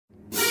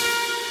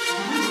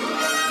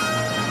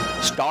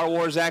Star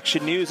Wars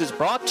Action News is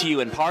brought to you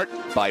in part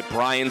by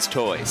Brian's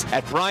Toys.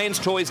 At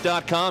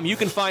brianstoys.com, you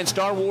can find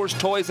Star Wars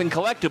toys and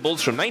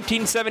collectibles from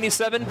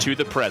 1977 to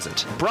the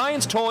present.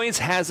 Brian's Toys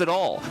has it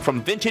all,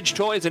 from vintage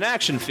toys and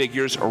action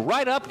figures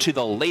right up to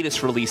the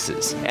latest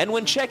releases. And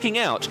when checking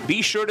out,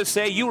 be sure to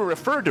say you were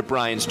referred to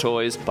Brian's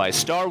Toys by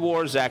Star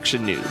Wars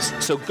Action News.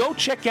 So go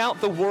check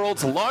out the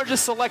world's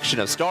largest selection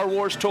of Star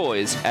Wars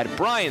toys at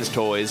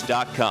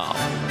brianstoys.com.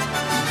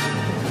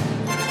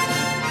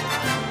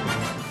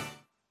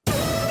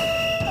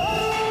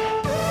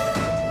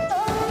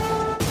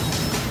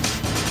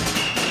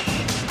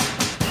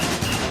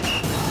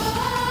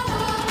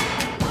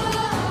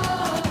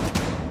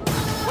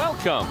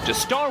 Welcome to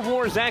Star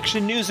Wars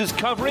Action News'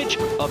 coverage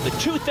of the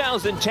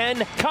 2010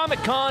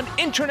 ComicCon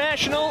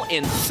International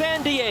in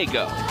San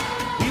Diego.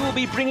 We will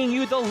be bringing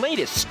you the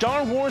latest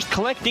Star Wars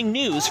collecting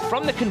news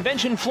from the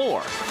convention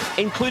floor,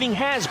 including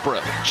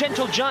Hasbro,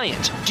 Gentle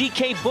Giant,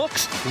 DK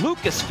Books,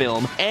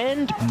 Lucasfilm,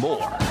 and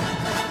more.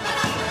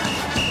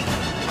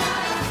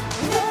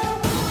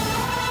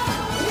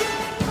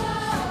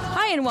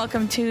 And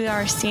welcome to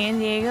our San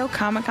Diego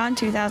Comic-Con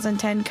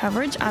 2010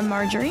 coverage. I'm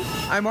Marjorie.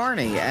 I'm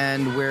Arnie,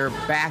 and we're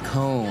back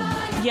home.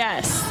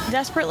 Yes,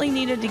 desperately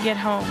needed to get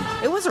home.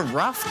 It was a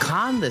rough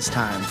con this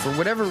time. For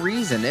whatever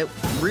reason, it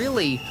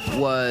really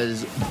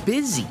was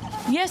busy.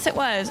 Yes, it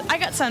was. I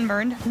got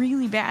sunburned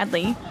really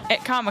badly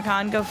at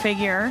Comic-Con, go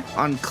figure.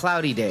 On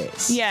cloudy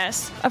days.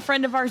 Yes. A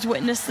friend of ours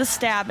witnessed the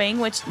stabbing,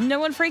 which no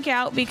one freak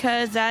out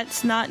because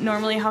that's not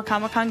normally how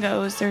Comic-Con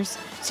goes.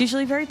 It's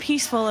usually a very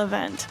peaceful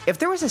event. If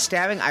there was a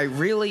stabbing, I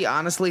really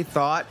honestly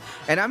thought,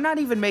 and I'm not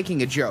even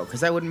making a joke,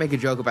 because I wouldn't make a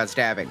joke about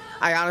stabbing.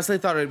 I honestly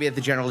thought it would be at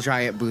the Gentle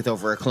Giant booth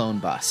over a clone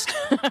bust.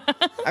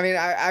 I mean,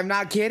 I'm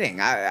not kidding.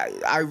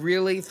 I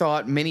really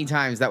thought many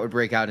times that would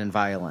break out in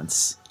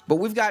violence. But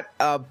we've got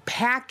a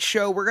packed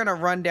show. We're going to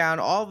run down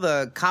all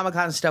the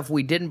Comic-Con stuff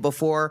we didn't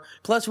before.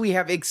 Plus, we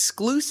have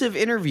exclusive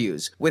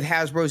interviews with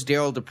Hasbro's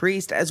Darryl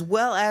DePriest, as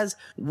well as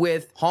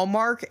with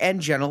Hallmark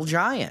and Gentle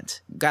Giant.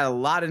 Got a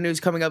lot of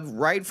news coming up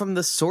right from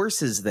the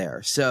sources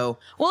there. So,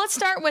 well, let's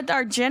start with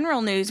our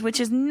general news, which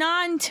is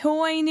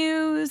non-toy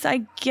news,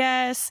 I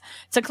guess.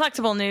 It's a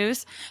collectible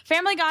news.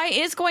 Family Guy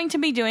is going to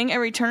be doing a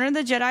Return of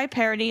the Jedi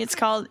parody. It's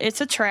called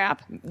It's a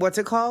Trap. What's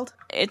it called?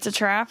 It's a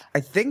Trap. I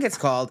think it's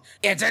called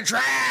It's a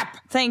Trap!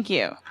 Thank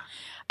you.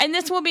 And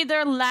this will be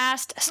their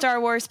last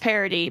Star Wars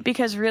parody,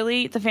 because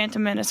really, The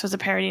Phantom Menace was a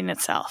parody in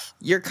itself.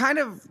 You're kind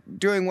of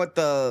doing what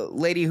the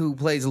lady who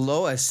plays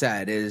Lois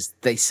said, is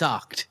they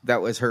sucked.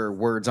 That was her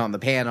words on the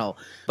panel.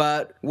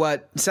 But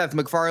what Seth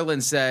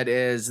MacFarlane said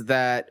is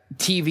that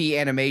TV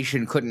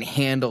animation couldn't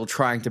handle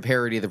trying to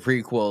parody the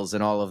prequels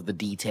and all of the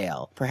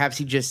detail. Perhaps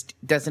he just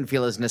doesn't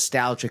feel as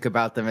nostalgic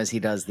about them as he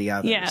does the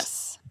others.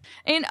 Yes.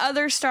 In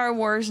other Star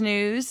Wars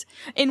news,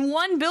 in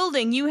one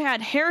building you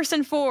had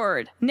Harrison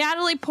Ford,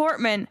 Natalie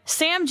Portman,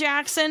 Sam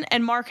Jackson,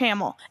 and Mark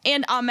Hamill,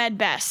 and Ahmed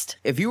Best.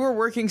 If you were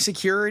working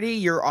security,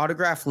 your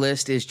autograph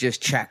list is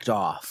just checked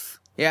off.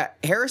 Yeah,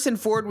 Harrison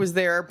Ford was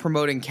there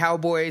promoting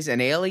Cowboys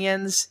and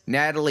Aliens.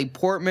 Natalie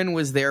Portman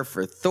was there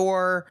for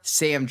Thor.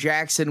 Sam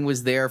Jackson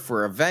was there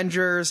for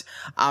Avengers.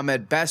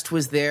 Ahmed Best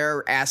was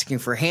there asking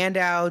for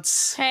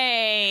handouts.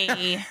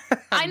 Hey,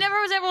 I never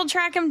was able to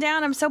track him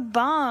down. I'm so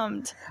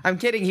bummed. I'm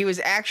kidding. He was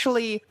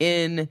actually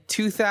in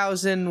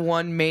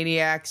 2001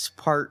 Maniacs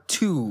Part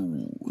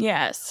 2.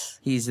 Yes.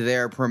 He's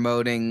there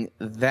promoting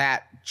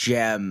that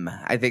gem.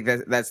 I think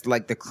that's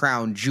like the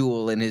crown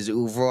jewel in his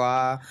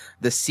oeuvre,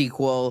 the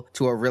sequel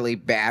to a really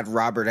bad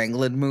Robert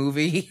Englund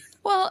movie.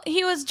 Well,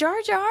 he was Jar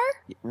Jar?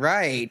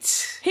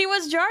 Right. He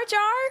was Jar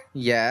Jar?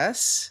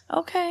 Yes.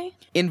 Okay.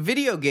 In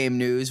video game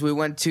news, we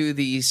went to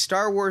the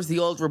Star Wars The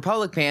Old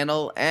Republic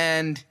panel,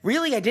 and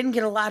really, I didn't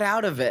get a lot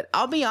out of it.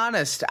 I'll be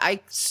honest,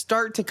 I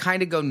start to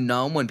kind of go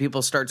numb when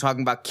people start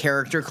talking about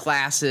character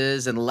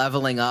classes and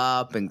leveling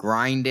up and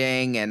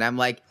grinding, and I'm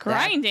like...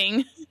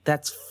 Grinding?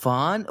 That's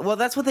fun. Well,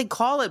 that's what they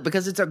call it,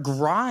 because it's a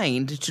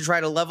grind to try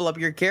to level up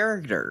your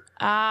character.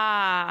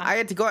 Ah. I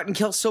had to go out and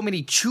kill so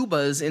many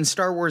Chubas in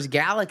Star Wars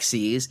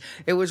Galaxies.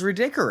 It was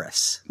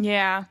ridiculous.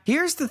 Yeah.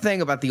 Here's the thing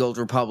about the Old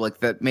Republic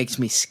that makes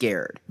me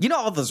scared. You know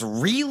all those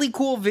really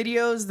cool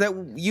videos that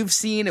you've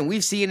seen and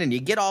we've seen, and you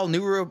get all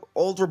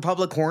Old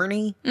Republic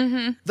horny?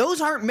 Mm-hmm.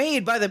 Those aren't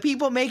made by the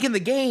people making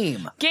the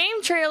game.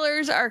 Game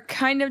trailers are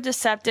kind of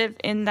deceptive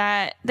in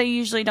that they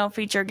usually don't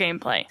feature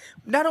gameplay.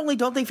 Not only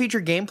don't they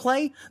feature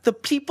gameplay, the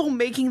people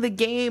making the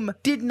game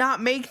did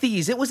not make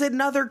these. It was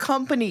another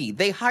company.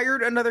 They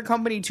hired another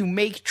company to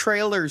make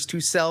trailers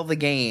to sell the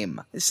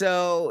game.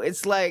 So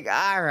it's like,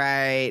 all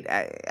right,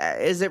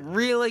 is it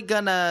really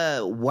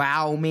gonna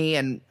wow me?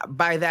 And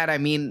by that, I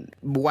mean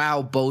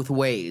wow both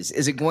ways.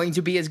 Is it going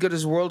to be as good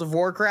as World of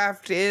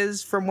Warcraft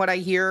is, from what I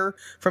hear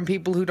from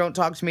people who don't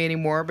talk to me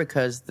anymore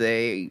because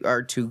they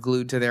are too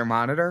glued to their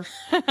monitor?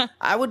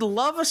 I would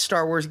love a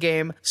Star Wars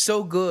game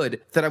so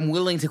good that I'm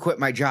willing to quit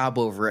my job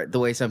over it, the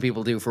way some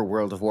people do for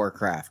World of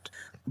Warcraft.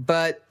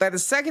 But by the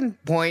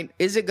second point,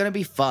 is it going to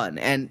be fun?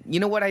 And you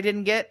know what I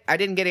didn't get? I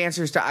didn't get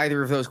answers to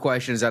either of those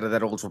questions out of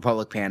that Old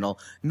Republic panel,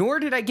 nor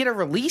did I get a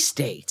release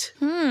date.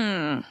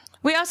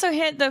 We also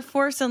hit the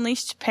Force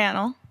Unleashed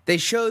panel. They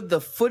showed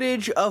the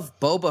footage of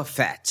Boba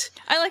Fett.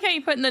 I like how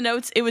you put in the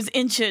notes it was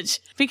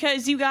inchage,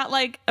 because you got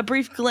like a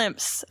brief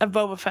glimpse of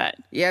Boba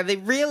Fett. Yeah, they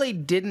really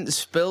didn't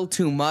spill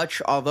too much,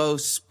 although,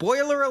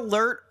 spoiler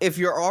alert, if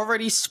you're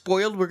already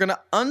spoiled, we're gonna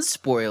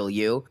unspoil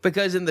you,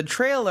 because in the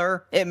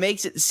trailer, it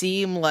makes it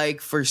seem like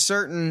for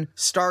certain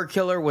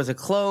Starkiller was a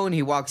clone.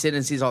 He walks in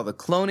and sees all the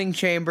cloning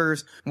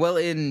chambers. Well,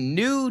 in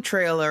new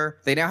trailer,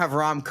 they now have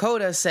Ram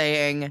Koda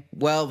saying,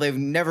 well, they've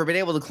never been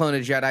able to clone a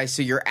Jedi,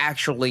 so you're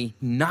actually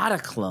not a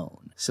clone.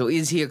 So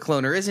is he a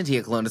clone or isn't he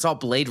a clone? It's all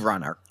Blade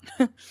Runner.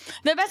 The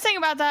best thing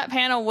about that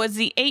panel was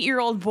the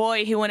 8-year-old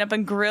boy who went up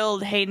and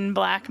grilled Hayden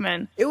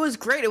Blackman. It was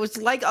great. It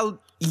was like a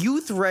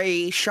youth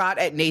ray shot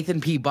at Nathan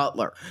P.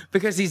 Butler,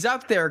 because he's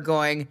up there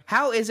going,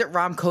 how is it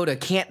Ram Koda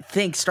can't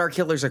think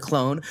Starkiller's a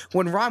clone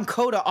when Ram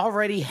Koda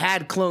already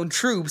had clone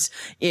troops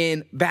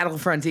in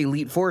Battlefront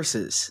Elite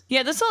Forces?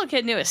 Yeah, this little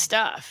kid knew his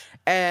stuff.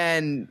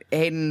 And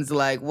Hayden's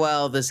like,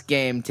 well, this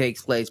game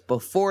takes place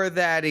before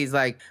that. He's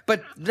like,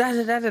 but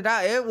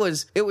da-da-da-da-da. It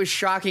was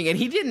shocking. And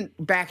he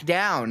didn't back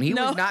down. He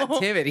was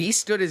not timid. He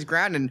stood his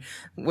ground and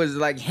was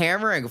like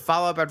hammering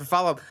follow-up after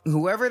follow-up.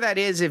 Whoever that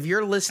is, if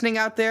you're listening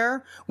out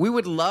there, we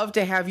would love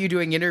to have you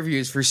doing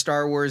interviews for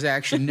Star Wars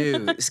Action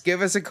News.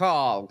 Give us a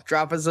call.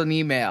 Drop us an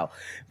email.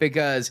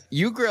 Because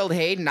you grilled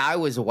Hayden, I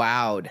was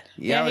wowed.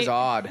 Yeah, it was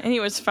odd. And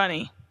he was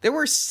funny. There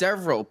were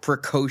several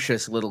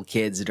precocious little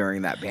kids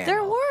during that panel.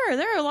 There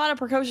were a lot of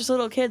precocious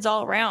little kids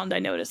all around, I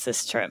noticed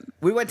this trip.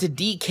 We went to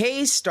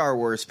DK's Star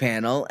Wars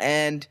panel,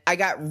 and I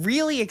got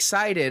really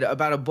excited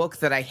about a book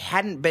that I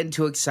hadn't been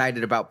too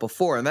excited about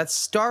before, and that's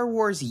Star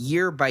Wars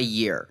Year by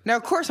Year. Now,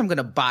 of course, I'm going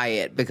to buy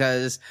it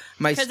because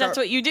that's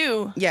what you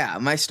do. Yeah,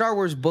 my Star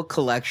Wars book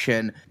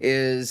collection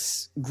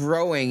is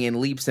growing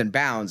in leaps and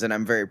bounds, and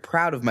I'm very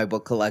proud of my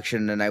book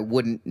collection, and I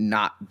wouldn't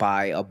not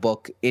buy a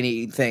book,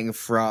 anything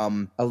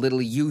from a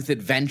little youth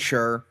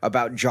adventure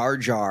about Jar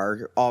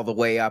Jar all the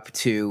way up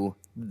to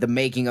the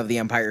making of The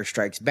Empire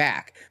Strikes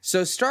Back.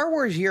 So Star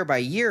Wars Year by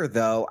Year,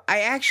 though, I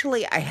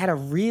had a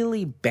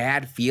really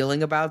bad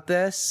feeling about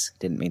this.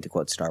 Didn't mean to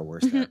quote Star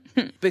Wars there.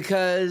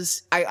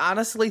 Because I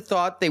honestly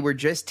thought they were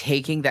just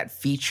taking that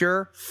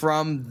feature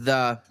from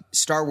the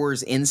Star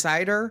Wars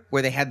Insider,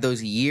 where they had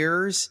those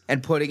years,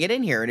 and putting it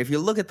in here. And if you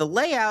look at the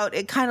layout,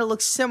 it kind of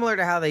looks similar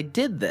to how they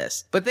did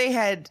this. But they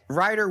had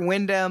Ryder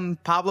Wyndham,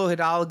 Pablo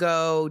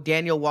Hidalgo,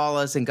 Daniel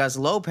Wallace, and Gus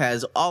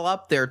Lopez all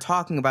up there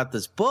talking about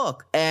this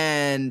book.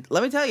 And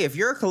let me tell you, if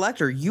you're a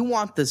collector, you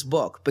want this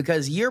book,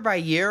 because year by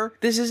year,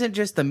 this isn't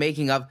just the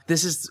making of,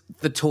 this is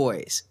the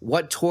toys.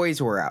 What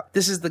toys were out?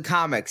 This is the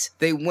comics.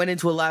 They went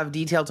into a lot of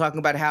detail talking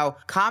about how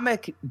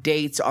comic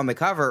dates on the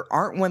cover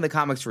aren't when the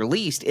comics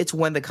released, it's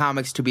when the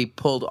comics to be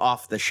pulled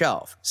off the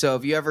shelf. So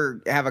if you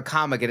ever have a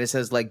comic and it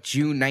says like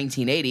June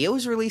 1980, it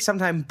was released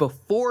sometime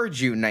before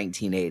June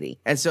 1980.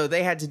 And so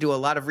they had to do a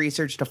lot of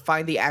research to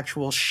find the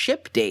actual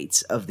ship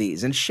dates of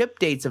these and ship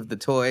dates of the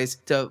toys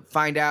to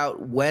find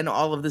out when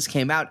all of this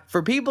came out.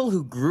 For people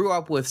who grew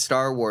up with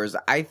Star Wars,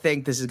 I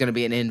think this is going to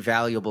be an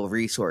invaluable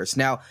resource.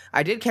 Now,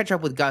 I did catch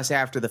up with Gus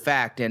after the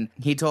fact, and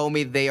he told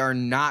me they are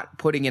not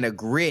putting in a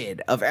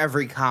grid of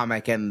every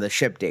comic and the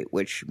ship date,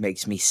 which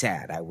makes me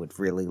sad. I would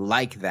really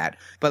like that.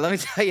 But let me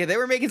tell you, they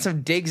were making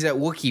some digs at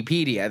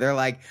Wikipedia. They're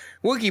like,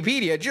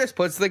 Wikipedia just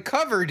puts the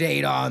cover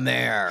date on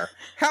there.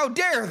 How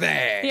dare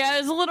they? Yeah,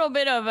 there's a little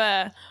bit of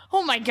a,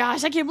 oh my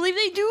gosh, I can't believe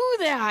they do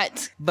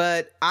that.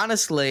 But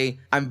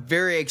honestly, I'm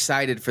very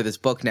excited for this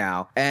book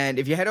now. And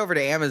if you head over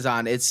to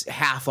Amazon, it's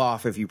half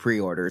off if you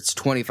pre-order. It's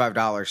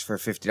 $25 for a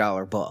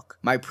 $50 book.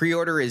 My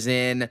pre-order is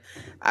in.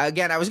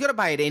 Again, I was going to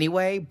buy it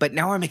anyway, but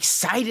now I'm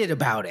excited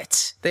about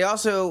it. They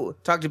also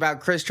talked about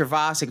Chris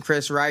Travas and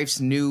Chris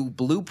Reif's new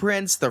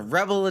blueprints, the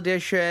Rebel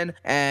Edition.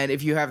 And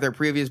if you have their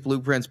previous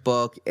blueprints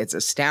book, it's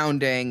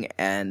astounding.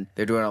 And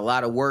they're doing a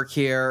lot of work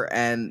here.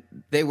 And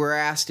they were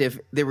asked if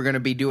they were going to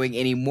be doing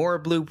any more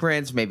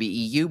blueprints, maybe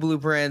EU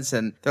blueprints.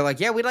 And they're like,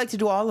 yeah, we'd like to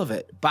do all of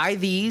it. Buy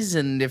these,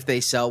 and if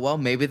they sell well,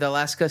 maybe they'll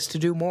ask us to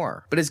do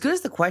more. But as good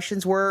as the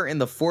questions were in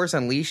the Force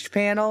Unleashed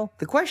panel,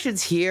 the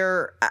questions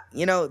here,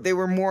 they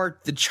were more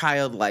the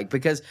childlike,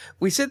 because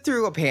we sit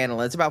through a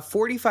panel, it's about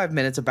 45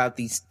 minutes about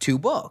these two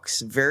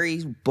books,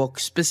 very book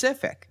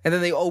specific. And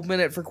then they open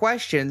it for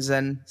questions,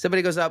 and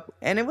somebody goes up,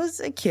 and it was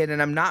a kid,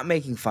 and I'm not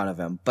making fun of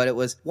him, but it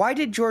was, why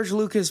did George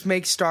Lucas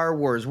make Star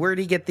Wars? Where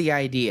did he get the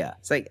idea?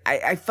 It's like,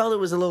 I felt it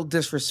was a little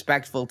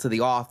disrespectful to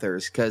the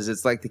authors, because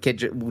it's like the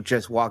kid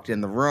just walked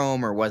in the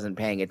room or wasn't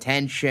paying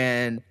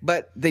attention.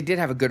 But they did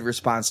have a good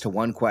response to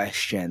one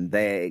question.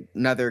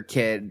 Another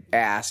kid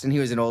asked, and he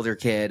was an older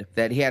kid,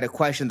 that he had a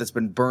question that's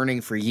been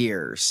burning for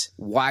years.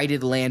 Why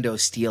did Lando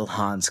steal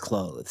Han's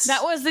clothes?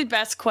 That was the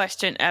best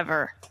question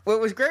ever. What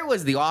was great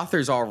was the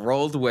authors all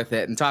rolled with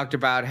it and talked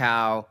about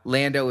how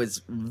Lando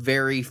is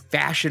very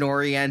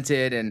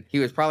fashion-oriented, and he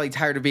was probably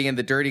tired of being in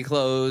the dirty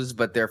clothes,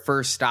 but their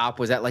first stop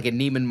was at like a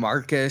Neiman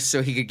Marcus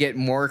so he could get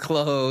more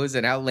clothes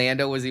and how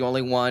Lando was the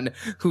only one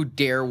who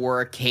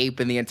wore a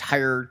cape in the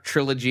entire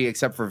trilogy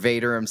except for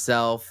Vader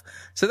himself.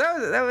 So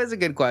that was a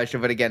good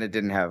question, but again, it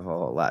didn't have a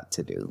whole lot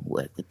to do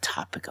with the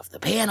topic of the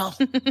panel.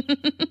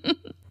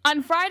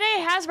 On Friday,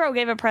 Hasbro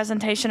gave a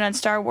presentation on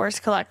Star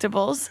Wars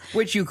collectibles,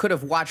 which you could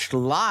have watched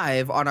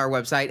live on our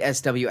website,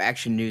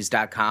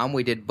 swactionnews.com.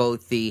 We did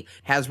both the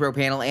Hasbro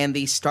panel and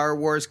the Star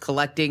Wars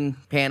collecting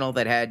panel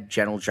that had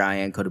Gentle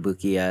Giant,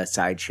 Kotobukiya,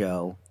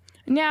 Sideshow.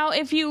 Now,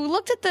 if you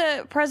looked at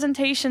the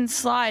presentation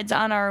slides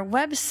on our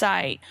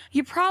website,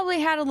 you probably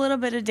had a little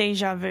bit of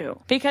deja vu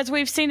because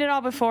we've seen it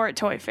all before at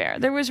Toy Fair.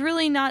 There was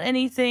really not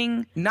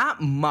anything...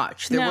 Not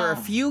much. There were a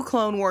few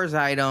Clone Wars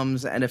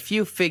items and a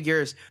few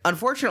figures.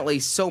 Unfortunately,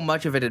 so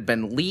much of it had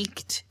been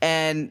leaked,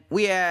 and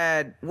we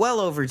had well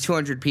over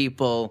 200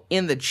 people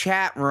in the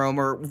chat room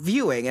or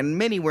viewing, and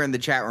many were in the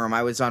chat room.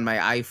 I was on my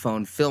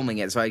iPhone filming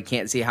it, so I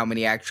can't see how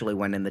many actually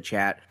went in the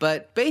chat.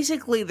 But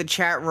basically, the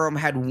chat room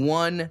had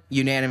one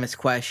unanimous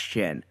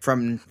question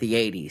from the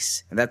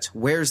 80s, and that's,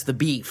 where's the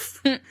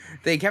beef?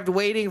 They kept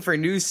waiting for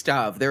new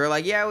stuff. They were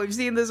like, yeah, we've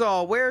seen this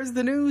all. Where's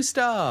the new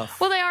stuff?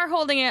 Well, they are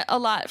holding it a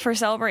lot for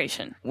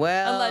Celebration.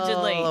 Well,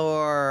 allegedly.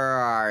 Or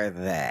are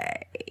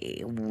they?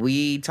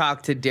 We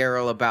talked to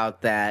Darryl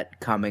about that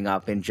coming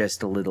up in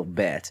just a little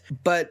bit.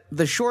 But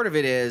the short of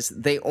it is,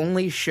 they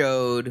only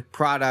showed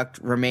product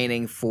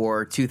remaining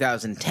for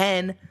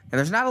 2010, and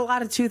there's not a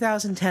lot of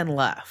 2010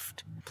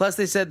 left. Plus,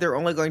 they said they're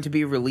only going to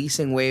be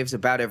releasing waves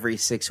about every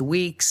 6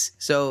 weeks,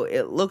 so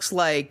it looks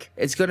like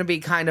it's going to be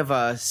kind of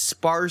a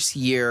sparse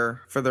year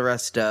for the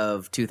rest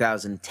of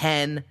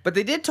 2010. But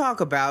they did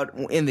talk about,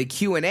 in the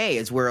Q&A,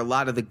 is where a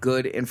lot of the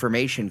good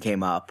information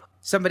came up.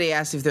 Somebody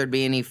asked if there'd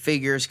be any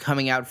figures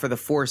coming out for The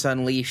Force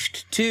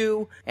Unleashed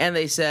 2, and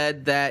they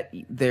said that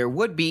there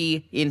would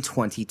be in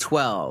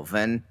 2012.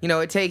 And, you know,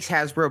 it takes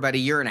Hasbro about a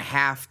year and a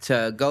half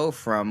to go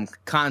from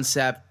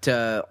concept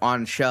to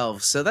on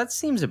shelves, so that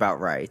seems about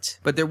right.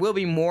 But there will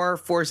be more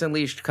Force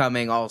Unleashed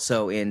coming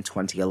also in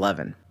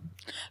 2011.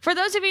 For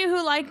those of you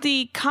who like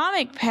the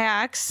comic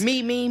packs...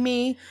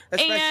 Me.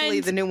 Especially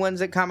the new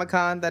ones at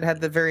Comic-Con that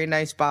had the very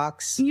nice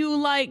box. You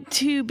like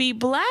to be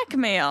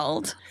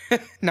blackmailed.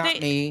 Not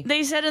me.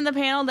 They said in the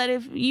panel that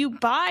if you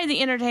buy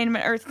the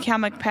Entertainment Earth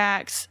comic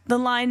packs, the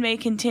line may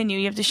continue.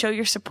 You have to show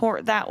your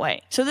support that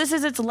way. So this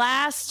is its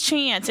last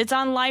chance. It's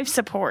on life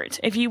support.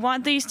 If you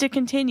want these to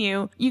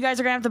continue, you guys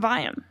are going to have to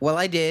buy them. Well,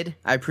 I did.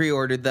 I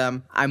pre-ordered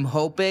them. I'm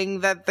hoping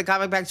that the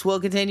comic packs will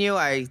continue.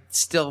 I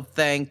still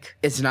think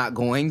it's not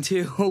going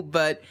to,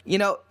 but, you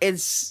know,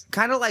 it's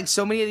kind of like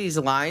so many of these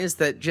lines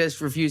that just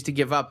refuse to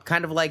give up.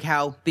 Kind of like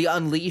how the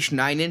Unleashed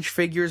 9-inch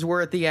figures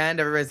were at the end.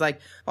 Everybody's like,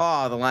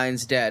 oh, the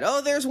line's dead. Oh,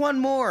 there's one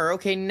more.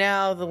 Okay,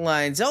 now the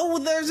line's... Oh,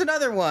 there's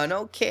another one.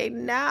 Okay,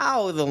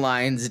 now the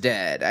line's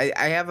dead.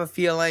 I have a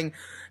feeling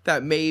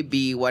that may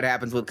be what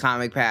happens with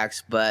comic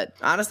packs, but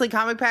honestly,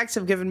 comic packs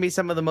have given me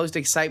some of the most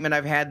excitement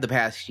I've had the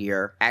past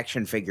year,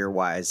 action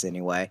figure-wise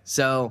anyway.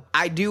 So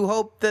I do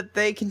hope that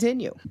they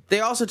continue.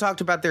 They also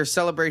talked about their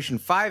Celebration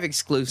 5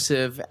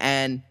 exclusive,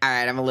 and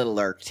alright, I'm a little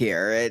irked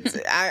here.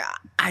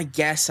 I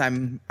guess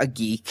I'm a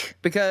geek,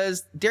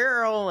 because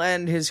Darryl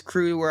and his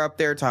crew were up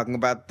there talking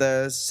about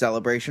the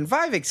Celebration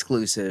 5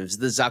 exclusives,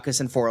 the Zuckuss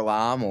and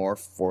 4-LOM, or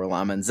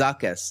 4-LOM and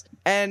Zuckuss.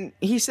 And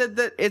he said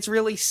that it's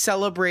really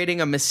celebrating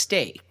a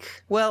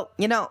mistake. Well,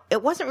 you know,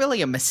 it wasn't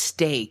really a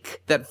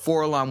mistake that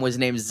 4-LOM was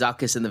named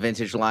Zuckuss in the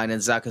vintage line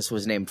and Zuckuss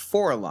was named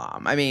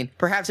 4-LOM. I mean,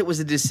 perhaps it was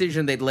a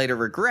decision they'd later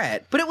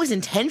regret, but it was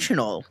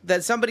intentional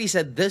that somebody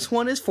said this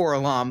one is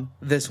 4-LOM,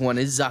 this one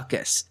is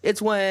Zuckuss.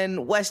 It's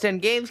when West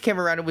End Games came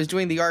around and was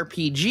doing the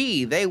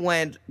RPG, they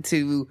went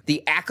to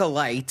the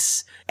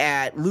acolytes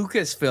at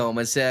Lucasfilm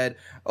and said,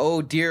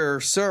 "Oh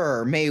dear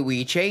sir, may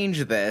we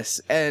change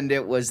this?" And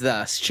it was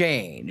thus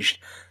changed.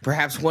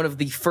 Perhaps one of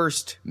the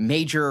first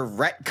major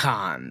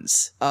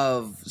retcons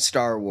of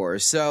Star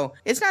Wars. So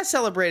it's not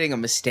celebrating a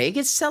mistake,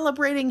 it's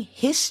celebrating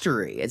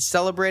history. It's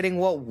celebrating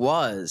what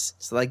was.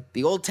 It's like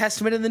the Old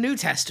Testament and the New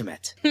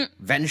Testament.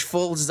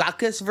 Vengeful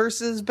Zuckuss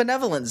versus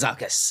benevolent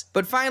Zuckuss.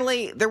 But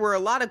finally, there were a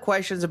lot of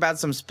questions about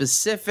some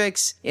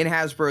specifics in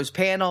Hasbro's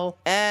panel,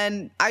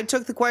 and I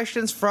took the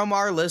questions from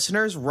our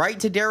listeners right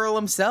to Darryl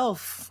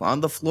himself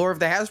on the floor of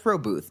the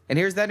Hasbro booth. And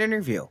here's that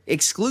interview,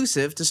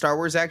 exclusive to Star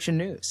Wars Action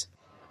News.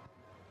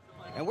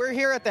 And we're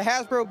here at the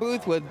Hasbro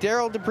booth with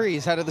Darryl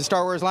DePriest, head of the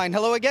Star Wars line.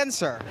 Hello again,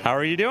 sir. How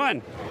are you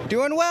doing?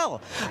 Doing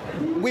well.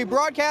 We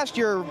broadcast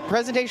your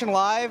presentation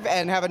live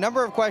and have a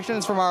number of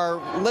questions from our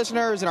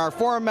listeners and our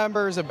forum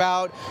members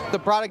about the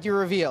product you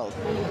revealed.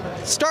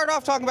 Start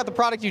off talking about the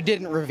product you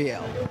didn't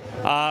reveal.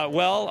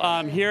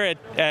 Here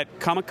at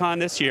ComicCon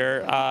this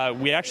year,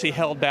 we actually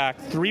held back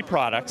 3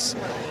 products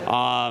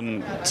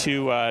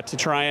to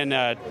try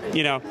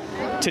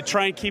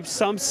and keep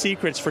some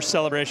secrets for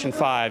Celebration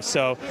 5.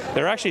 So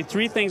there are actually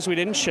 3 things we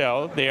didn't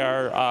show. They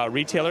are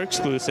retailer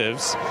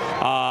exclusives,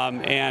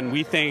 and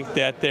we think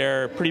that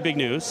they're pretty big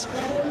news.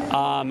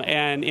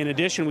 And in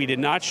addition, we did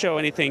not show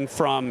anything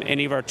from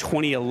any of our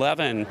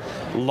 2011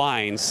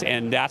 lines,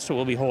 and that's what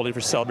we'll be holding for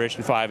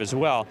Celebration 5 as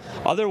well.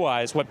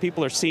 Otherwise, what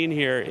people are seeing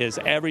here is is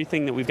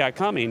everything that we've got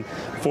coming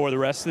for the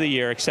rest of the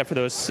year, except for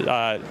those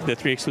the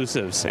 3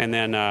 exclusives, and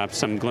then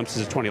some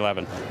glimpses of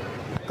 2011.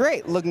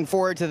 Great. Looking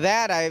forward to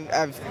that.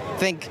 I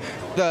think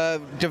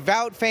the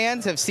devout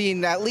fans have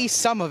seen at least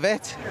some of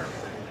it.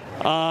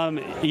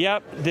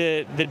 Yep,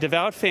 the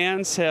devout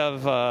fans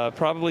have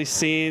probably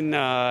seen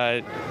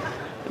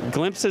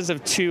glimpses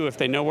of 2 if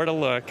they know where to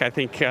look. I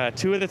think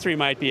 2 of the 3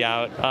 might be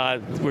out.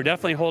 We're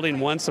definitely holding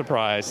one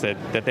surprise that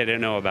they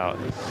didn't know about.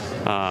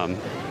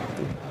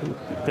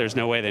 There's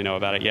no way they know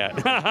about it yet.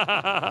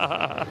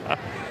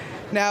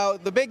 Now,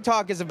 the big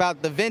talk is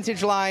about the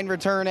vintage line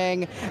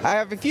returning. I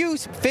have a few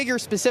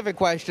figure-specific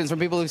questions from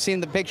people who've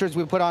seen the pictures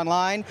we put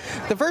online.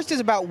 The first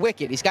is about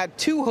Wicket. He's got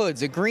 2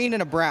 hoods, a green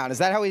and a brown. Is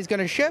that how he's going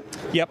to ship?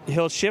 Yep,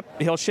 he'll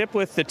ship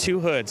with the 2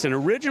 hoods. And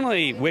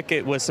originally,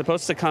 Wicket was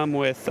supposed to come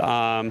with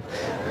the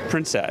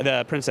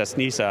Princess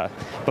Nisa,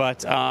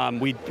 but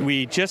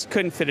we just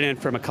couldn't fit it in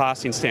from a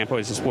costing standpoint.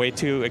 It was just way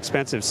too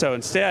expensive. So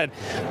instead,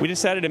 we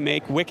decided to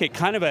make Wicket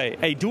kind of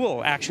a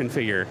dual action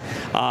figure,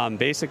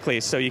 basically,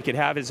 so you could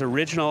have his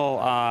original,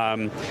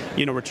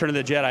 Return of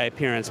the Jedi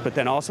appearance, but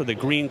then also the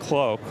green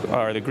cloak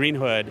or the green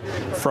hood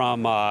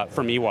from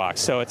Ewoks.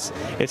 So it's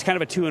kind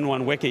of a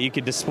 2-in-1 Wicket. You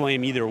could display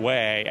him either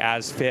way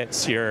as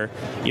fits the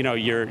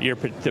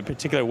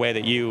particular way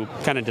that you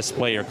kind of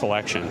display your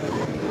collection.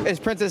 Is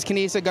Princess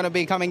Knisa going to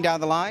be coming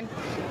down the line?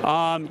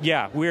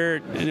 Yeah,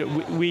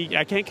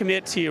 I can't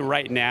commit to you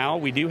right now.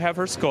 We do have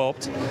her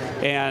sculpt,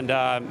 and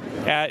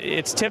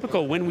it's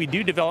typical when we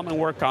do development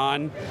work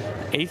on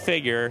a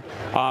figure,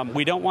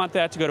 we don't want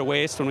that to go to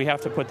waste when we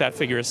have to put that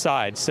figure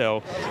aside.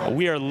 So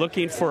we are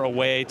looking for a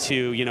way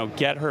to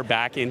get her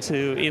back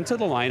into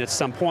the line at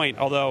some point.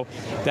 Although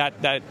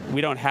that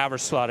we don't have her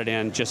slotted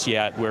in just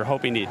yet. We're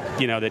hoping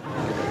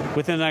that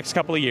within the next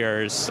couple of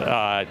years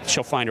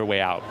she'll find her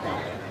way out.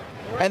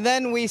 And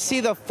then we see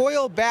the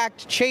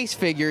foil-backed chase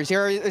figures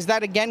here. Is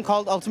that again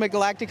called Ultimate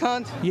Galactic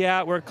Hunt?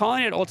 Yeah, we're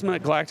calling it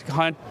Ultimate Galactic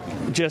Hunt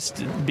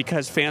just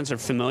because fans are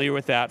familiar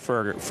with that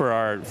for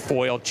our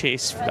foil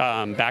chase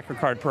backer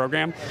card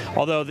program.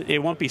 Although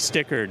it won't be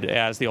stickered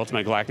as the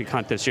Ultimate Galactic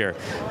Hunt this year.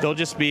 They'll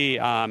just be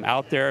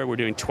out there. We're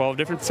doing 12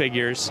 different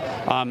figures.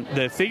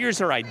 The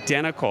figures are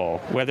identical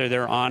whether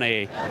they're on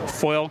a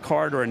foil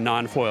card or a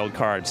non-foiled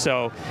card.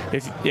 So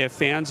if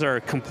fans are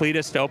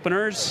completist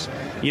openers,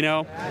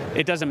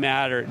 it doesn't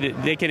matter.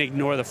 They can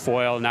ignore the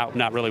foil,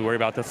 not really worry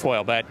about the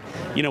foil. But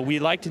we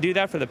like to do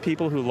that for the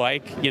people who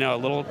like a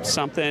little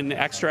something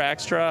extra,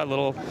 a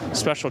little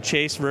special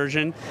chase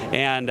version,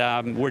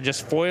 and we're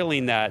just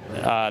foiling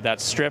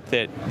that strip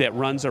that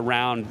runs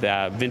around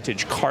the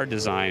vintage card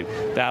design.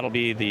 That'll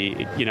be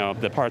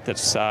the part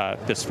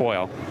that's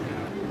foil.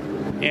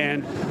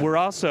 And we're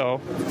also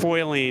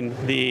foiling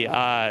the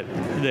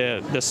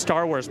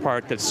Star Wars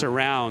part that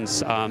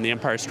surrounds The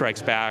Empire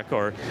Strikes Back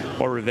or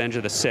Revenge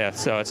of the Sith.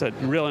 So it's a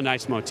really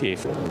nice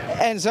motif.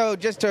 And so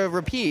just to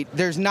repeat,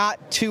 there's not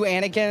 2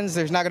 Anakins.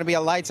 There's not going to be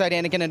a light side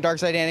Anakin and dark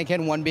side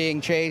Anakin, one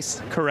being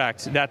Chase.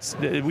 Correct.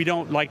 We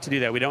don't like to do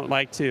that. We don't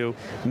like to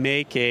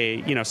make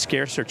a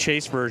scarce or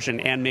chase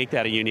version and make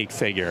that a unique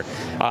figure.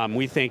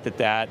 We think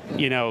that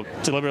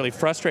deliberately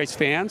frustrates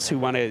fans who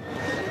want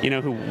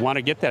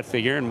to get that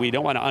figure, and we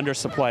don't want to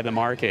undersupply the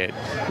market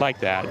like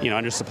that,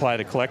 undersupply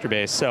the collector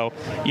base. So,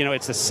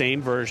 it's the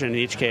same version in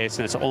each case,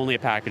 and it's only a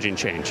packaging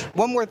change.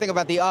 One more thing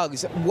about the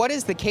Uggs. What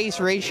is the case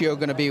ratio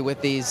going to be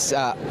with these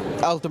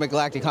Ultimate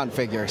Galactic Hunt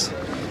figures?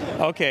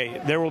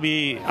 Okay, there will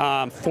be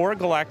 4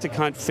 Galactic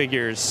Hunt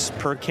figures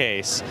per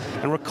case,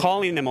 and we're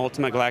calling them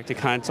Ultimate Galactic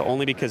Hunt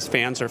only because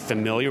fans are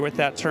familiar with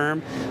that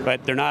term,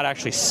 but they're not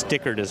actually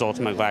stickered as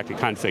Ultimate Galactic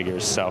Hunt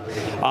figures. So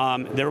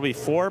there will be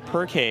 4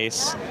 per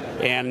case,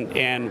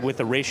 and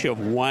with a ratio of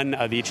 1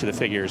 of each of the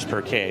figures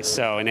per case.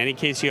 So in any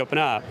case you open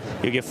up,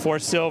 you'll get 4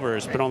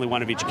 silvers, but only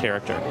 1 of each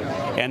character.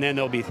 And then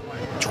there'll be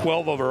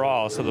 12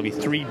 overall, so there'll be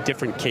 3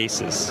 different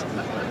cases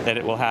that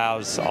it will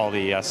house all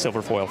the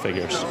silver foil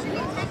figures.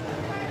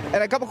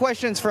 And a couple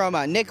questions from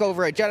Nick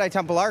over at Jedi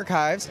Temple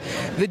Archives.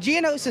 The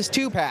Geonosis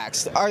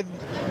 2-packs,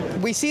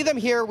 we see them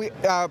here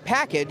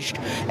packaged,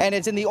 and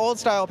it's in the old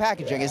style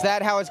packaging. Is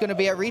that how it's going to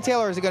be at retail,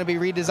 or is it going to be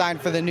redesigned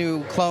for the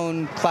new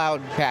Clone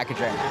Cloud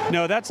packaging?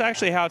 No, that's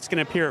actually how it's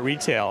going to appear at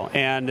retail,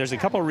 and there's a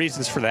couple of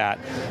reasons for that.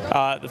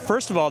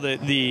 First of all,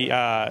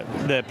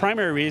 the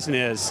primary reason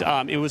is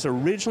it was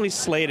originally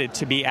slated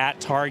to be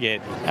at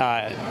Target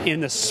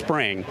in the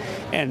spring,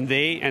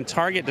 and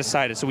Target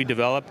decided, so we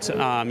developed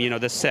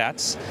the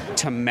sets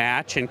to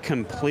match and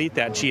complete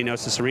that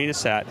Geonosis Arena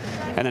set,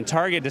 and then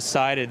Target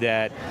decided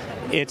that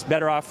it's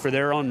better off for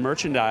their own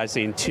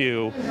merchandising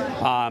to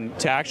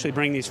actually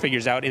bring these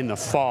figures out in the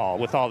fall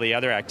with all the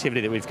other activity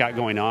that we've got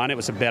going on. It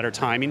was a better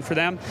timing for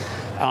them.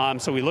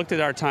 So we looked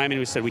at our timing and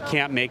we said we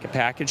can't make a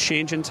package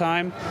change in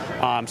time.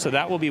 So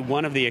that will be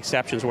one of the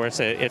exceptions where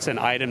it's an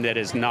item that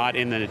is not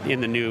in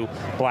the new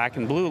black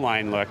and blue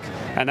line look,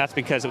 and that's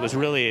because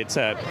it's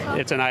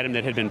an item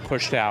that had been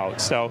pushed out.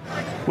 So,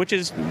 which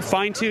is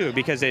fine too,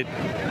 because it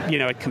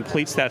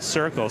completes that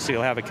circle, so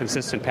you'll have a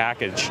consistent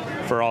package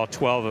for all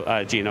 12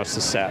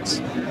 Geonosis sets.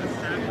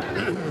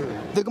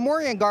 the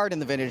Gamorrean guard in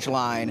the vintage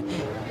line,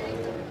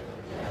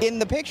 in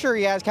the picture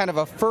he has kind of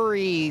a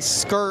furry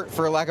skirt,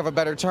 for lack of a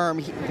better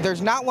term.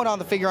 There's not one on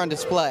the figure on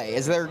display.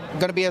 Is there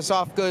going to be a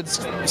soft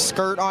goods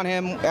skirt on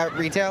him at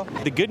retail?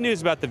 The good news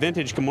about the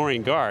vintage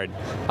Gamorrean guard,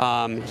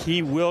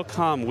 he will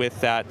come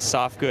with that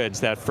soft goods,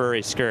 that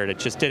furry skirt. It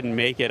just didn't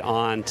make it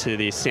onto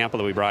the sample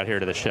that we brought here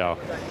to the show.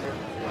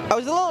 I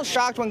was a little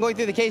shocked when going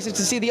through the cases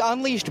to see the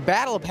Unleashed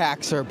battle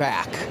packs are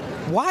back.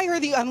 Why are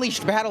the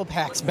Unleashed battle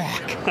packs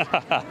back?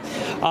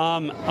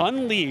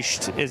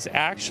 Unleashed is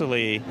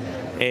actually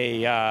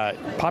a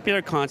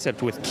popular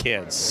concept with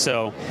kids.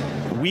 So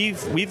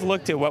we've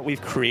looked at what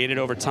we've created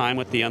over time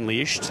with the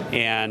Unleashed,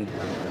 and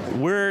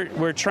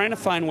we're trying to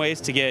find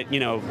ways to get,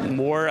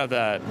 more of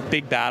a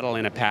big battle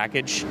in a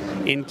package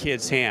in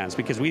kids' hands,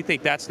 because we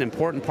think that's an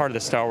important part of the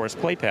Star Wars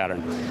play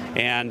pattern.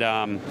 And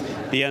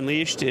the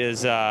Unleashed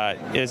is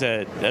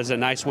a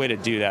nice way to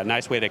do that, a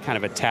nice way to kind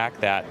of attack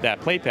that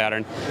play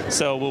pattern.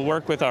 So we'll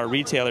work with our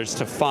retailers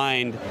to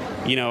find,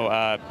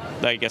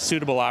 like a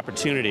suitable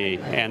opportunity,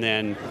 and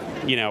then,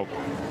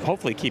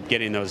 hopefully keep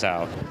getting those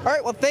out. All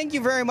right, well, thank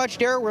you very much,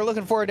 Darryl. We're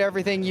looking forward to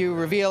everything you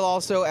reveal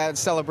also at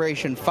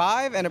Celebration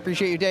 5, and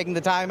appreciate you taking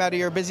the time out of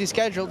your busy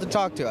schedule to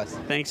talk to us.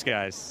 Thanks,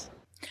 guys.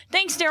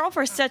 Thanks, Darryl,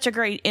 for such a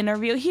great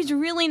interview. He's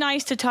really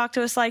nice to talk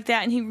to us like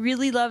that, and he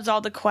really loves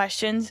all the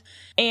questions,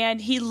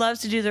 and he loves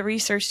to do the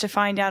research to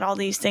find out all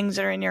these things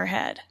that are in your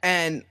head.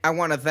 And I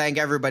want to thank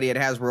everybody at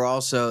Hasbro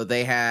also.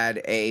 They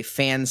had a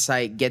fan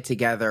site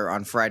get-together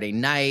on Friday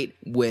night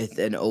with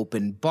an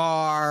open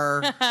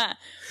bar,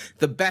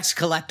 the best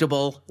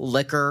collectible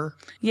liquor.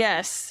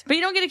 Yes, but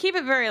you don't get to keep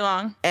it very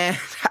long. And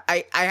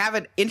I have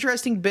an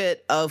interesting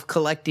bit of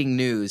collecting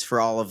news for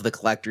all of the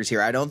collectors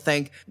here. I don't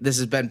think this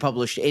has been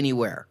published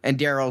anywhere. And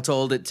Darryl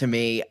told it to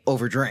me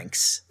over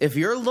drinks. If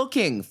you're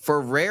looking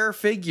for rare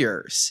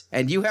figures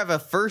and you have a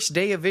first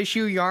day of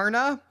issue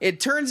Yarna,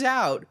 it turns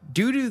out,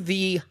 due to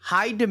the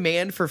high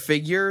demand for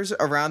figures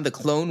around the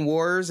Clone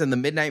Wars and the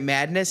Midnight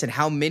Madness and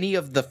how many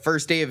of the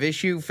first day of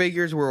issue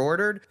figures were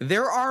ordered,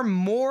 there are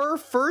more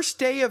first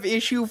day of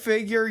issue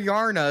figure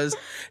Yarnas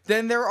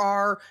than there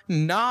are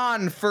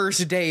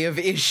non-first day of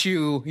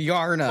issue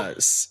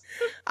Yarnas.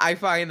 I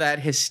find that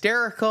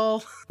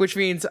hysterical, which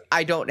means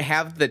I don't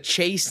have the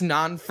Chase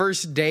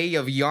non-first day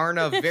of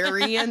Yarna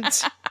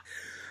variant.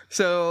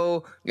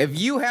 So if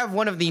you have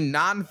one of the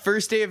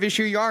non-first day of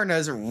issue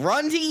Yarnas,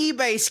 run to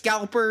eBay,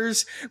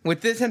 scalpers. With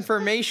this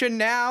information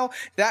now,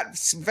 that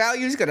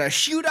value's going to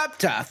shoot up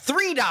to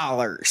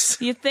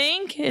 $3. You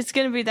think it's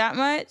going to be that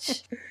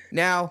much?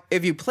 Now,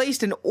 if you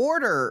placed an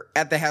order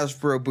at the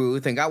Hasbro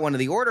booth and got one of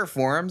the order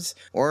forms,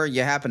 or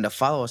you happen to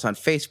follow us on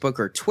Facebook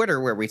or Twitter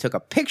where we took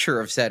a picture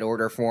of said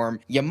order form,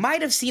 you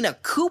might have seen a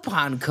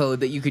coupon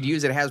code that you could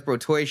use at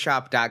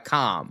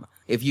HasbroToyShop.com.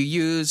 If you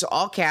use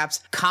all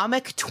caps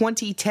Comic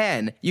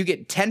 2010, you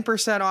get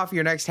 10% off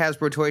your next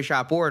Hasbro Toy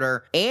Shop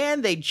order,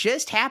 and they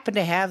just happen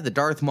to have the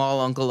Darth Maul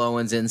Uncle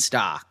Owens in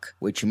stock,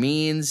 which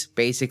means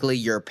basically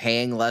you're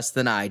paying less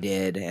than I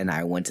did, and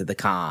I went to the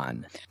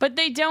con. But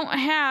they don't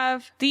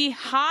have the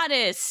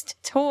hottest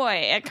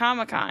toy at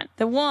Comic-Con,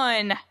 the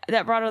one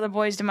that brought all the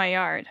boys to my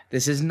yard.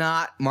 This is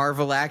not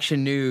Marvel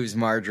Action News,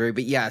 Marjorie,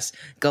 but yes,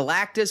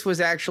 Galactus was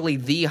actually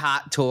the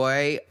hot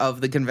toy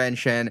of the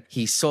convention.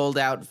 He sold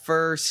out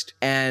first,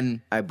 and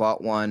I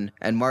bought one,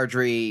 and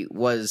Marjorie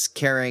was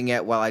carrying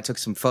it while I took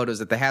some photos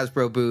at the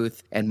Hasbro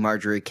booth, and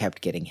Marjorie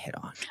kept getting hit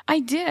on.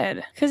 I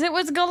did, because it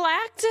was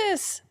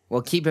Galactus.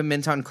 Well, keep him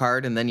mint on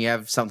card, and then you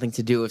have something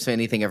to do if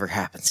anything ever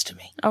happens to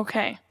me.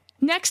 Okay.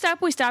 Next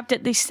up, we stopped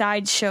at the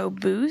Sideshow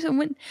booth, and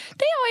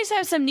they always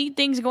have some neat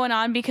things going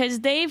on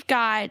because they've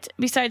got,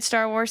 besides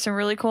Star Wars, some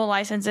really cool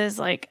licenses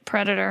like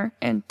Predator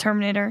and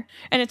Terminator,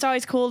 and it's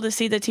always cool to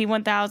see the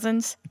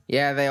T-1000s.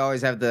 Yeah, they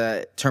always have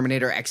the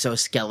Terminator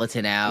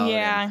exoskeleton out.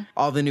 Yeah.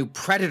 All the new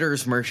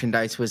Predators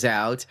merchandise was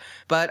out.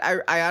 But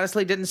I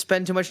honestly didn't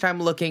spend too much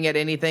time looking at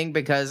anything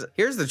because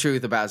here's the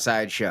truth about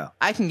Sideshow.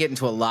 I can get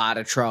into a lot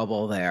of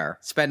trouble there,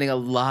 spending a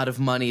lot of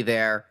money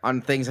there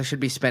on things I should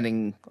be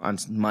spending on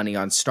money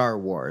on Star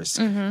Wars.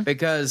 Mm-hmm.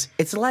 Because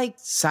it's like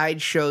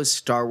Sideshow's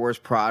Star Wars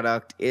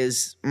product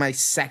is my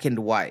second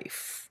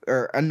wife,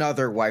 or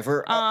another wife,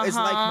 or is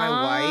like my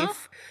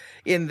wife.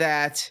 In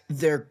that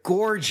they're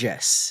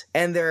gorgeous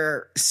and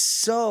they're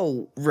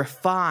so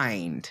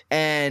refined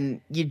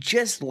and you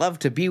just love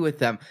to be with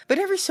them. But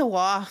every so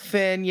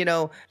often,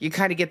 you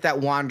kind of get that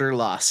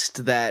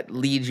wanderlust that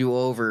leads you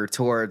over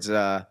towards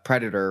a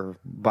Predator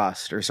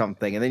bust or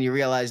something. And then you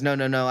realize,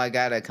 no, I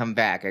gotta come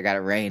back. I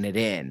gotta rein it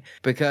in.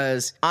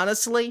 Because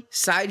honestly,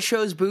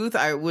 Sideshow's booth,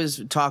 I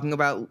was talking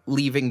about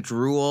leaving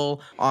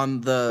drool on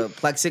the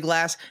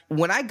plexiglass.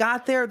 When I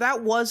got there,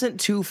 that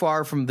wasn't too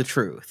far from the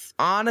truth.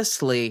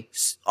 Honestly,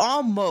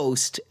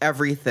 almost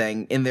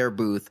everything in their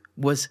booth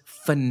was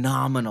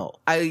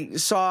phenomenal. I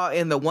saw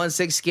in the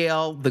 1/6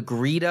 scale the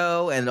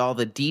Greedo and all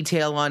the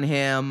detail on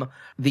him,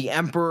 the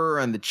Emperor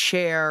and the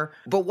chair.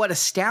 But what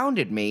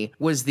astounded me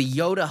was the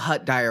Yoda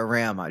hut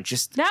diorama.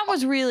 Just That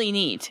was really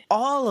neat.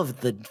 all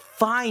of the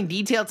fine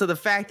detail to the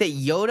fact that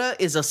Yoda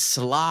is a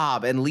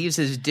slob and leaves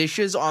his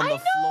dishes on the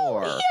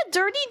floor. He had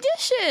dirty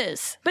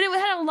dishes, but it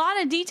had a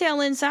lot of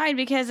detail inside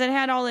because it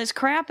had all this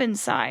crap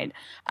inside.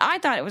 I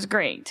thought it was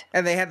great.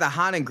 And they had the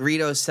Han and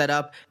Greedo set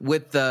up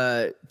with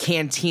the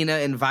cantina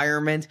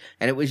environment,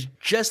 and it was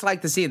just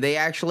like the scene. They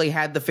actually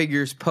had the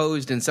figures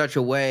posed in such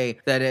a way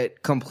that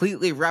it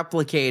completely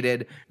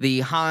replicated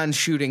the Han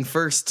shooting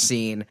first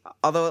scene.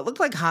 Although it looked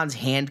like Han's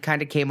hand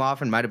kind of came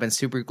off and might have been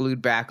super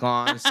glued back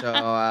on.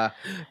 So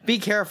be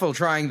careful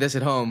trying this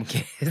at home,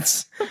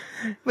 kids.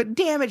 But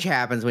damage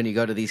happens when you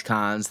go to these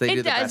cons. They do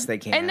the best they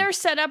can. And they're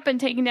set up and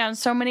taken down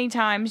so many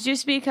times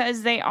just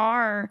because they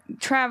are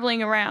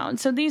traveling around.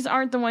 So these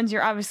aren't the ones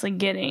you're obviously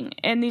getting.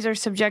 And these are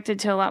subjected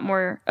to a lot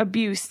more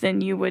abuse than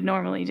you would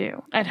normally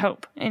do. I'd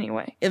hope,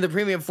 anyway. In the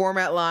premium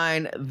format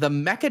line, the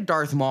Mecha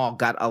Darth Maul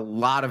got a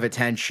lot of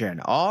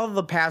attention. All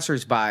the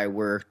passersby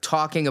were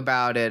talking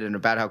about it and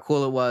about how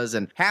cool it was.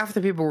 And half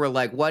the people were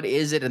like, what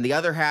is it? And the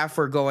other half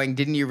were going,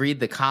 didn't you read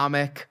the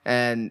comic?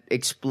 And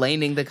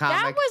explaining the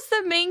comic. That was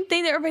the main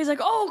thing that everybody's like,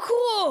 oh,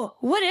 cool.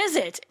 What is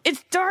it?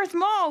 It's Darth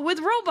Maul with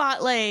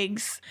robot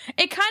legs.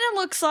 It kind of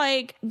looks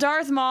like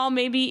Darth Maul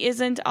maybe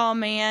isn't all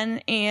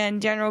man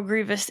and General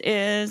Grievous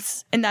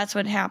is. And that's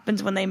what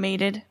happens when they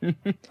mated.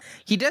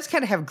 He does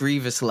kind of have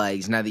Grievous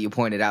legs, now that you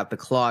pointed out, the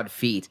clawed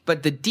feet.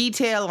 But the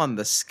detail on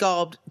the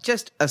sculpt,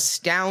 just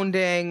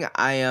astounding.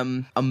 I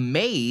am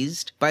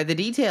amazed by the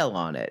detail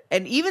on it.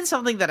 And even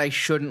something that I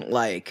shouldn't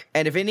like.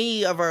 And if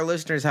any of our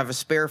listeners have a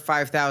spare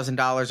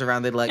 $5,000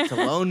 around they'd like to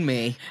loan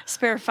me.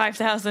 Spare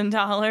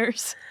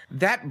 $5,000.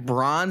 That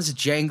bronze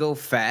Jango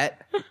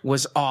Fett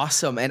was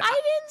awesome. And I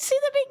didn't see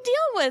the big deal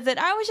with it.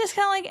 I was just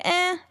kind of like,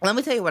 eh. let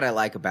me tell you what I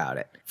like about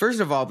it. First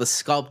of all, the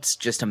sculpt's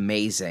just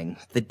amazing.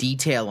 The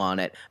detail on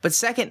it. But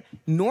second,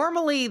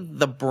 normally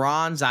the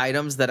bronze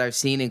items that I've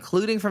seen,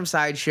 including from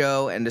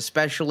Sideshow and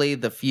especially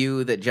the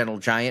few that Gentle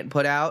Giant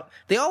put out,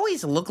 they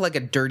always look like a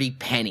dirty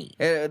penny.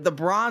 The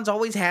bronze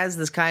always has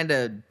this kind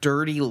of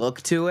dirty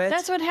look to it.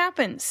 That's what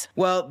happens.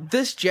 Well,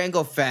 this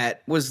Jango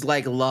Fett was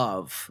like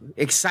love.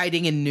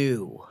 Exciting and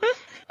new.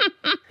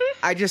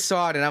 I just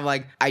saw it and I'm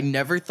like, I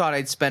never thought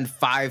I'd spend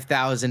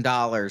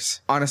 $5,000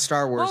 on a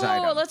Star Wars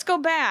item. Whoa, let's go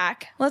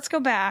back. Let's go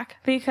back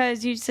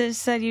because you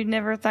just said you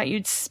never thought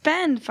you'd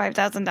spend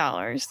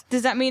 $5,000.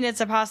 Does that mean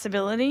it's a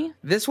possibility?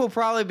 This will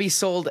probably be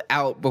sold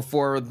out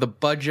before the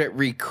budget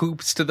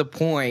recoups to the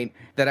point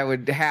that I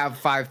would have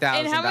 $5,000.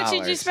 And how much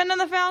did you spend on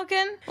the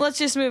Falcon? Let's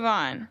just move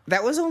on.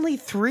 That was only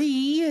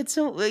 $3. It's,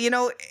 you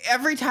know,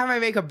 every time I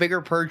make a bigger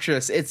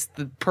purchase, it's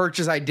the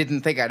purchase I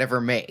didn't think I'd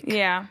ever make.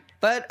 Yeah.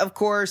 But, of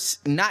course,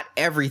 not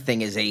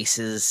everything is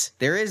aces.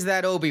 There is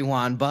that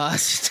Obi-Wan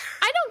bust.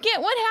 I don't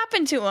get what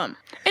happened to him.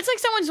 It's like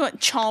someone just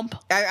went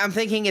chomp. I'm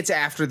thinking it's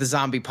after the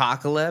zombie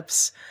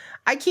apocalypse.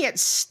 I can't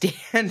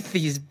stand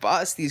these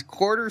busts, these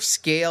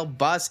quarter-scale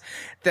busts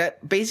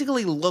that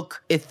basically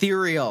look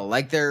ethereal,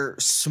 like they're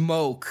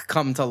smoke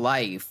come to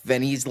life.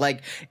 And he's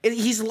like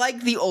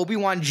the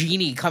Obi-Wan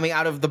genie coming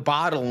out of the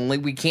bottle, only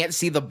we can't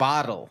see the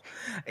bottle.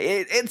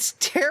 It's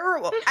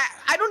terrible.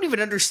 I don't even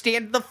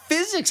understand the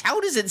physics.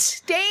 How does it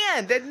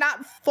stand and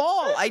not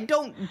fall? I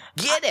don't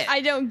get it.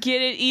 I don't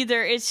get it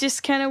either. It's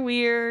just kind of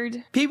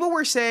weird. People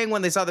were saying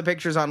when they saw the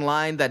pictures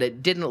online that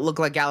it didn't look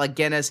like Alec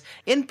Guinness.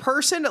 In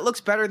person, it looks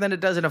better than it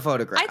does in a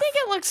photograph. I think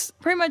it looks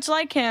pretty much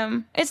like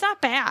him. It's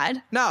not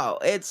bad. No,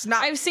 it's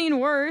not. I've seen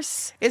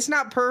worse. It's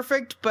not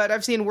perfect, but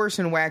I've seen worse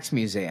in wax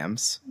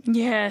museums.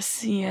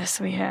 Yes,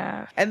 we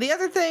have. And the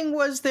other thing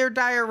was their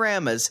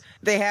dioramas.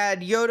 They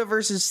had Yoda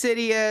versus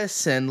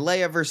Sidious and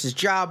Leia versus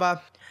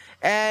Jabba.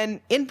 And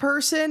in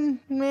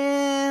person,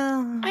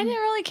 well, I didn't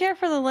really care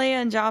for the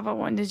Leia and Jabba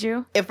one, did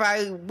you? If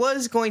I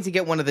was going to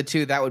get one of the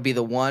two, that would be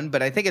the one.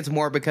 But I think it's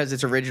more because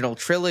it's original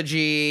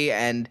trilogy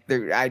and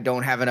I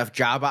don't have enough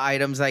Jabba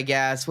items, I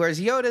guess.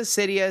 Whereas Yoda,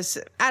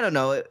 Sidious, I don't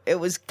know.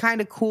 It was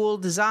kind of cool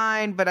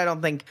design, but I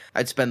don't think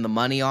I'd spend the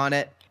money on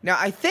it. Now,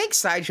 I think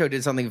Sideshow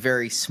did something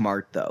very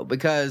smart, though,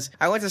 because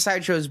I went to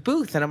Sideshow's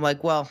booth, and I'm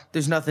like, well,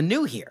 there's nothing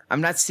new here.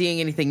 I'm not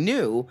seeing anything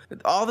new.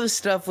 All this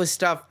stuff was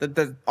stuff that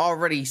they're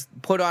already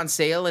put on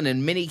sale and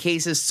in many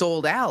cases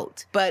sold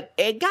out. But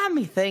it got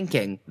me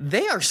thinking,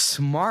 they are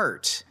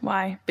smart.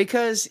 Why?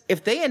 Because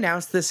if they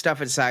announced this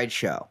stuff at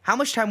Sideshow, how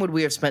much time would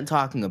we have spent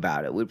talking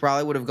about it? We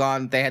probably would have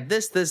gone, they had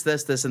this,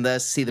 and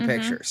this, see the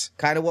pictures.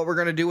 Kind of what we're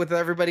going to do with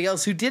everybody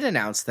else who did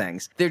announce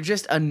things. They're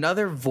just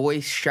another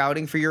voice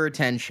shouting for your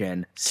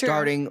attention. True.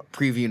 Starting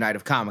preview night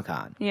of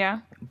Comic-Con. Yeah.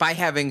 by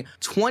having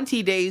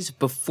 20 days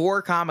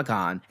before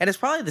Comic-Con, and it's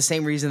probably the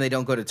same reason they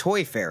don't go to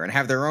Toy Fair and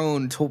have their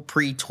own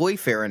pre-Toy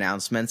Fair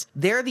announcements.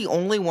 They're the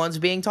only ones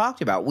being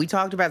talked about. We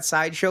talked about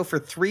Sideshow for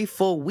 3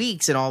 full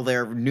weeks and all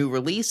their new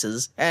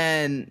releases,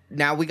 and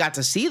now we got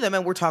to see them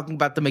and we're talking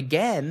about them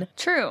again.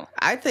 True.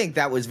 I think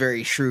that was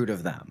very shrewd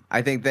of them.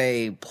 I think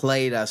they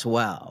played us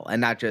well,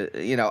 and not just,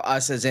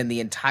 us as in the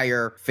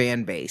entire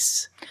fan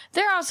base.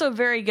 They're also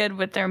very good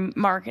with their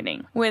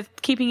marketing, with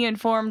keeping you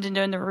informed and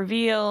doing the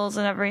reveals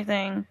and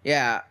everything.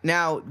 Yeah.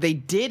 Now, they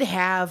did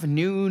have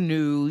new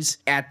news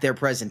at their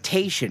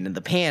presentation in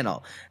the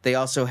panel. They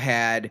also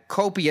had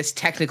copious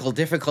technical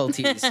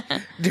difficulties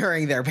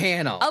during their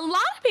panel. A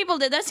lot of people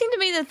did. That seemed to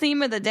be the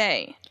theme of the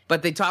day.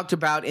 But they talked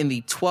about in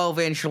the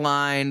 12-inch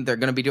line, they're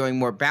going to be doing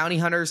more bounty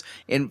hunters.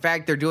 In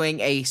fact, they're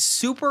doing a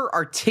super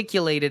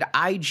articulated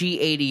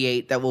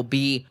IG-88 that will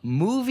be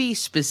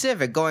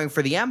movie-specific, going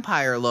for the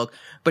Empire look,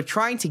 but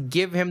trying to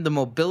give him the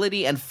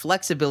mobility and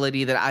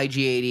flexibility that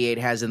IG-88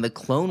 has in the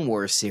Clone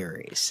Wars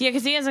series. Yeah,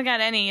 because he hasn't got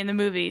any in the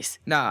movies.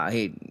 Nah,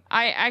 I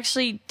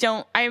actually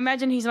don't. I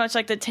imagine he's much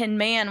like the Tin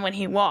Man when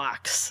he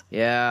walks.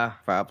 Yeah,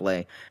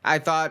 probably. I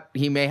thought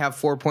he may have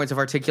 4 points of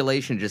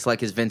articulation, just like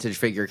his vintage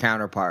figure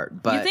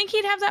counterpart. But you think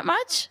he'd have that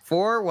much?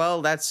 4?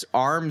 Well, that's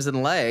arms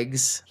and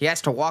legs. He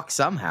has to walk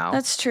somehow.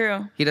 That's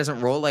true. He doesn't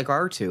roll like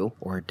R2,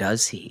 or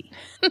does he?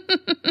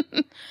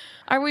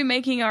 Are we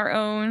making our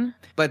own?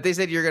 But they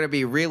said you're going to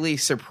be really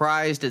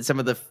surprised at some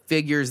of the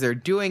figures they're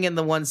doing in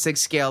the 1/6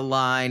 scale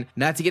line.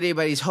 Not to get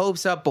anybody's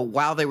hopes up, but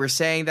while they were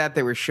saying that,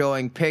 they were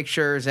showing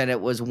pictures, and it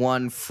was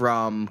one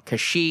from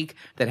Kashyyyk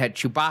that had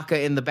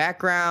Chewbacca in the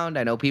background.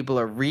 I know people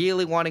are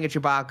really wanting a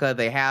Chewbacca.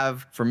 They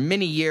have for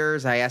many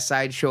years. I asked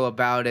Sideshow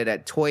about it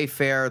at Toy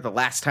Fair the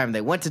last time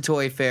they went to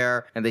Toy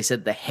Fair, and they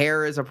said the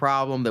hair is a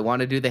problem. They want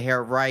to do the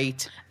hair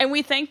right. And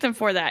we thank them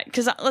for that,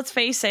 because let's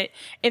face it,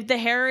 if the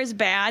hair is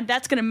bad,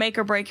 that's going to make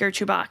or break your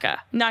Chewbacca.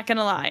 Not going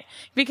to lie.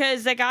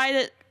 Because the guy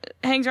that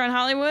hangs around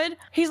Hollywood,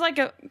 he's like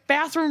a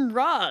bathroom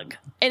rug,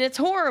 and it's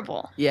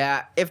horrible.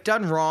 Yeah, if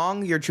done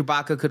wrong, your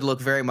Chewbacca could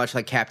look very much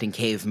like Captain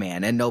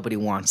Caveman, and nobody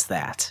wants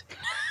that.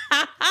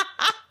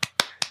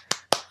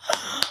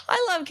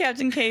 I love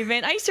Captain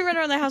Caveman. I used to run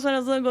around the house when I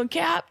was little going,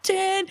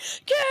 Captain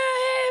Caveman!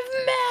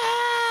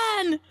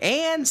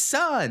 And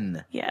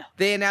Son. Yeah.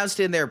 They announced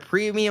in their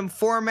premium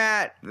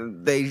format,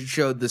 they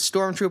showed the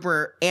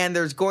Stormtrooper, and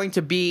there's going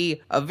to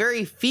be a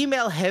very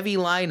female-heavy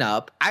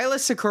lineup. Ayla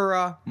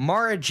Sakura,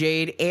 Mara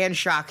Jade, and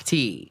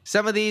Shakti.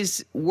 Some of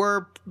these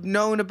were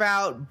known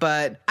about,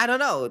 but I don't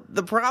know.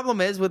 The problem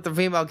is with the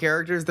female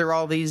characters, they're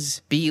all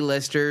these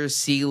B-listers,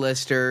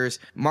 C-listers.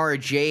 Mara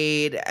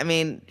Jade, I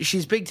mean,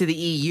 she's big to the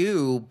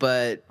EU,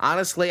 but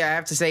honestly, I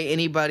have to say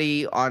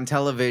anybody on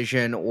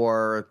television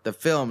or the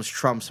films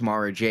trumps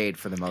Mara Jade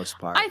for the most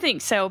part. I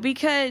think so,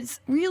 because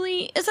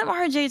really, isn't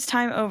Mara Jade's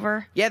time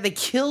over? Yeah, they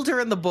killed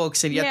her in the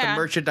books, and yet the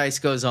merchandise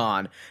goes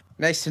on.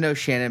 Nice to know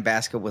Shannon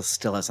Basket will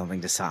still have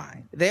something to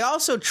sign. They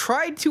also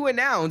tried to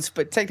announce,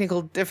 but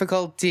technical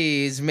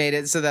difficulties made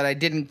it so that I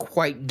didn't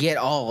quite get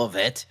all of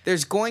it.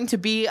 There's going to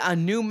be a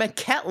new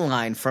maquette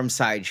line from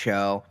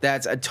Sideshow.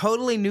 That's a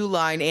totally new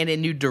line and a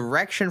new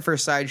direction for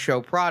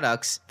Sideshow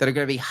products that are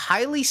going to be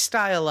highly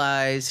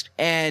stylized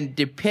and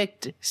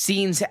depict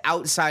scenes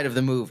outside of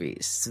the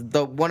movies.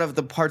 One of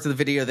the parts of the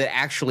video that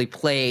actually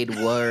played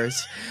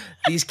was...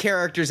 These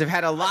characters have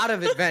had a lot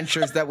of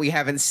adventures that we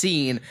haven't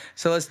seen,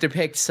 so let's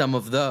depict some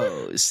of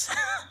those.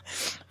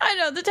 I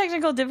know, the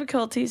technical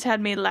difficulties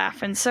had me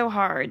laughing so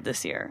hard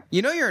this year.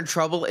 You know you're in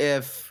trouble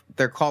if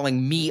they're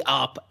calling me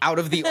up out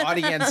of the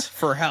audience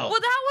for help. Well,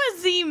 that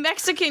was the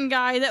Mexican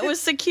guy that was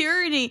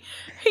security.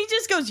 He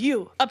just goes,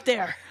 you, up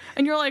there.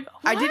 And you're like,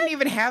 what? I didn't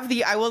even have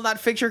the I will not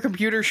fix your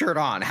computer shirt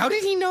on. How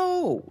did he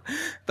know?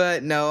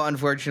 But no,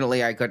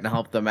 unfortunately, I couldn't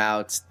help them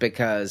out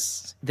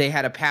because they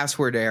had a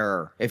password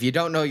error. If you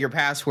don't know your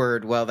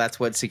password, well, that's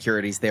what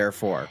security's there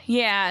for.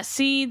 Yeah,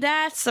 see,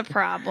 that's the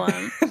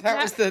problem.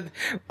 That was the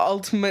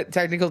ultimate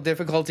technical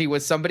difficulty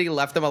was somebody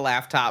left them a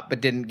laptop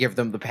but didn't give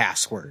them the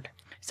password.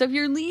 So if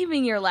you're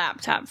leaving your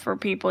laptop for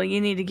people,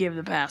 you need to give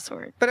the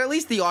password. But at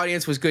least the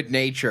audience was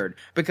good-natured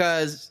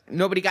because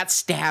nobody got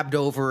stabbed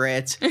over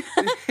it.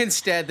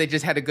 Instead, they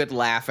just had a good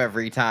laugh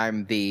every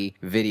time the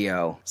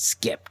video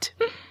skipped.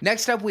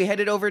 Next up, we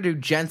headed over to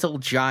Gentle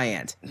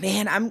Giant.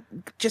 Man, I'm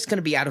just going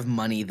to be out of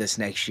money this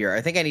next year.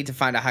 I think I need to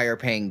find a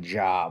higher-paying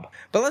job.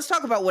 But let's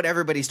talk about what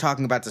everybody's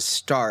talking about to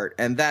start,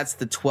 and that's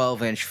the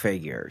 12-inch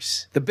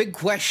figures. The big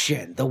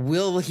question, the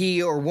will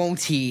he or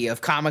won't he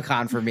of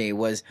Comic-Con for me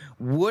was,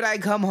 would I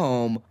come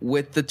home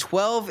with the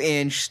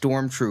 12-inch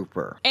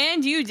Stormtrooper?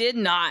 And you did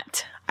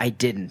not. I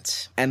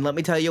didn't. And let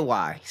me tell you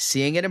why.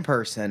 Seeing it in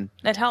person.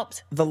 That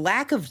helped. The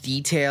lack of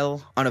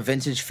detail on a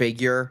vintage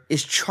figure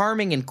is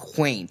charming and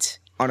quaint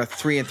on a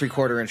 3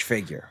 3/4 inch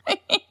figure.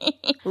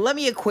 Let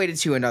me equate it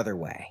to another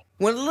way.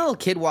 When a little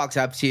kid walks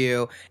up to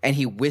you and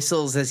he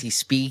whistles as he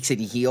speaks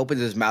and he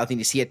opens his mouth and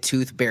you see a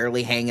tooth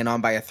barely hanging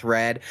on by a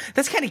thread,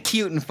 that's kind of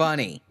cute and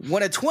funny.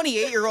 When a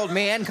 28-year-old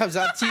man comes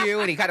up to you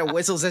and he kind of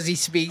whistles as he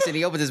speaks and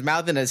he opens his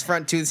mouth and his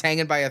front tooth's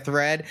hanging by a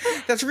thread,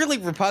 that's really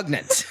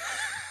repugnant.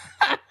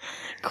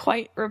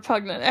 Quite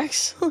repugnant,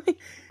 actually.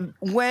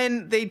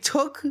 When they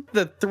took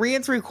the 3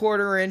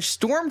 3/4-inch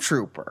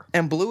Stormtrooper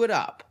and blew it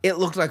up, it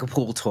looked like a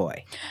pool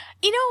toy.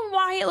 You know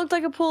why it looked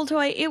like a pool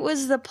toy? It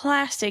was the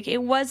plastic.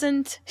 It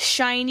wasn't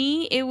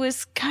shiny. It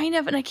was kind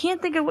of, and I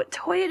can't think of what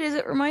toy it is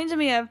it reminds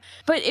me of,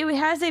 but it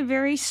has a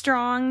very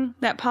strong,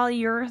 that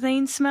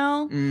polyurethane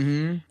smell.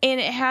 Mm-hmm.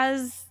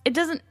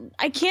 And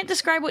I can't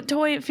describe what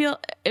toy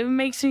it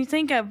makes me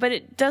think of, but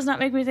it does not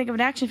make me think of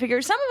an action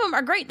figure. Some of them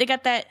are great. They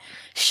got that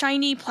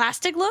shiny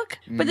plastic look,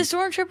 but the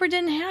Stormtrooper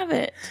didn't have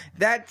it.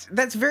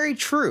 That's very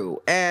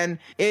true. And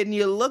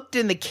you looked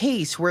in the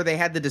case where they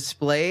had the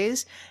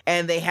displays,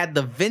 and they had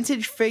the vintage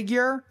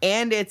figure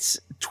and its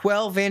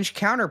 12-inch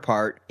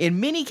counterpart. In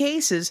many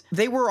cases,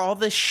 they were all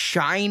the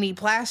shiny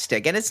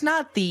plastic. And it's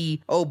not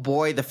the, oh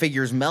boy, the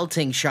figure's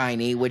melting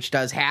shiny, which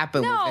does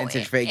happen with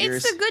vintage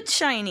figures. It's the good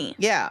shiny.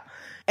 Yeah.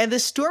 And the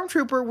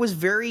Stormtrooper was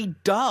very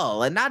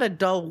dull, and not a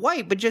dull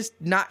white, but just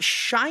not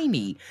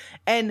shiny.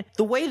 And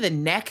the way the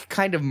neck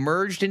kind of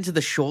merged into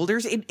the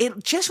shoulders,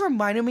 it just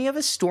reminded me of a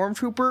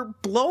Stormtrooper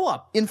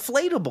blow-up,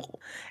 inflatable.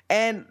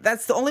 And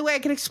that's the only way I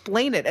can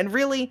explain it. And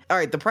really, all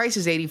right, the price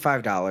is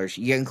 $85.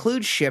 You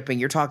include shipping,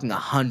 you're talking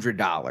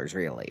 $100,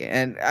 really.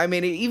 And I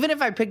mean, even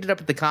if I picked it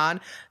up at the con,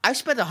 I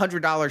spent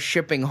 $100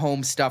 shipping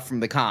home stuff from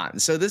the con.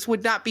 So this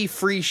would not be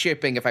free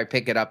shipping if I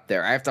pick it up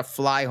there. I have to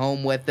fly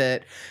home with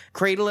it,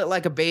 cradle it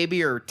like a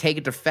baby, or take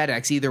it to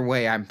FedEx. Either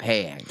way, I'm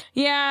paying.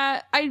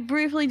 Yeah, I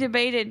briefly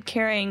debated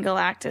carrying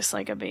Galactus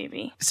like a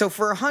baby. So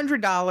for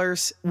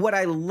 $100, what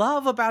I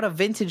love about a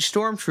vintage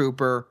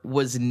Stormtrooper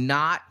was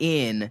not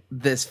in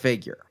this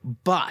figure.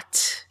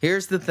 But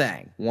here's the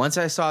thing. Once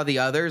I saw the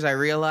others, I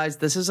realized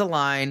this is a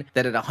line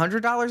that at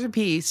 $100 a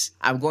piece,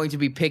 I'm going to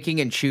be picking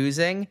and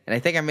choosing. And I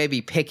think I may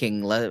be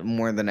picking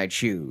more than I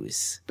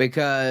choose,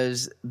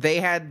 because they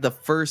had the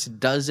first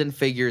dozen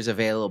figures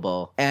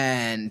available,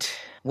 and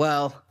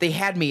well, they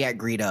had me at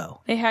Greedo.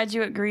 They had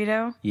you at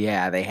Greedo?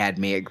 Yeah, they had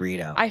me at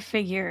Greedo. I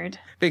figured.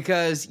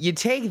 Because you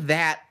take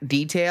that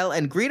detail,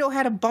 and Greedo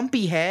had a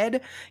bumpy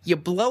head, you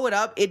blow it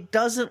up, it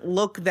doesn't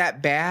look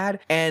that bad,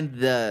 and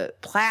the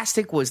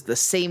plastic was the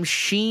same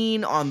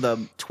sheen on the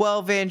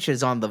 12-inch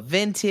as on the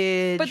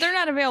vintage. But they're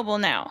not available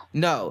now.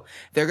 No,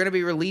 they're going to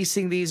be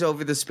releasing these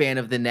over the span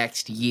of the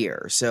next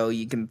year, so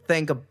you can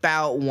think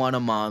about one a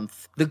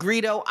month. The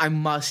Greedo, I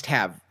must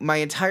have. My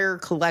entire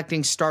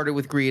collecting started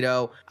with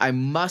Greedo. I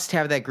must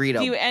have that Greedo.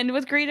 Do you end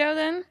with Greedo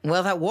then?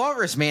 Well, that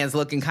Walrus man's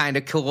looking kind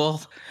of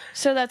cool.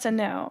 So that's a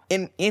no.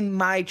 In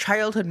my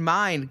childhood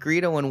mind,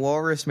 Greedo and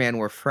Walrus Man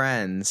were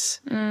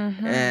friends.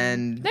 Mm-hmm.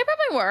 And they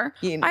probably were.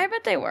 I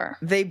bet they were.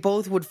 They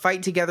both would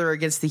fight together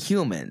against the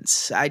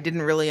humans. I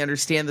didn't really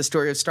understand the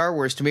story of Star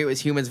Wars. To me, it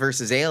was humans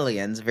versus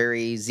aliens.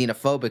 Very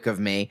xenophobic of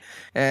me.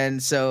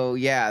 And so,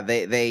 yeah,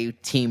 they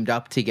teamed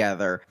up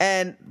together.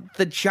 And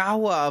the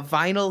Jawa,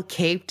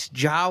 vinyl-caped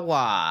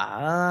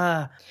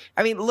Jawa.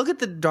 I mean, look at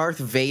the Darth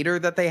Vader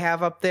that they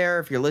have up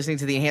there. If you're listening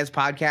to the Enhanced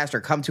Podcast, or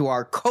come to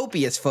our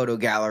copious photo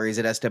galleries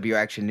at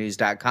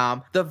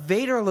swactionnews.com, the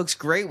Vader looks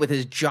great with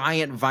his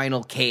giant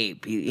vinyl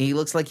cape. He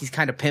looks like he's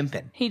kind of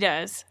pimping. He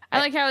does. I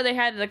like how they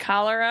had the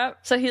collar up,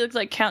 so he looked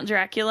like Count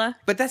Dracula.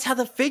 But that's how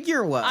the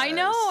figure was. I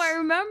know, I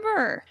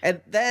remember.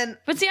 And then...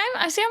 But see,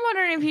 I'm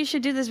wondering if you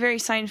should do this very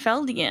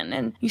Seinfeldian,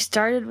 and you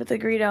started with the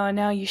Greedo, and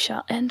now you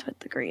shall end with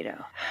the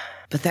Greedo.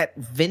 But that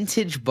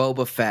vintage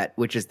Boba Fett,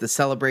 which is the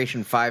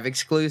Celebration 5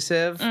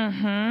 exclusive...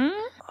 Mm-hmm.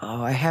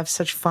 Oh, I have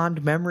such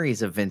fond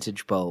memories of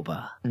vintage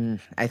Boba.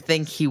 I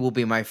think he will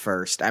be my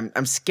first.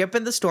 I'm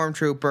skipping the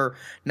Stormtrooper.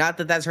 Not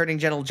that that's hurting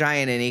Gentle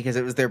Giant any, because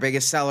it was their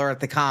biggest seller at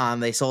the con.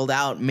 They sold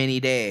out many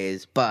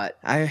days. But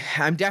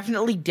I'm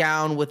definitely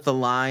down with the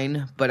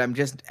line, but I'm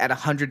just at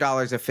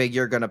 $100 a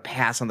figure going to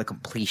pass on the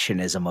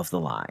completionism of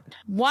the line.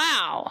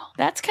 Wow.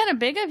 That's kind of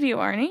big of you,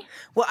 Arnie.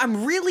 Well,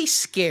 I'm really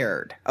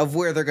scared of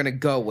where they're going to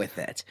go with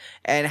it,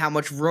 and how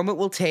much room it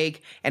will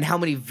take, and how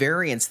many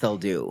variants they'll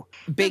do.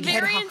 Big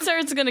variants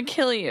are going to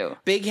kill you.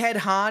 Big head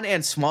Han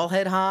and small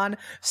head Han,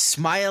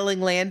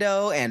 smiling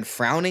Lando and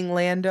frowning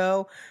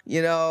Lando,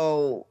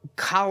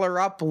 collar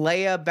up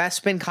Leia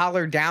Bespin,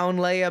 collar down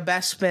Leia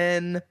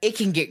Bespin. It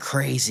can get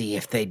crazy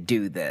if they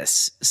do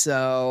this.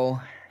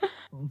 So...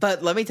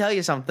 But let me tell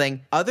you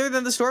something. Other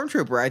than the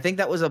Stormtrooper, I think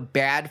that was a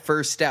bad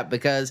first step,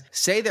 because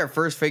say their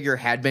first figure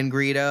had been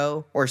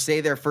Greedo, or say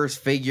their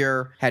first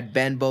figure had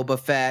been Boba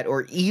Fett,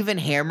 or even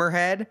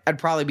Hammerhead, I'd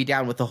probably be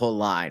down with the whole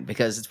line,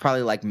 because it's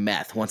probably like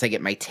meth once I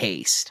get my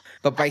taste.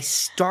 But by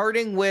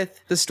starting with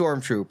the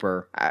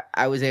Stormtrooper,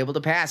 I was able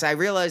to pass. I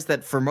realized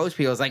that for most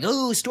people, it's like,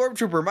 ooh,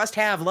 Stormtrooper, must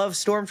have, love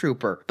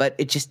Stormtrooper. But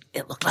it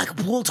looked like a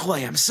pool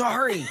toy. I'm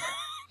sorry.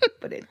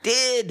 But it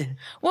did.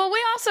 Well,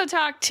 we also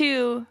talked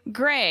to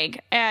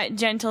Greg at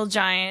Gentle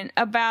Giant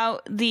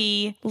about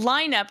the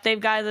lineup they've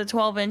got of the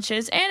 12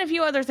 inches and a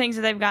few other things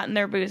that they've got in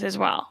their booth as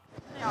well.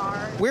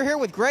 We're here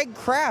with Greg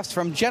Crafts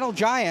from Gentle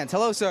Giant.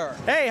 Hello, sir.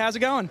 Hey, how's it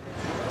going?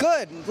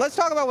 Good. Let's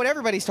talk about what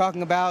everybody's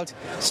talking about.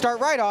 Start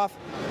right off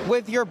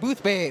with your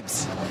booth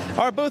babes.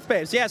 Our booth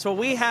babes, yes. Well,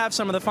 we have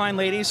some of the fine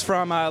ladies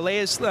from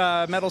Leias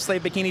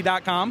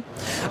MetalSlaveBikini.com.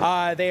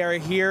 They are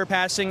here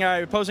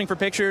posing for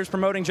pictures,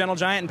 promoting Gentle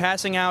Giant, and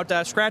passing out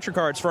scratcher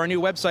cards for our new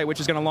website, which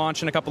is going to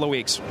launch in a couple of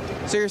weeks.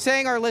 So you're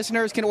saying our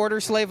listeners can order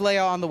Slave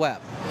Leia on the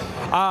web?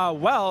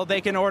 Well, they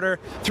can order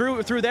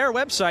through their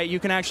website. You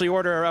can actually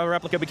order a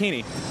replica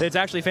bikini. It's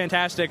actually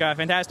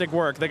fantastic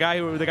work. The guy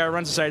who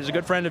runs the site is a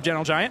good friend of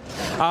Gentle Giant,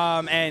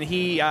 and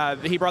he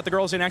brought the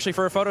girls in actually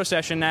for a photo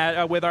session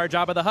with our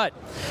Jabba the Hutt,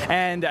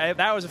 and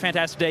that was a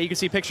fantastic day. You can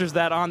see pictures of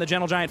that on the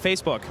Gentle Giant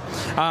Facebook,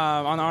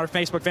 on our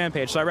Facebook fan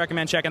page. So I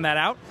recommend checking that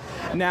out.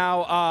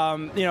 Now,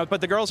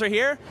 but the girls are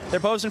here. They're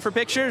posing for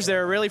pictures.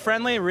 They're really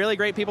friendly, really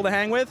great people to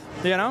hang with.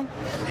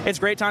 It's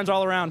great times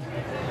all around.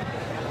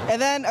 And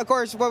then, of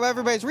course, what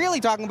everybody's really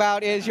talking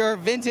about is your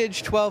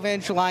vintage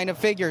 12-inch line of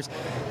figures.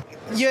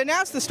 You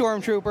announced the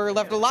Stormtrooper,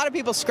 left a lot of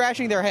people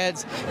scratching their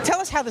heads. Tell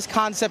us how this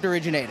concept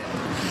originated.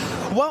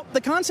 Well,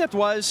 the concept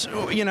was,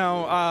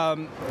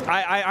 I'm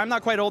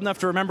not quite old enough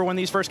to remember when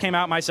these first came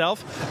out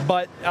myself,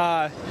 but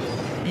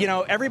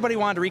everybody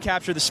wanted to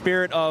recapture the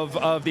spirit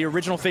of the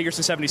original figures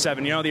in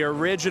 '77. The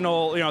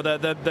original,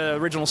 the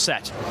original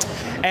set.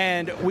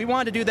 And we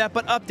wanted to do that,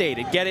 but update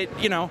it, get it,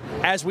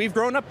 as we've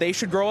grown up, they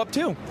should grow up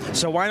too.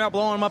 So why not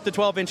blow them up to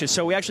 12 inches?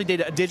 So we actually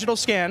did digital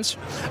scans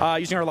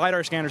using our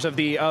LiDAR scanners of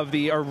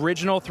the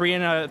original 3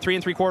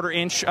 3/4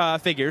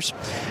 inch figures.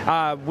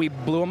 We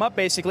blew them up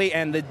basically,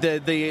 and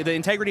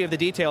the integrity of the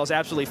detail is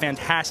absolutely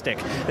fantastic.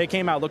 They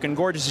came out looking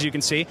gorgeous, as you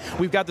can see.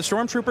 We've got the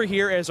Stormtrooper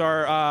here as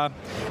our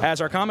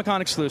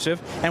ComicCon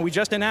exclusive, and we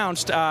just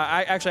announced.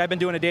 I've been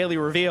doing a daily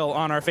reveal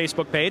on our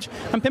Facebook page.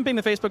 I'm pimping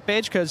the Facebook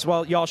page because,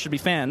 well, y'all should be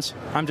fans.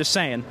 I'm just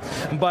saying.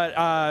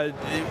 But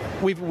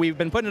we've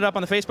been putting it up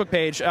on the Facebook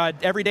page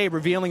every day,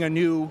 revealing a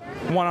new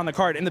one on the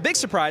card. And the big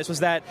surprise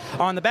was that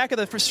on the back of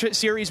the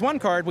Series 1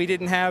 card, we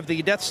didn't have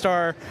the Death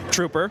Star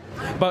Trooper,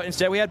 but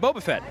instead we had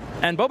Boba Fett.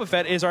 And Boba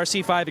Fett is our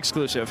C5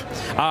 exclusive.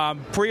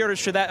 Pre-orders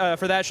for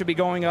that should be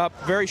going up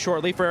very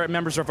shortly for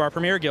members of our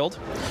Premier Guild.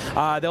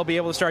 They'll be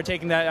able to start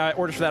taking that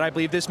orders for that, I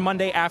believe, this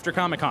Monday after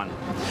Comic-Con.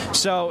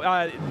 So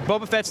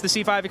Boba Fett's the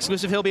C5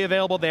 exclusive. He'll be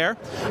available there.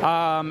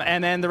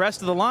 And then the rest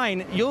of the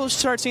line, you'll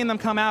start seeing them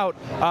come out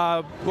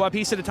a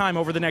piece at a time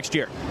over the next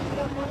year.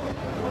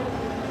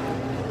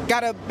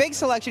 Got a big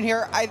selection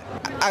here.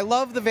 I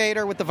love the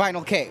Vader with the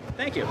vinyl cape.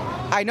 Thank you.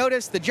 I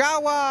noticed the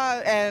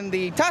Jawa and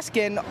the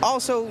Tusken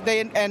also,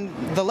 and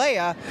the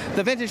Leia,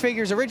 the vintage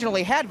figures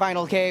originally had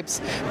vinyl capes.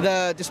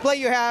 The display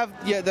you have,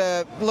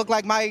 look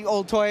like my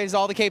old toys,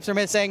 all the capes are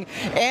missing,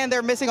 and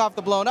they're missing off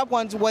the blown up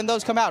ones. When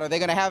those come out, are they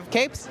going to have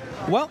capes?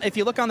 Well, if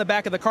you look on the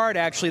back of the card,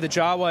 actually, the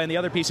Jawa and the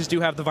other pieces do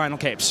have the vinyl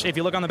capes. If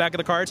you look on the back of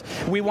the cards,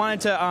 we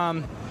wanted to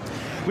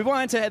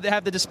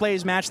have the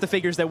displays match the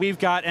figures that we've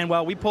got, and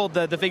well, we pulled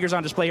the figures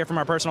on display here from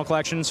our personal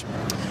collections,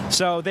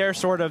 so they're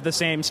sort of the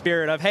same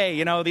spirit of,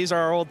 hey, these are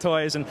our old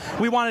toys, and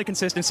we wanted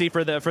consistency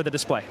for the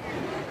display.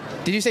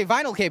 Did you say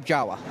vinyl cape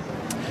Jawa?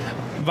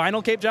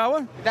 Vinyl cape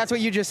Jawa? That's what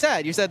you just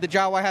said. You said the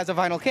Jawa has a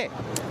vinyl cape.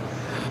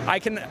 I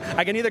can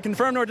neither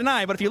confirm nor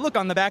deny, but if you look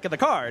on the back of the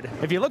card,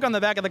 it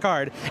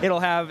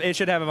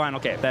should have a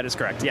vinyl cape. That is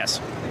correct.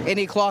 Yes.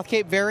 Any cloth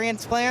cape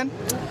variants planned?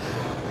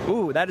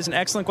 Ooh, that is an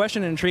excellent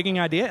question, an intriguing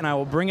idea, and I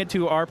will bring it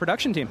to our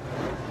production team.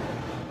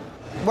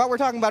 While we're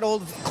talking about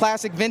old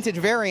classic vintage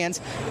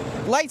variants,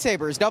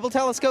 lightsabers, double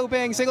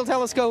telescoping, single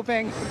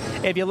telescoping.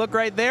 If you look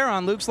right there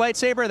on Luke's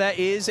lightsaber,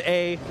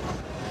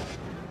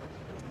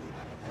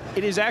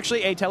 it is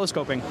actually a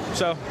telescoping.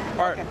 So,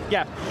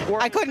 yeah.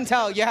 I couldn't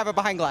tell. You have it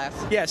behind glass.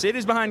 Yes, it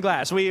is behind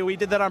glass. We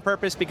did that on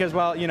purpose because,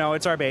 well,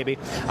 it's our baby.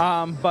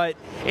 But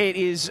it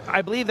is,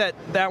 I believe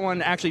that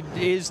one actually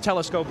is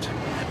telescoped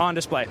on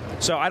display.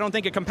 So I don't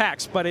think it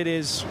compacts, but it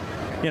is,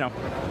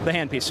 the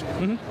handpiece.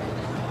 Mm-hmm.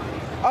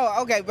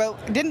 Oh, okay. Well,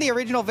 didn't the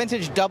original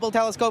vintage double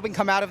telescoping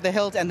come out of the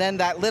hilt, and then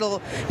that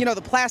little,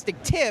 the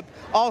plastic tip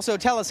also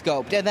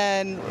telescoped, and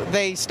then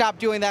they stopped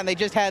doing that, and they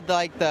just had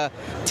the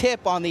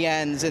tip on the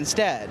ends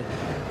instead?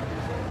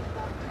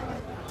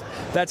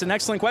 That's an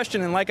excellent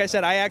question, and like I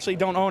said, I actually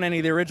don't own any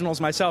of the originals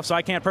myself, so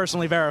I can't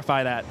personally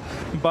verify that.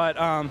 But,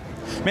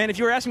 man, if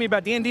you were asking me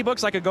about D&D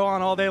books, I could go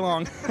on all day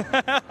long.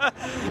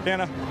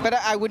 But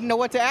I wouldn't know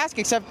what to ask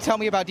except tell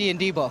me about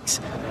D&D books.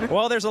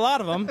 Well, there's a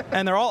lot of them,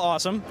 and they're all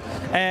awesome,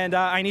 and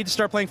I need to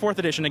start playing 4th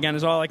edition again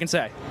is all I can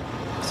say.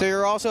 So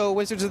you're also a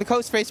Wizards of the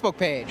Coast Facebook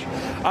page?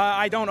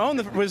 I don't own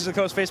the Wizards of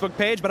the Coast Facebook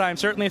page, but I'm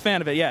certainly a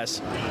fan of it,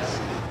 yes.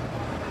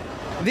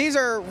 These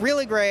are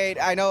really great.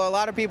 I know a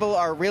lot of people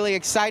are really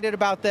excited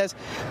about this.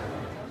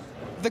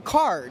 The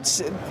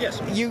cards.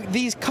 Yes.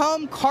 These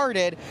come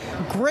carded.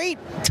 Great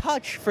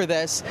touch for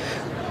this.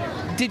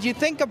 Did you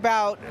think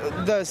about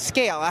the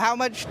scale? How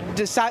much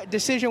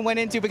decision went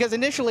into? Because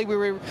initially we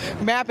were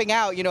mapping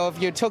out,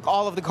 if you took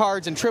all of the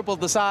cards and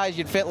tripled the size,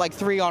 you'd fit like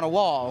 3 on a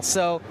wall.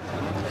 So.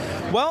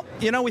 Well,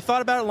 we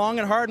thought about it long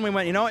and hard, and we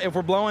went, if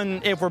we're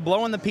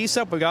blowing the piece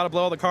up, we got to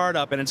blow the card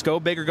up, and it's go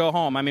big or go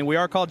home. I mean, we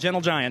are called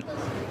Gentle Giant.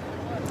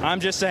 I'm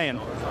just saying.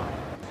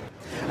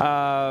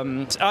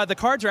 The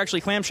cards are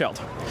actually clamshelled,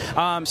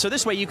 so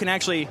this way you can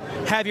actually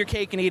have your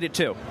cake and eat it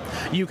too.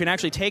 You can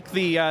actually take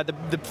the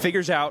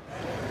figures out,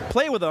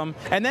 play with them,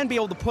 and then be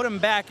able to put them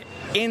back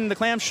in the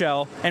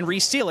clamshell and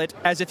reseal it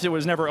as if it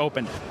was never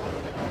opened.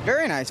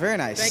 Very nice, very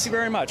nice. Thank you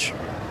very much.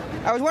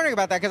 I was wondering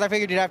about that because I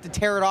figured you'd have to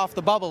tear it off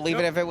the bubble,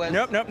 even if it was...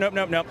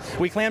 Nope.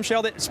 We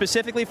clamshelled it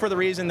specifically for the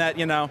reason that,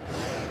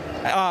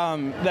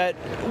 that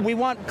we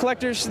want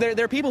collectors.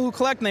 There are people who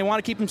collect and they want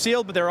to keep them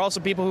sealed, but there are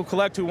also people who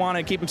collect who want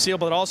to keep them sealed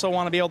but also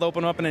want to be able to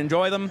open them up and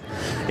enjoy them.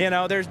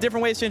 There's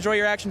different ways to enjoy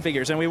your action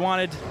figures, and we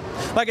wanted,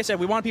 like I said,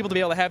 we want people to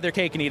be able to have their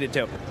cake and eat it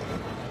too.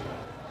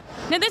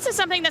 Now, this is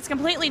something that's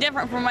completely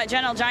different from what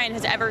Gentle Giant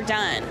has ever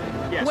done.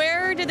 Yes.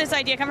 Where did this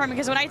idea come from?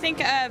 Because when I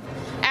think of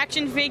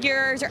action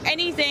figures or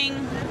anything,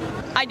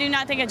 I do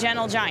not think of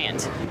Gentle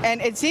Giant.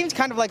 And it seems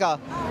kind of like a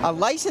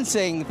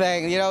licensing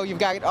thing. You've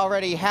got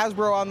already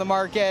Hasbro on the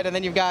market, and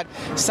then you've got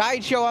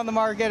Sideshow on the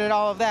market and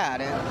all of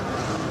that.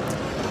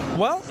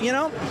 Well,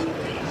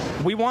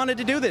 we wanted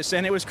to do this,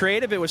 and it was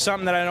creative. It was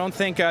something that I don't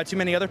think too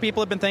many other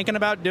people have been thinking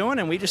about doing,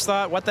 and we just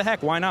thought, what the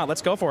heck, why not?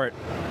 Let's go for it.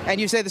 And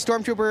you say the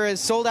Stormtrooper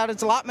has sold out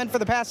its allotment for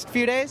the past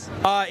few days?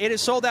 It has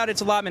sold out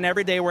its allotment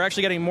every day. We're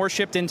actually getting more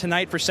shipped in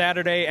tonight for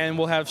Saturday, and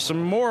we'll have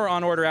some more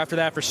on order after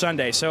that for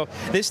Sunday. So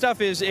this stuff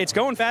it's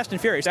going fast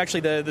and furious. Actually,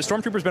 the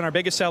Stormtrooper's been our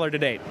biggest seller to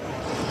date.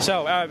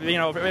 So,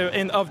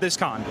 of this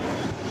con.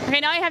 Okay,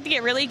 now I have to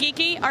get really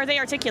geeky. Are they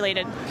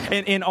articulated?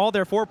 In all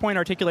their 4-point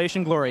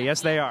articulation glory,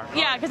 yes, they are.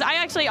 Yeah, because I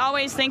actually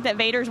always think that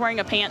Vader's wearing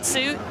a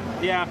pantsuit.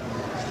 Yeah.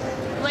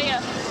 Leia,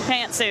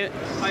 pantsuit.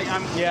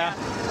 Yeah.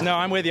 No,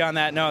 I'm with you on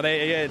that. No,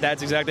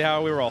 that's exactly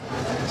how we roll.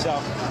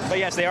 So, but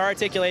yes, they are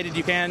articulated.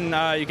 You can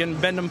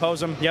bend them, pose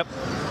them. Yep.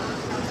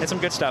 It's some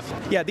good stuff.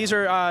 Yeah, these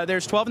are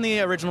there's 12 in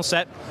the original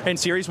set in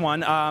Series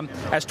 1.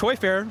 As Toy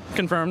Fair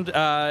confirmed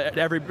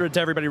to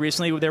everybody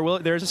recently,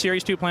 there's a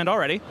Series 2 planned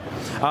already.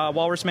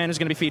 Walrus Man is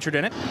going to be featured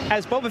in it.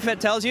 As Boba Fett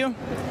tells you,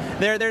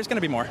 there's going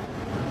to be more.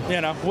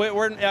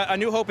 A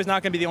New Hope is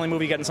not going to be the only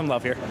movie getting some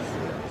love here.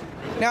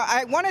 Now,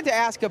 I wanted to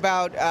ask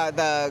about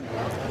the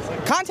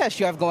contest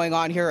you have going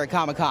on here at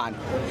Comic-Con,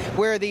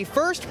 where the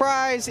first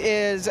prize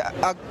is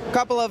a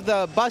couple of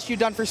the busts you've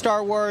done for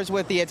Star Wars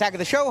with the Attack of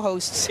the Show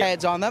hosts'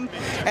 heads on them,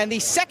 and the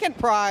second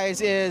prize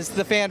is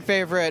the fan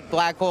favorite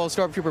Black Hole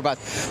Stormtrooper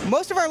bust.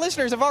 Most of our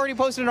listeners have already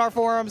posted in our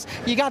forums.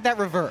 You got that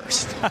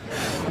reversed.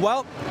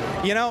 Well,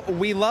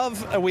 we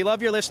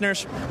love your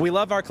listeners. We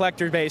love our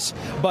collector base,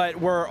 but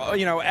we're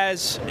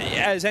as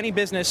any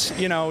business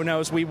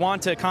knows, we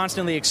want to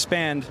constantly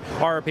expand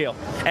our appeal.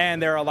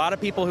 And there are a lot of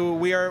people who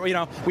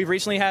we've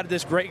recently had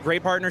this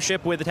great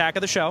partnership with Attack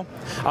of the Show.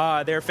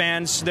 Their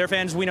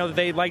fans, we know that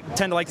they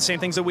tend to like the same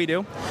things that we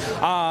do,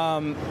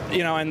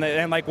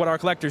 and like what our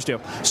collectors do.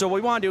 So what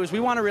we want to do is we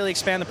want to really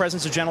expand the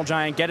presence of Gentle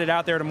Giant, get it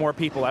out there to more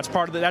people. That's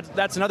part of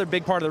that's another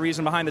big part of the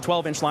reason behind the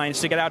 12-inch line,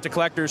 is to get out to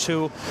collectors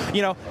who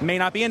may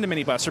not be into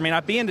mini busts or may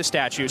not be into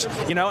statues.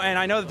 And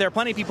I know that there are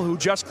plenty of people who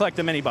just collect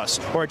the mini busts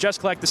or just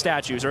collect the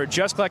statues or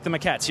just collect the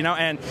maquettes.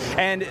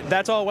 And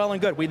that's all well and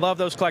good. We love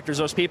those collectors.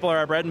 Those people are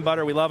our bread and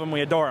butter. We love them.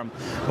 We adore them.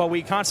 But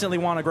we constantly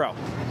want to grow.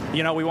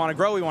 We want to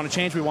grow, we want to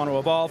change, we want to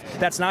evolve.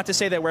 That's not to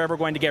say that we're ever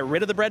going to get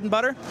rid of the bread and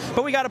butter,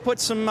 but we got to put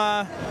some, we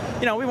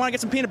want to get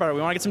some peanut butter,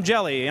 we want to get some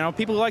jelly.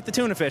 People who like the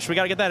tuna fish, we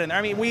got to get that in there.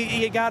 I mean,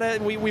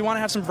 we want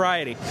to have some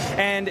variety.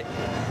 And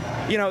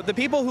the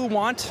people who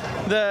want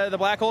the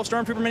Black Hole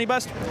Stormtrooper mini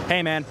bust,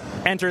 hey man,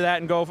 enter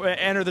that and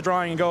enter the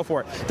drawing and go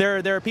for it.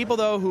 There are people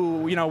though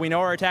who we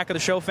know are Attack of the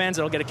Show fans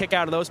that'll get a kick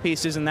out of those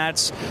pieces, and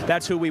that's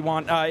who we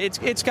want.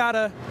 It's got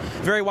a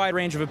very wide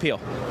range of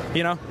appeal,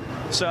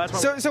 So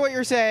that's what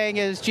you're saying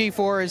is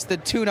G4 is the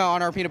tuna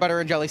on our peanut butter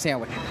and jelly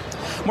sandwich.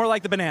 More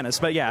like the bananas,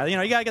 but yeah,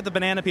 you gotta get the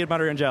banana, peanut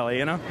butter, and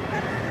jelly,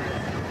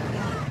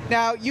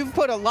 Now, you've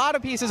put a lot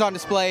of pieces on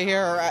display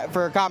here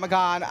for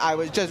Comic-Con. I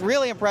was just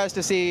really impressed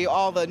to see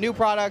all the new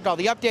product, all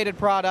the updated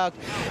product.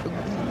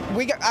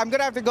 I'm going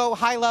to have to go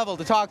high level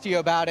to talk to you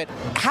about it.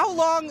 How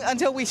long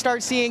until we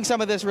start seeing some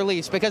of this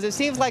release? Because it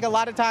seems like a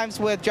lot of times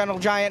with Gentle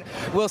Giant,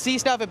 we'll see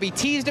stuff and be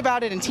teased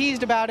about it,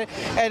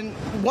 and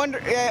wonder,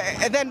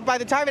 and then by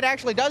the time it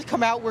actually does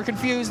come out, we're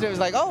confused. It was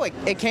like, oh,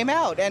 it came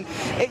out. And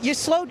you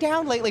slowed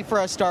down lately for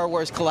us Star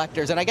Wars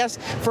collectors, and I guess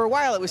for a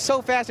while it was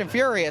so fast and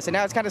furious, and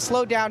now it's kind of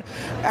slowed down.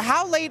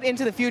 How late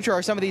into the future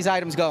are some of these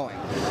items going?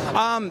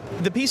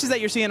 The pieces that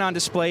you're seeing on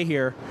display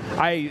here,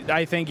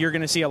 I think you're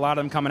going to see a lot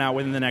of them coming out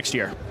within the next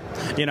year.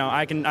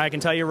 I can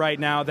tell you right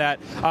now that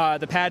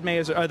the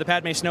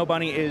Padme Snow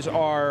Bunny is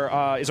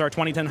our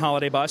 2010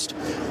 holiday bust.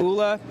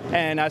 Ula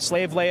and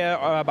Slave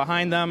Leia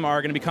behind them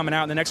are going to be coming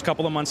out in the next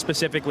couple of months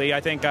specifically.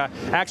 I think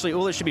actually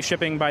Ula should be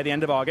shipping by the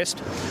end of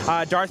August.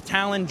 Darth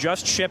Talon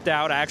just shipped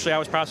out. Actually, I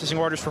was processing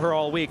orders for her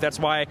all week. That's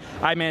why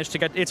I managed to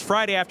get. It's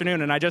Friday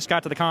afternoon, and I just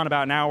got to the con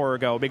about an hour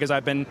ago because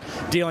I've been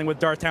dealing with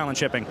Darth Talon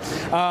shipping.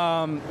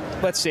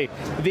 Let's see.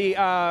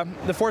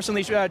 The Force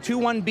Unleashed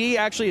 21B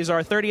actually is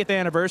our 30th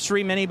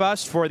anniversary mini bust.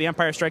 bust for The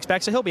Empire Strikes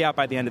Back, so he'll be out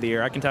by the end of the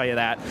year, I can tell you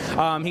that.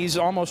 He's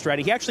almost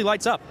ready. He actually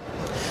lights up.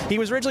 He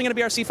was originally going to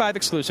be our C5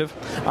 exclusive.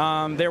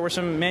 There were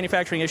some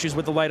manufacturing issues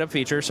with the light up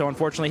feature, so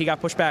unfortunately he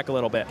got pushed back a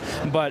little bit.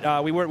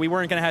 But we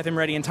weren't going to have him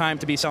ready in time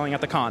to be selling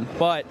at the con.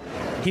 But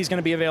he's going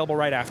to be available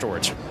right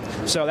afterwards.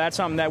 So that's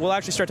something that we'll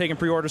actually start taking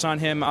pre-orders on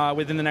him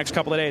within the next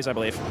couple of days, I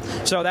believe.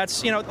 So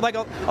that's, like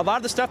a lot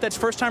of the stuff that's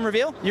first-time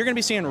reveal, you're going to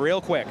be seeing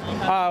real quick.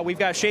 We've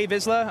got Shea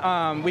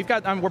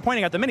Vizsla. We're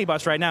pointing at the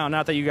minibus right now.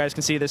 Not that you guys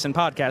can see this in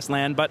podcast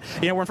land, but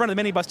we're in front of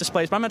the minibus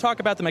displays. But I'm going to talk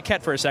about the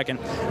maquette for a second.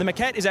 The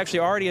maquette is actually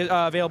already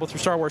available through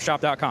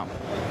StarWarsShop.com.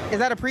 Is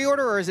that a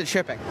pre-order or is it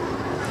shipping?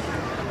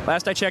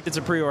 Last I checked, it's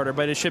a pre-order,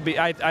 but it should be.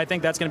 I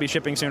think that's going to be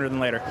shipping sooner than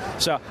later.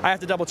 So I have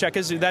to double check,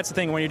 because that's the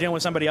thing. When you're dealing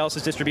with somebody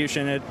else's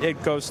distribution,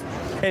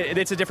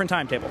 it's a different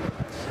timetable.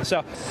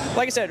 So,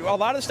 like I said, a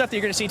lot of the stuff that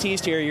you're going to see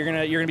teased here, you're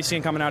going to be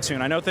seeing coming out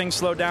soon. I know things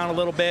slowed down a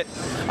little bit,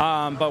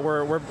 but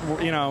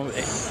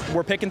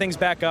we're picking things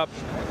back up.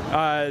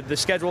 The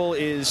schedule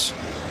has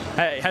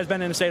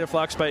been in a state of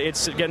flux, but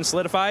it's getting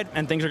solidified,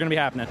 and things are going to be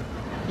happening.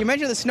 You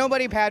mentioned the Snow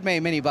Bunny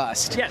Padme mini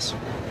bust. Yes.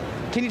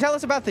 Can you tell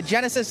us about the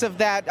genesis of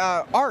that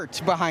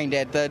art behind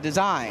it, the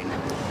design?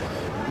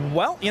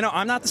 Well,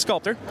 I'm not the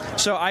sculptor,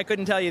 so I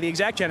couldn't tell you the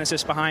exact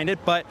genesis behind it,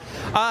 but,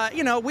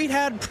 we'd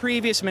had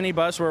previous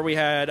mini-busts where we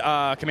had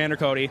Commander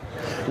Cody,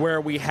 where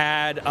we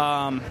had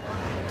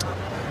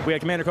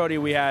Commander Cody,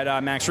 we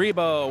had Max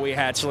Rebo, we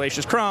had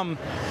Salacious Crumb.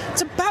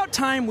 It's about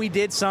time we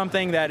did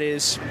something that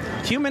is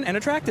human and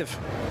attractive.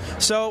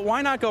 So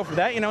why not go for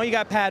that? You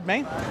got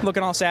Padme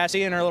looking all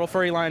sassy in her little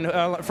fur-lined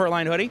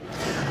hoodie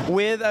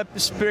with a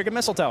sprig of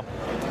mistletoe.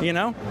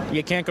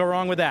 You can't go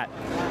wrong with that.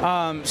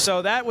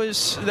 So that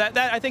was that.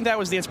 I think that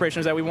was the inspiration,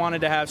 is that we wanted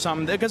to have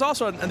something. Because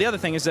also the other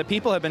thing is that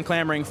people have been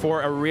clamoring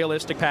for a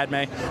realistic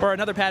Padme or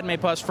another Padme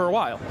bust for a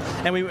while,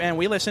 and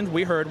we listened,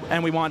 we heard,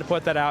 and we wanted to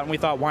put that out, and we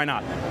thought, why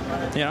not?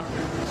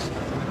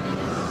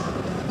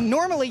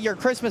 Normally, your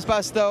Christmas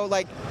busts, though,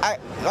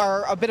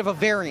 are a bit of a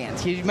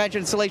variant. You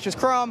mentioned Salacious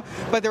Crumb,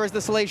 but there was the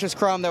Salacious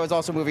Crumb that was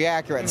also movie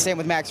accurate. Same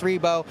with Max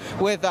Rebo.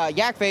 With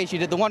Yak Face, you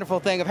did the wonderful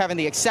thing of having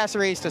the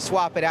accessories to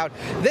swap it out.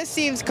 This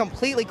seems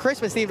completely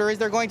Christmas-themed, or is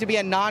there going to be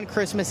a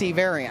non-Christmassy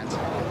variant?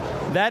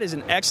 That is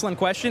an excellent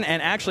question,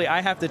 and actually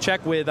I have to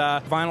check with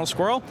Vinyl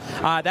Squirrel.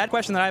 That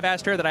question that I've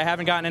asked her that I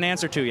haven't gotten an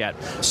answer to yet.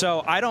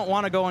 So I don't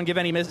want to go and give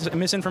any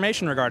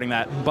misinformation regarding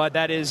that, but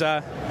that is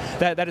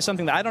that is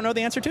something that I don't know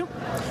the answer to.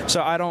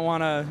 So I don't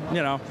want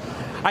to,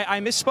 I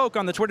misspoke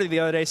on the Twitter the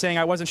other day saying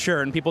I wasn't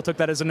sure, and people took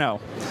that as a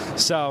no.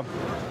 So,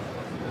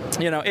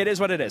 it is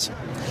what it is.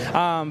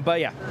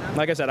 But yeah,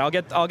 like I said, I'll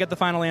get the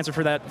final answer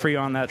for you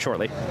on that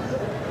shortly.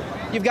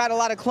 You've got a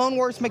lot of Clone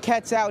Wars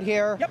maquettes out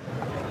here. Yep.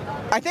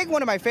 I think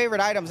one of my favorite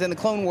items in the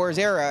Clone Wars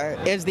era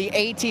is the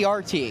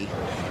ATRT.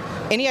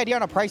 Any idea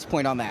on a price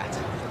point on that?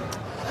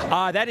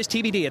 That is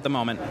TBD at the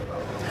moment.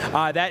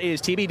 That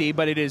is TBD,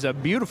 but it is a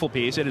beautiful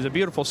piece. It is a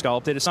beautiful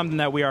sculpt. It is something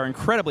that we are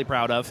incredibly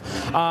proud of.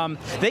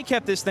 They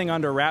kept this thing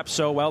under wraps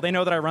so well. They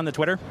know that I run the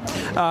Twitter.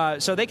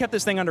 So they kept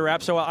this thing under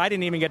wraps so well. I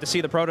didn't even get to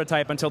see the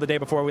prototype until the day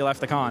before we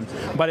left the con.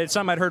 But it's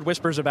something I'd heard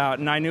whispers about,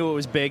 and I knew it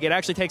was big. It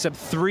actually takes up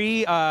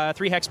three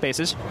hex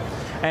spaces,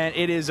 and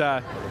it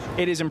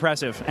is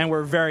impressive, and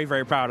we're very,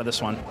 very proud of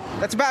this one.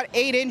 That's about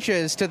 8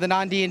 inches to the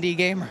non-D&D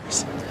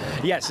gamers.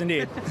 Yes,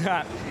 indeed.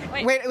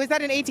 Wait, was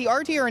that an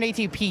ATRT or an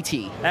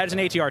ATPT? That is an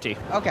ATRT.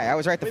 Okay, I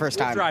was right the first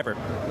time.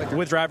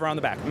 With driver on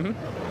the back.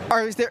 Mm-hmm.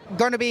 Or is there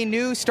going to be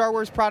new Star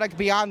Wars product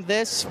beyond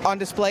this on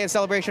display at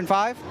Celebration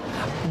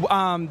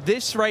 5?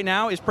 This right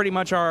now is pretty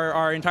much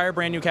our entire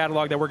brand new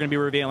catalog that we're going to be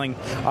revealing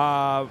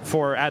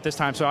for at this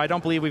time. So I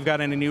don't believe we've got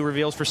any new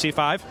reveals for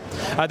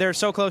C5. They're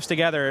so close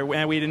together,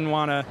 and we didn't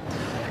want to...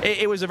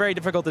 It was a very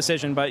difficult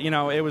decision, but,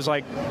 it was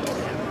like...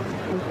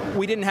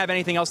 We didn't have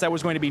anything else that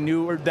was going to be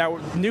new, or that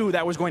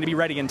was going to be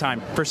ready in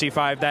time for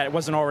C5 that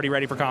wasn't already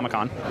ready for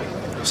Comic-Con.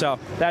 So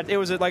like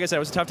I said, it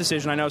was a tough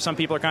decision. I know some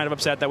people are kind of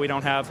upset that we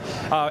don't have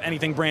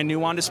anything brand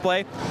new on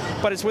display,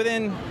 but it's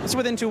within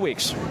 2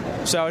 weeks.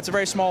 So it's a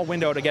very small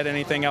window to get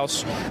anything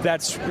else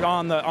that's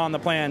on the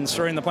plans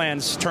or in the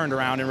plans turned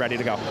around and ready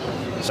to go.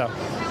 So.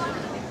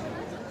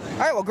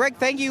 All right, well, Greg,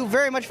 thank you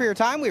very much for your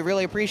time. We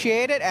really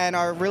appreciate it and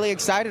are really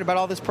excited about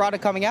all this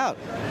product coming out.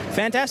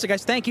 Fantastic,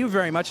 guys. Thank you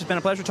very much. It's been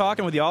a pleasure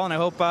talking with you all, and I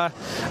hope,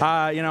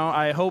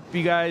 I hope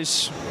you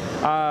guys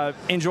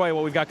enjoy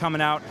what we've got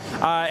coming out.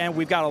 And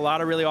we've got a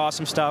lot of really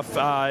awesome stuff,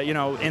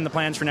 in the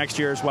plans for next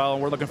year as well,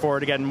 and we're looking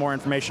forward to getting more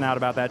information out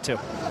about that too.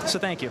 So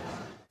thank you.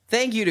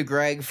 Thank you to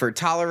Greg for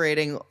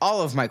tolerating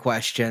all of my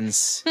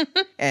questions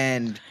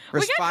and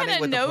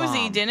responding with the bomb. We got kind of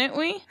nosy, didn't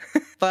we?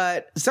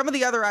 But some of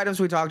the other items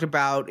we talked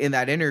about in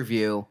that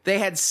interview, they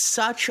had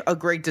such a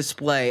great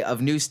display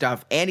of new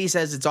stuff. Andy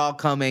says it's all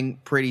coming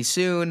pretty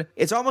soon.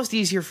 It's almost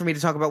easier for me to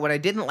talk about what I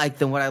didn't like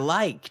than what I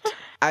liked.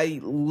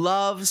 I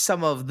love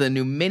some of the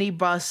new mini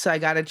busts I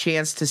got a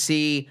chance to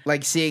see,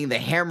 like seeing the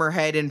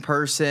Hammerhead in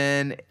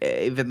person,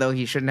 even though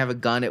he shouldn't have a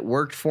gun, it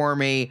worked for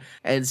me,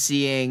 and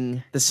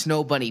seeing the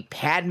Snow Bunny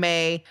Padme.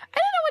 I don't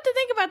know what to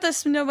think about the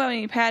Snow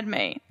Bunny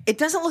Padme? It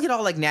doesn't look at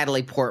all like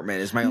Natalie Portman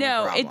is my only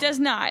No, problem. it does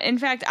not. In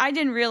fact, I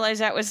didn't realize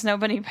that was Snow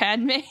Bunny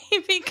Padme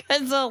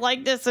because the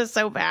likeness is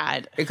so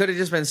bad. It could have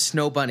just been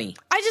Snow Bunny.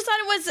 I just thought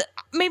it was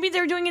maybe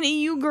they were doing an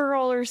EU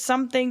girl or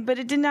something, but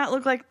it did not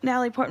look like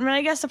Natalie Portman.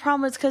 I guess the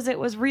problem is because it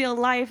was real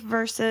life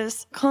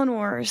versus Clone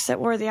Wars that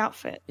wore the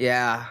outfit.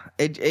 Yeah,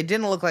 it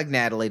didn't look like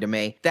Natalie to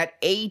me.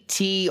 That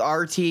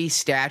ATRT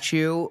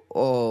statue,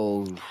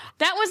 oh.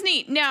 That was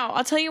neat. Now,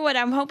 I'll tell you what,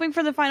 I'm hoping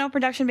for the final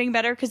production being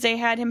better because they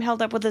had him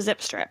held up with a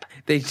zip strip.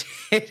 They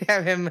did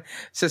have him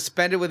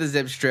suspended with a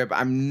zip strip.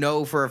 I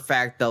know for a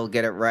fact they'll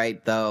get it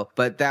right, though.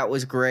 But that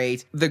was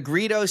great. The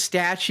Greedo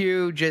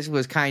statue just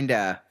was kind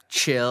of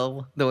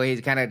chill, the way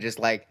he's kind of just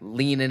like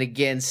leaning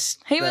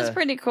against. He was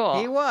pretty cool.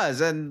 He was,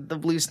 and the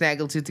blue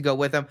snaggletooth to go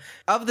with him.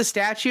 Of the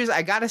statues,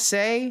 I gotta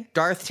say,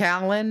 Darth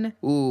Talon,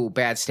 ooh,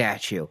 bad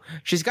statue.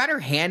 She's got her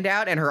hand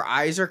out and her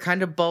eyes are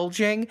kind of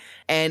bulging,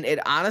 and it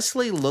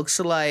honestly looks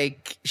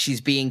like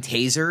she's being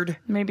tasered.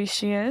 Maybe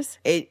she is.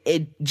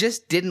 It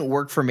just didn't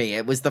work for me.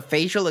 It was the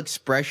facial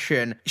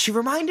expression. She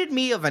reminded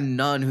me of a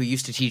nun who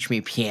used to teach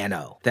me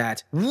piano.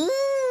 That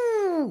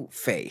woo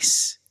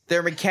face.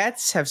 Their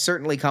maquettes have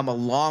certainly come a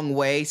long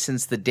way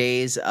since the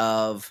days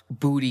of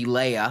Booty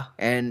Leia,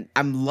 and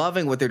I'm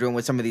loving what they're doing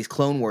with some of these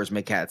Clone Wars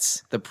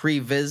maquettes. The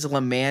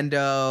pre-Vizsla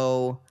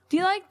Mando. Do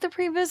you like the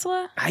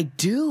Pre-Vizsla? I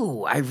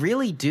do. I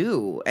really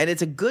do. And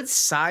it's a good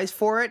size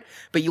for it,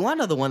 but you want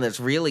to know the one that's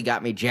really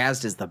got me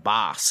jazzed is the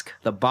Bosk.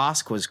 The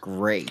Bosk was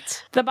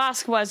great. The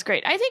Bosk was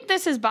great. I think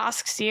this is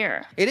Bosk's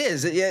year. It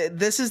is.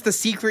 This is the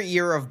secret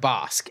year of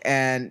Bosk,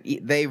 and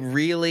they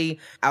really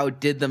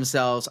outdid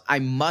themselves. I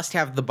must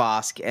have the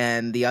Bosk,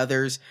 and the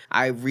others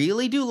I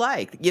really do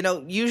like. You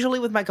know, usually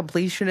with my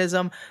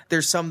completionism,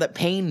 there's some that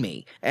pain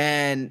me.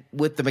 And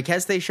with the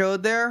maquettes they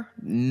showed there,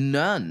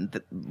 none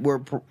that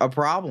were a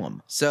problem.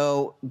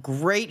 So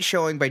great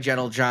showing by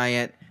Gentle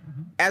Giant.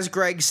 As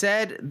Greg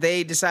said,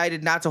 they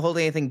decided not to hold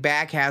anything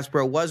back.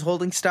 Hasbro was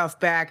holding stuff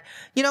back.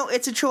 You know,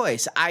 it's a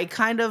choice. I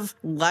kind of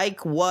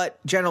like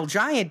what Gentle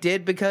Giant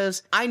did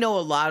because I know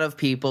a lot of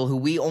people who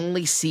we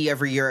only see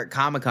every year at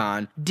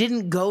Comic-Con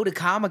didn't go to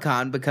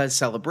Comic-Con because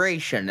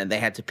Celebration and they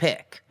had to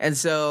pick. And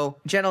so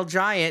Gentle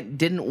Giant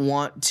didn't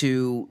want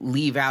to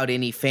leave out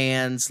any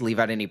fans, leave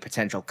out any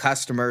potential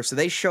customers, so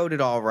they showed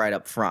it all right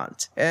up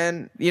front.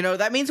 And, you know,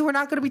 that means we're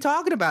not going to be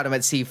talking about them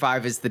at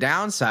C5 is the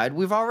downside.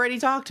 We've already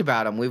talked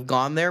about them. We've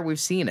gone there, we've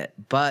seen it,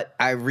 but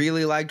I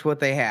really liked what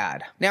they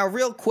had. Now,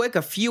 real quick,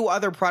 a few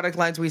other product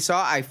lines we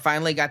saw. I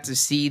finally got to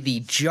see the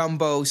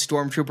Jumbo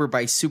Stormtrooper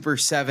by Super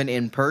 7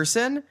 in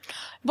person.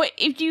 But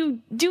if you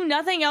do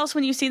nothing else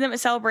when you see them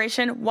at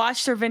Celebration,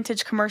 watch their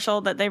vintage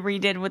commercial that they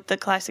redid with the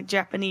classic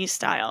Japanese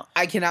style.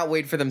 I cannot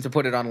wait for them to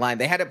put it online.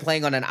 They had it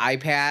playing on an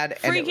iPad.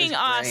 And it was Freaking great.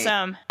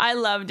 awesome. I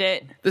loved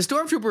it. The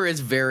Stormtrooper is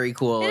very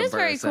cool. It is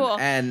very cool.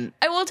 And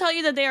I will tell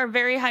you that they are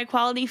very high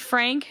quality.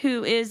 Frank,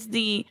 who is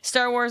the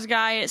Star Wars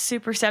guy at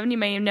Super 7, you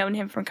may have known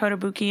him from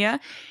Kotobukiya,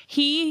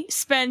 he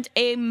spent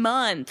a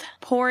month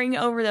poring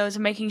over those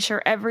and making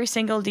sure every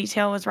single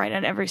detail was right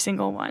on every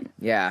single one.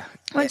 yeah.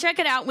 Well, check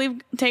it out.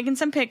 We've taken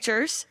some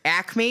pictures.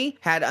 Acme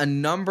had a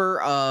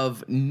number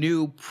of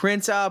new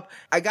prints up.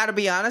 I gotta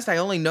be honest, I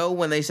only know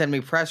when they send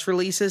me press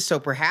releases, so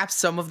perhaps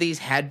some of these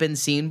had been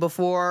seen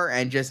before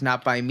and just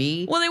not by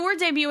me. Well, they were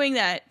debuting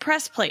that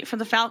press plate for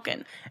the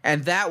Falcon.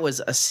 And that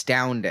was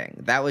astounding.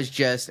 That was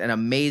just an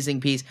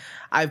amazing piece.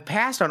 I've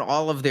passed on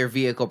all of their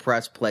vehicle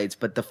press plates,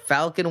 but the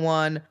Falcon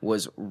one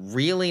was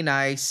really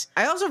nice.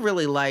 I also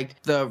really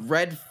liked the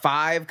Red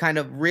 5 kind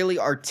of really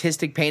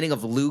artistic painting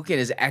of Luke in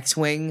his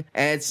X-Wing.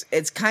 And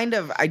it's kind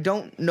of, I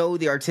don't know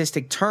the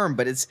artistic term,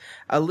 but it's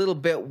a little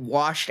bit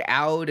washed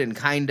out and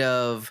kind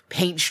of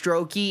paint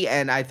strokey,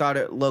 and I thought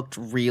it looked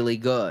really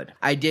good.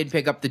 I did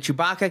pick up the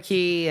Chewbacca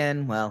key,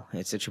 and, well,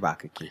 it's a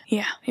Chewbacca key.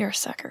 Yeah, you're a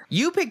sucker.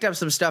 You picked up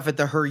some stuff at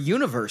the Her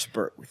Universe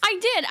booth. I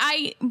did.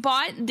 I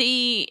bought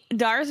the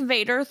Darth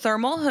Vader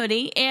thermal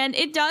hoodie, and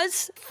it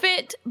does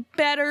fit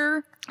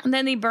better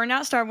than the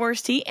Burnout Star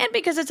Wars tee, and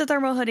because it's a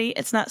thermal hoodie,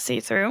 it's not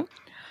see-through.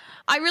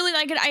 I really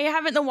like it. I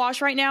have it in the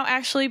wash right now,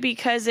 actually,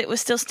 because it was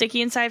still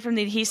sticky inside from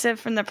the adhesive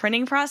from the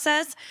printing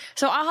process.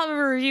 So I'll have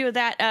a review of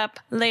that up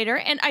later.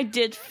 And I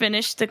did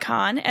finish the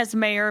con as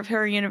mayor of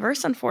Her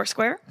Universe on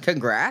Foursquare.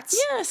 Congrats.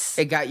 Yes.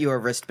 It got you a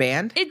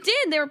wristband. It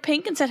did. They were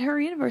pink and said Her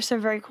Universe. They're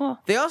very cool.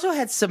 They also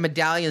had some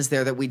medallions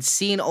there that we'd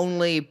seen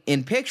only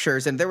in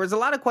pictures, and there was a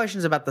lot of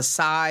questions about the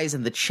size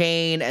and the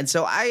chain, and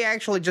so I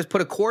actually just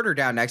put a quarter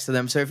down next to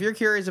them. So if you're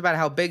curious about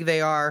how big they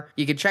are,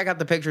 you can check out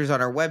the pictures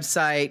on our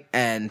website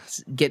and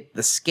get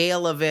the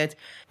scale of it.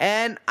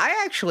 And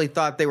I actually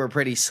thought they were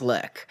pretty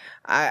slick.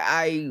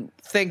 I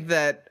think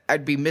that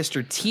I'd be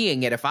Mr.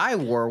 T-ing it if I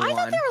wore one. I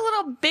thought they were a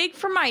little big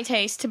for my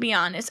taste, to be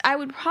honest. I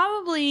would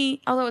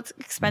probably, although it's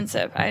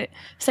expensive, I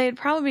say it'd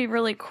probably be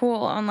really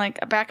cool on like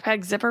a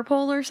backpack zipper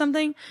pull or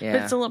something. Yeah.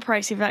 But it's a little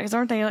pricey for that because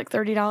aren't they like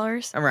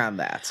 $30? Around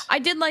that. I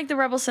did like the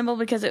Rebel symbol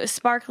because it was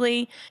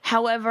sparkly.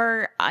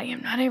 However, I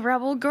am not a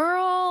Rebel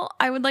girl.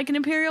 I would like an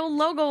Imperial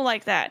logo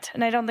like that.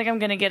 And I don't think I'm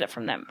going to get it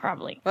from them,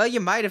 probably. Well, you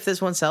might if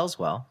this one sells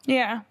well.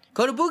 Yeah.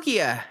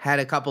 Kotobukiya had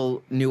a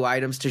couple new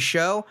items to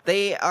show.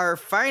 They are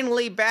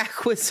finally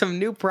back with some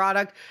new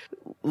product.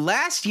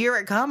 Last year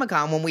at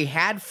Comic-Con, when we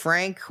had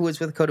Frank, who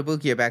was with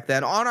Kotobukiya back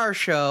then, on our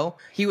show,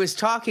 he was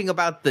talking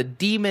about the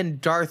demon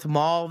Darth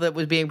Maul that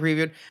was being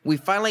previewed. We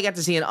finally got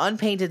to see an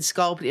unpainted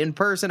sculpt in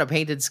person, a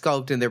painted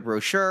sculpt in their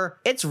brochure.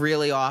 It's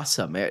really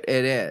awesome. It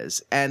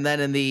is. And then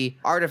in the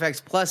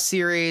Artifacts Plus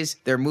series,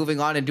 they're moving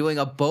on and doing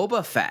a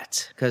Boba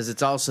Fett, because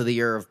it's also the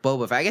year of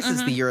Boba Fett. I guess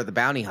it's the year of the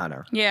bounty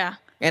hunter. Yeah.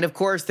 And of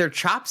course, their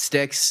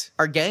chopsticks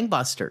are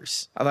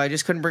gangbusters. Although I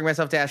just couldn't bring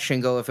myself to ask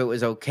Shingo if it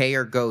was okay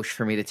or gauche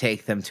for me to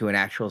take them to an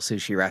actual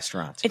sushi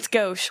restaurant. It's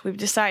gauche. We've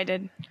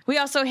decided. We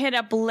also hit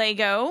up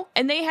Lego,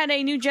 and they had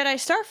a new Jedi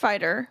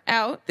Starfighter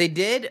out. They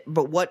did,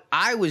 but what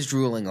I was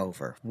drooling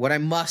over, what I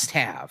must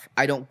have,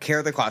 I don't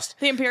care the cost.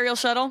 The Imperial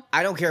Shuttle.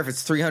 I don't care if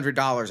it's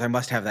 $300, I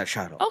must have that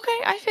shuttle. Okay,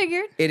 I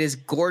figured. It is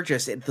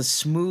gorgeous. The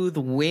smooth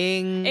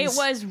wings. It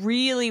was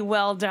really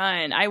well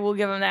done. I will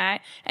give them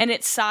that. And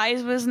its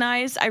size was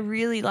nice. I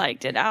really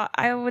liked it.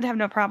 I would have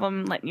no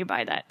problem letting you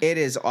buy that. It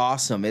is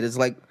awesome. It is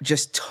like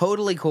just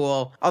totally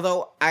cool.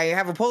 Although I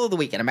have a poll of the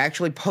week, and I'm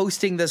actually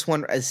posting this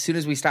one as soon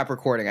as we stop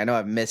recording. I know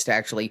I've missed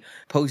actually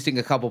posting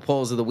a couple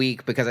polls of the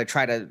week because I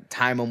try to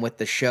time them with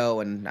the show,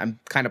 and I'm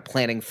kind of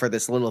planning for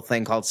this little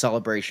thing called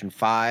Celebration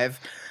 5.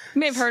 You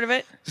may have heard of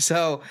it.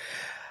 So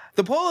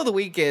the poll of the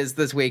week is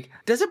this week,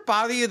 does it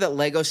bother you that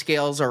Lego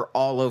scales are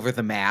all over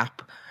the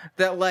map?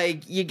 That,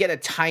 like, you get a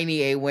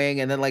tiny A-Wing,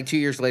 and then, like, 2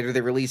 years later,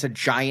 they release a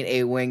giant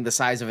A-Wing the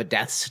size of a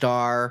Death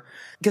Star.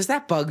 Because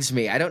that bugs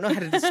me. I don't know how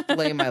to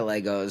display my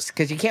Legos,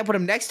 because you can't put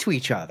them next to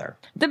each other.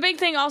 The big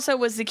thing also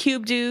was the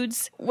Cube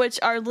Dudes, which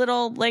are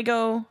little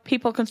Lego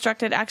people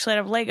constructed actually out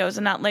of Legos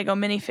and not Lego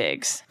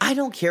minifigs. I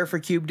don't care for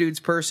Cube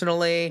Dudes,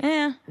 personally.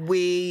 Yeah.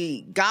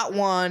 We got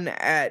one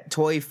at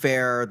Toy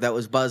Fair that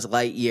was Buzz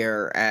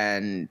Lightyear,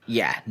 and,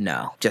 yeah,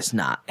 no, just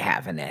not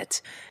having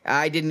it.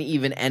 I didn't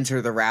even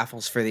enter the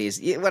raffles for these.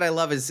 What I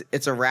love is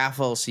it's a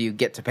raffle, so you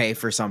get to pay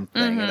for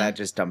something, and that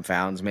just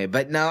dumbfounds me.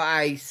 But no,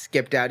 I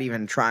skipped out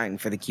even trying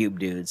for the Cube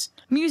Dudes.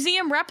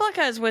 Museum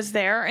Replicas was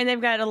there, and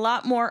they've got a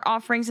lot more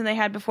offerings than they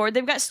had before.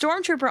 They've got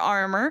Stormtrooper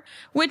armor,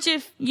 which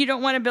if you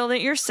don't want to build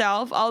it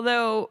yourself,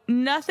 although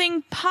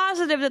nothing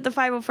positive that the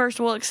 501st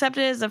will accept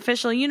it as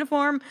official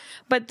uniform,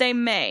 but they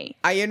may.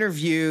 I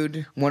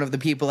interviewed one of the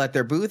people at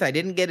their booth. I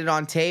didn't get it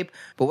on tape,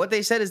 but what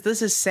they said is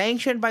this is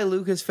sanctioned by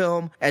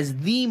Lucasfilm as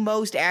the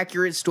most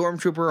accurate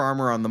Stormtrooper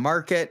armor on the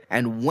market,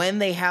 and when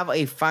they have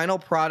a final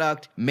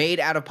product made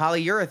out of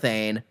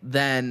polyurethane,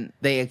 then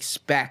they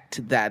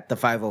expect that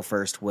the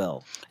 501st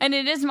will. And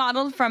it is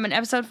modeled from an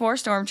Episode 4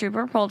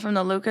 Stormtrooper pulled from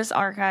the Lucas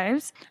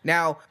archives.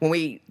 Now, when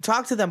we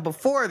talked to them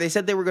before, they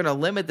said they were going to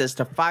limit this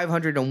to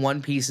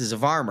 501 pieces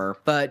of armor,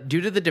 but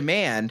due to the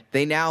demand,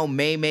 they now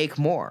may make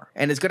more.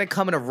 And it's going to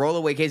come in a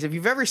rollaway case. If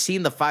you've ever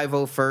seen the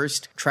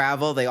 501st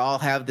travel, they all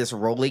have this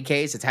rolly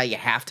case. It's how you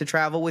have to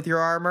travel with your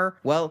armor.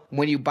 Well,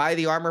 when you buy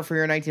the armor for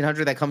your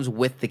 1900, that comes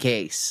with the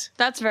case.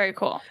 That's very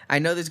cool. I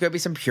know there's going to be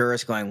some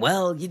purists going,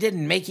 well, you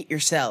didn't make it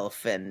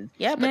yourself. And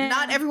yeah, but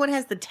not everyone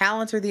has the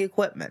talent or the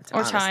equipment, or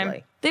honestly.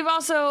 Time. They've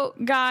also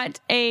got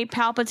a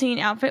Palpatine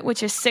outfit,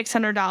 which is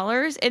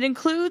 $600. It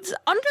includes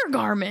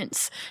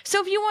undergarments.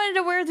 So if you wanted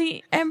to wear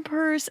the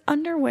Emperor's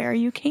underwear,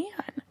 you can.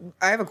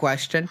 I have a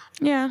question.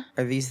 Yeah.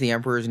 Are these the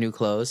Emperor's new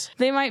clothes?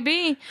 They might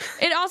be.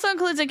 It also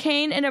includes a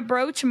cane and a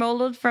brooch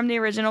molded from the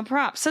original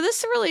prop. So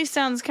this really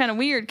sounds kind of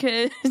weird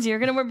because you're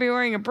going to be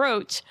wearing a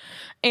brooch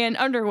and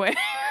underwear.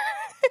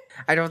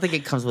 I don't think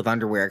it comes with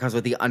underwear. It comes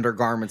with the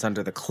undergarments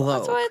under the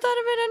cloak. That's why I thought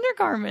it meant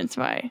undergarments.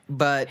 Why?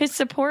 But his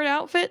support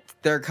outfit?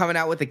 They're coming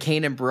out with the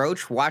cane and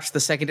brooch. Watch the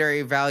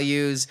secondary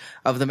values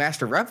of the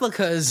Master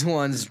Replicas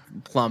ones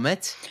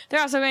plummet. They're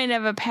also going to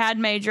have a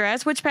Padme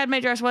dress. Which Padme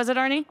dress was it,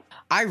 Arnie?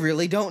 I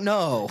really don't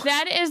know.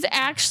 That is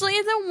actually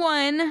the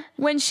one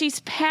when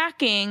she's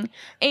packing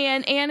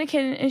and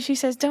Anakin, and she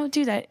says, don't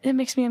do that. It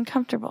makes me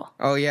uncomfortable.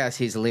 Oh, yes,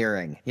 he's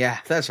leering. Yeah,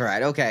 that's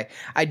right. Okay.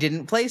 I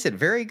didn't place it.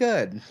 Very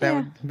good. That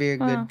would be a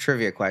good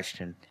trivia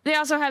question. They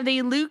also have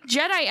the Luke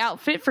Jedi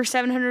outfit for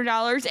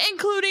 $700,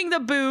 including the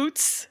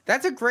boots.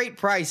 That's a great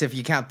price if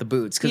you count the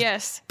boots. 'Cause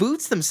yes.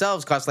 Boots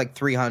themselves cost like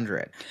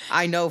 $300.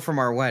 I know from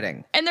our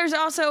wedding. And there's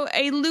also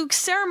a Luke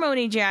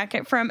ceremony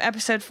jacket from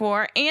Episode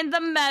 4 and the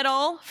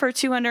medal for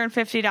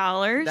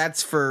 $250.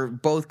 That's for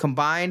both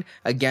combined.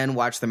 Again,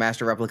 watch the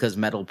Master Replicas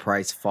metal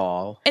price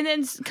fall. And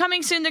then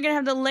coming soon, they're going to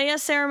have the Leia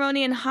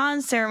ceremony and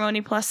Han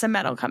ceremony plus the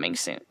metal coming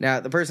soon. Now,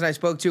 the person I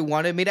spoke to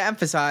wanted me to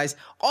emphasize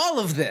all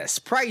of this: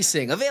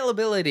 pricing,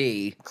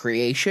 availability,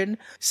 creation,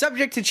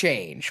 subject to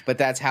change, but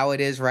that's how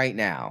it is right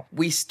now.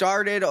 We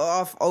started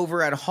off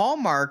over at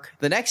Hallmark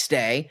the next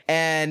day,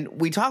 and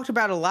we talked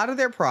about a lot of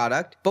their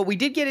product, but we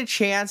did get a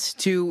chance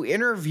to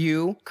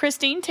interview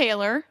Christine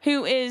Taylor,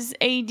 who is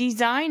a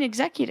design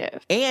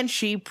executive. And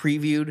she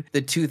previewed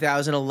the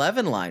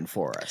 2011 line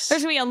for us.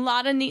 There's going to be a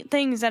lot of neat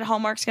things that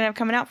Hallmark's going to have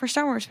coming out for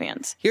Star Wars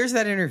fans. Here's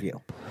that interview.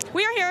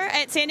 We are here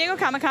at San Diego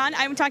Comic-Con.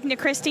 I'm talking to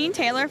Christine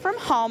Taylor from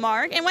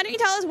Hallmark. And why don't you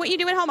tell us what you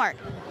do at Hallmark?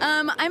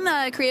 I'm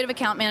the creative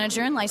account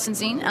manager in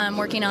licensing. I'm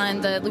working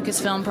on the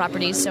Lucasfilm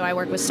properties, so I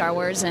work with Star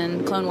Wars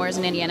and Clone Wars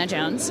and Indiana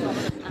Jones.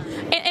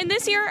 And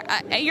this year,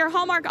 your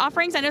Hallmark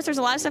offerings, I noticed there's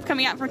a lot of stuff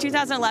coming out for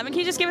 2011. Can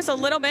you just give us a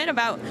little bit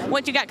about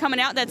what you got coming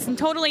out that's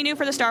totally new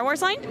for the Star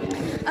Wars line?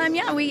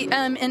 We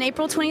in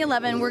April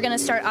 2011, we're going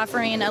to start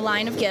offering a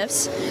line of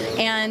gifts,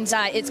 and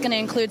it's going to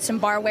include some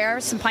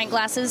barware, some pint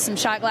glasses, some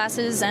shot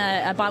glasses,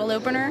 a bottle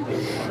opener,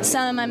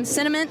 some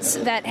sentiments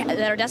that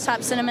are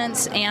desktop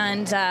sentiments,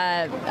 and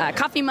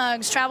coffee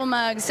mugs, travel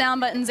mugs, sound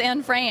buttons,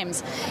 and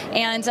frames.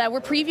 And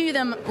we're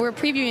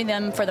previewing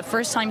them for the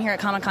first time here at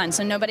Comic-Con,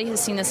 so nobody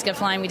has seen this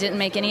gift line. We didn't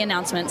make any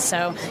announcements,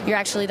 so you're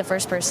actually the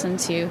first person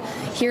to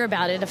hear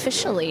about it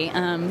officially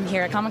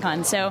here at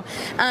Comic-Con. So,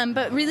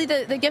 but really,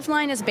 the gift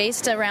line is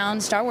based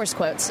around Star Wars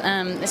quotes.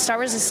 Star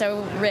Wars is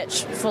so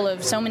rich, full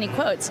of so many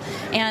quotes,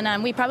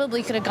 and we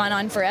probably could have gone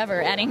on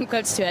forever adding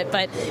quotes to it,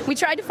 but we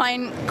tried to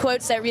find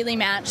quotes that really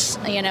match,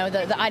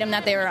 the item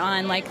that they were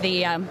on, like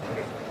the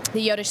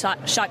Yoda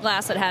shot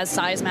glass that has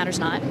size matters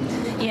not,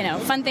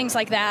 fun things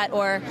like that,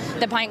 or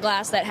the pint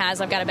glass that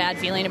has I've got a bad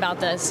feeling about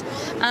this.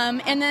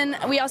 And then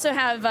we also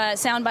have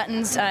sound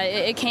buttons.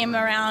 It came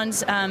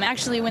around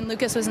actually when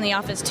Lucas was in the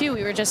office too.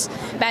 We were just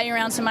batting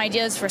around some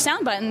ideas for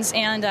sound buttons,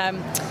 and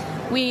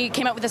we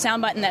came up with a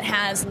sound button that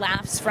has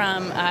laughs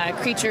from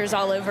creatures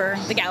all over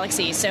the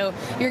galaxy. So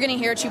you're going to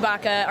hear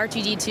Chewbacca,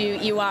 R2-D2,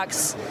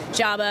 Ewoks,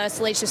 Jabba,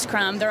 Salacious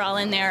Crumb. They're all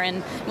in there,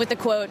 and with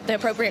the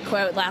appropriate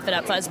quote, laugh it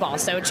up, fuzzball.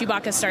 So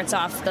Chewbacca starts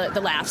off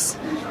the laughs.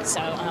 So,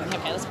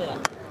 okay, let's play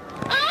that.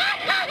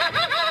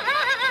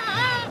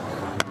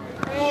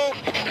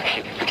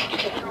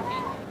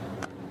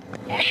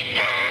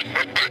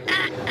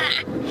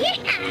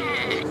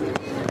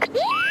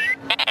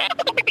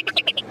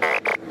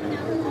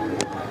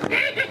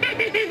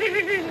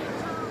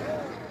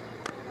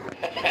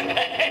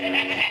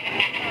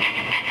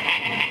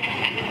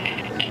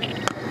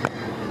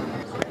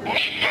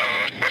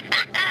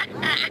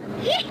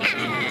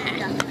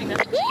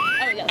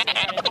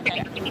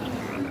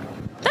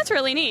 That's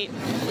really neat.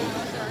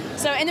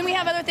 So, and then we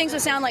have other things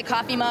that sound like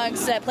coffee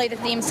mugs that play the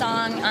theme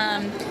song,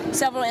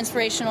 several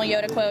inspirational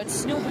Yoda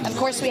quotes. Of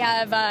course, we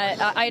have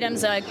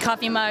items, a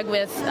coffee mug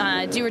with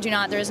do or do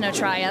not, there is no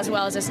try, as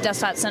well as this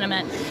desktop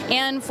sentiment.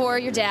 And for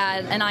your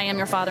dad, an I am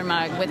your father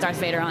mug with Darth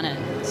Vader on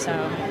it. So,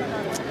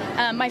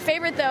 my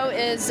favorite, though,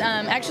 is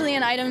actually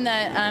an item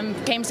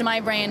that came to my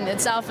brain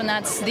itself, and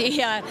that's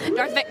the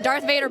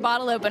Darth Vader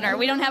bottle opener.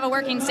 We don't have a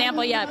working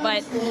sample yet,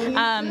 but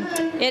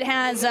it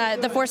has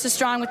the Force is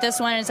strong with this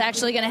one. It's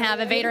actually going to have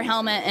a Vader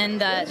helmet,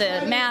 and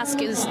the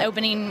mask is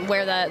opening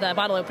where the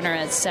bottle opener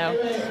is. So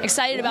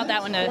excited about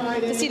that one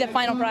to see the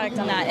final product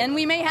on that. And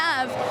we may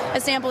have a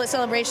sample at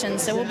Celebration,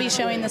 so we'll be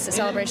showing this at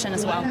Celebration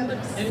as well.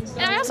 And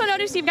I also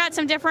noticed you've got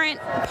some different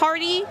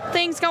party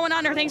things going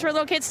on, or things for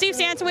little kids. Steve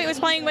Sansweet was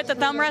playing with the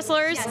thumb wrestlers.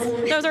 Yes.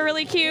 Those are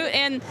really cute.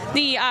 And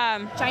the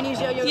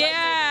Chinese yo-yo.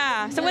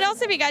 Yeah. So what else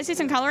have you guys do?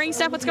 Some coloring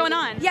stuff? What's going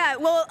on? Yeah.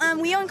 Well,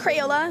 we own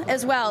Crayola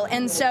as well,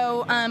 and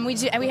so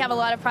we have a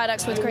lot of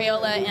products with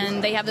Crayola,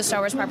 and they have the Star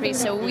Wars properties.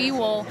 So we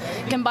will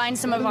combine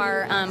some of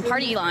our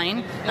party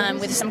line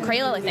with some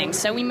Crayola things.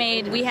 So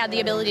we had the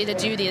ability to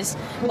do these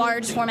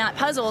large format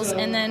puzzles,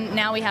 and then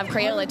now we have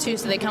Crayola too.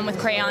 So they come with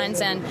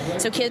crayons, and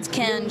so kids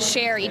can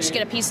share, each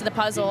get a piece of the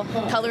puzzle,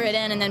 color it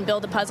in, and then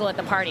build the puzzle at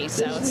the party.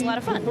 So it's a lot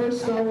of fun.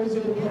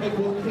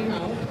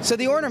 So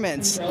the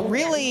ornaments,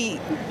 really,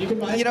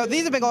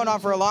 these have been going on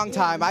for a long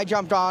time. I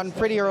jumped on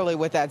pretty early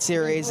with that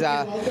series.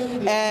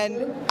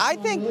 And I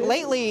think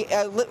lately,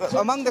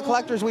 among the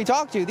collectors we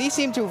talked to, these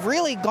seem to have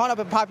really gone up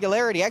in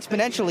popularity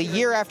exponentially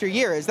year after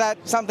year. Is that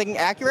something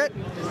accurate?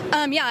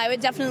 Yeah, I would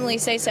definitely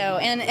say so.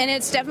 And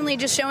it's definitely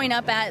just showing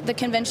up at the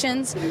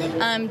conventions,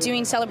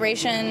 doing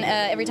Celebration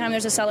every time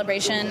there's a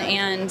celebration,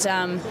 and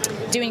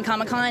doing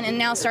Comic-Con, and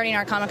now starting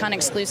our Comic-Con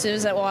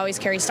exclusives that will always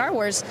carry Star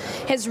Wars,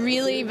 has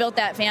really built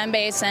that fan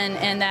base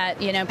and that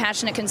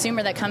passionate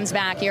consumer that comes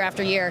back year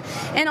after year.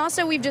 And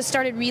also we've just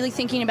started really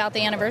thinking about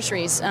the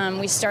anniversaries.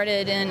 We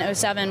started in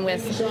 2007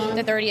 with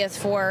the 30th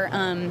for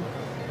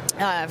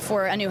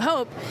for A New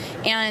Hope,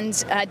 and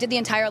did the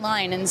entire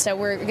line. And so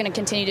we're going to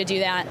continue to do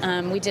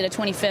that. We did a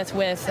 25th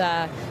with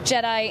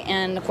Jedi,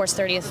 and of course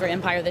 30th for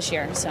Empire this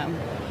year. So.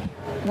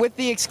 With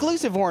the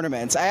exclusive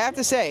ornaments, I have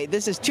to say,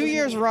 this is 2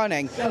 years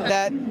running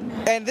that,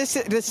 and this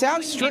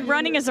sounds...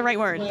 running is the right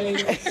word.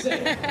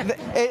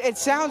 It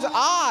sounds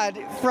odd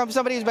from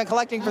somebody who's been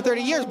collecting for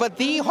 30 years, but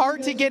the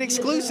hard-to-get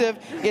exclusive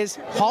is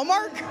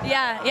Hallmark?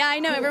 Yeah, I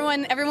know.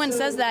 Everyone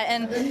says that.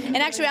 And in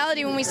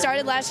actuality, when we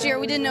started last year,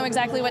 we didn't know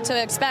exactly what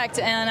to expect.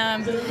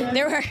 And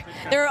there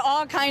were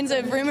all kinds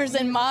of rumors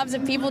and mobs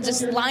of people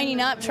just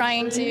lining up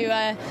trying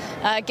to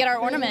get our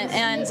ornament.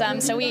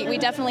 And so we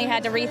definitely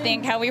had to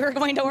rethink how we were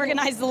going to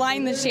organize the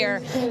line this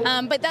year.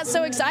 But that's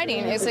so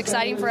exciting. It's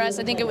exciting for us.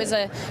 I think it was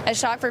a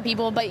shock for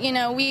people. But,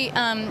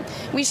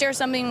 we share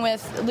something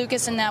with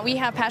Lucas in that we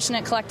have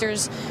passionate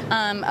collectors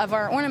of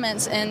our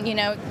ornaments. And,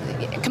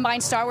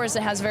 combined Star Wars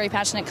that has very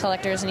passionate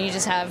collectors, and you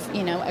just have,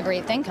 a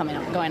great thing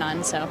going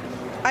on. So.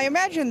 I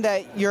imagine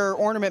that your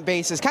ornament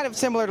base is kind of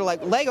similar to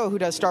like Lego, who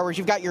does Star Wars.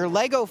 You've got your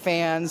Lego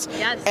fans,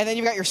 yes, and then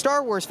you've got your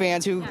Star Wars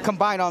fans who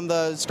combine on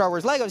the Star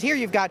Wars Legos. Here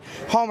you've got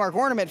Hallmark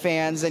ornament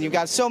fans, and you've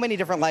got so many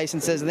different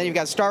licenses, and then you've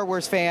got Star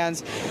Wars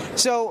fans.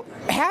 So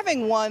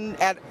having one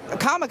at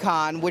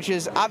Comic-Con, which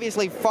is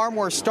obviously far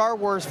more Star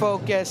Wars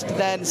focused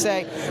than,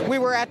 say, we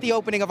were at the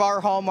opening of our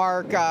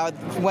Hallmark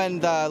when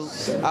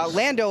the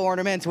Lando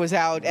ornament was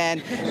out,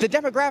 and the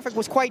demographic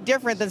was quite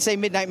different than, say,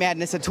 Midnight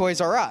Madness at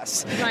Toys R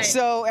Us. Right.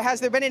 So has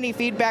there been any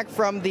feedback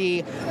from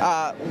the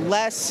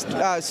less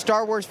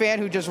Star Wars fan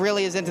who just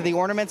really is into the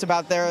ornaments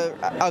about their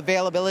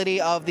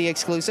availability of the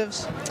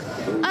exclusives?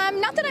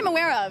 Not that I'm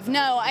aware of,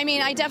 no. I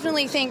mean, I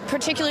definitely think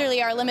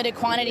particularly our limited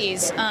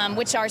quantities,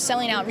 which are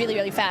selling out really,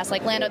 really fast,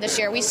 like Lando this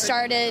year. We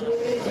started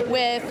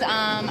with,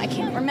 I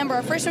can't remember,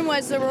 our first one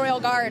was the Royal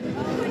Guard,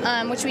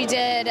 which we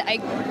did a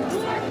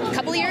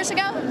couple of years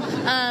ago.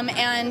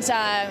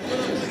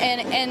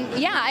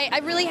 I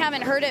really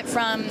haven't heard it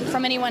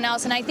from anyone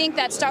else. And I think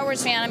that Star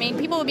Wars fan, I mean,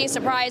 people would be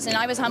surprised, and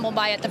I was humbled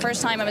by it the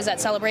first time I was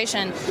at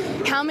Celebration,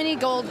 how many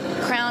Gold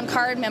Crown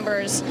card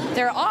members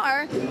there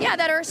are,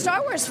 that are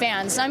Star Wars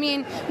fans. I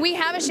mean, we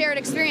have a shared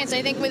experience.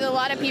 I think with a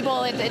lot of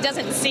people, it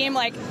doesn't seem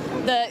like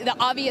the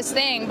obvious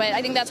thing, but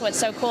I think that's what's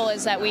so cool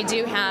is that we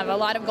do have a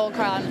lot of Gold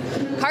Crown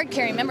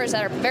card-carrying members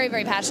that are very,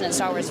 very passionate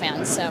Star Wars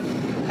fans. So.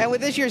 And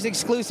with this year's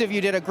exclusive,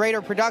 you did a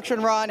greater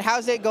production run.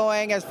 How's it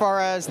going as far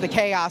as the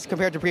chaos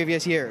compared to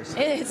previous years?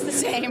 It's the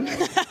same.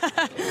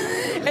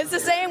 It's the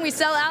same. We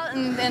sell out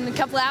in a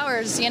couple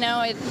hours.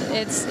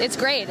 It's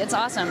great. It's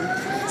awesome.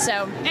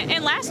 So.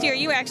 And last year,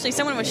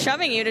 someone was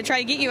shoving you to try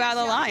to get you out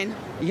of the line.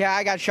 Yeah,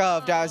 I got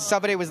shoved.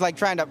 Somebody was like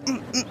trying to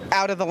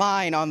out of the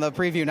line on the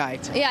preview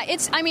night. Yeah,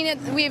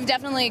 we've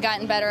definitely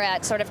gotten better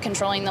at sort of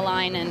controlling the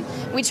line, and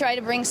we try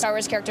to bring Star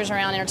Wars characters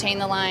around, entertain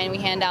the line. We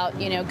hand out,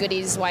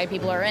 goodies while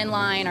people are in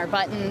line, our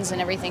buttons and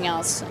everything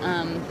else,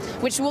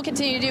 which we'll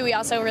continue to do. We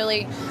also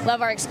really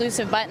love our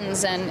exclusive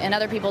buttons, and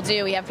other people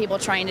do. We have people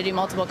trying to do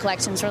multiple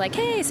collections. We're like,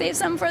 hey, save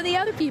some for the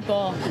other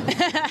people.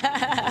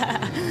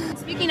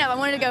 Speaking of, I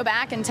wanted to go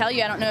back and tell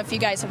you, I don't know if you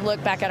guys have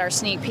looked back at our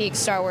sneak peek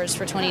Star Wars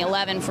for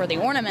 2011 for the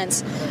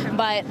ornaments,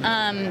 but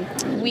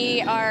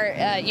we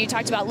are, you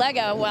talked about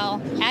Lego.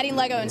 Well, adding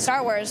Lego and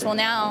Star Wars, well,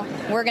 now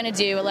we're going to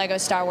do a Lego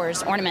Star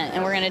Wars ornament,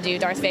 and we're going to do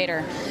Darth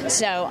Vader.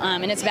 So,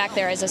 and it's back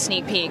there as a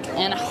sneak peek,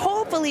 and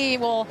hopefully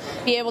we'll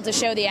be able to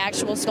show the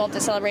actual sculpt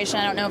at Celebration.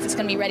 I don't know if it's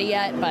going to be ready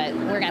yet, but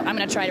I'm going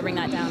to try to bring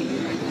that down.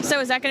 So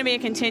is that going to be a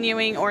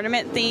continuing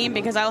ornament theme?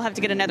 Because I'll have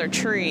to get another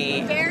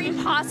tree. Very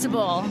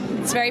possible.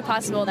 It's very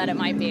possible that it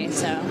might be,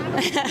 so.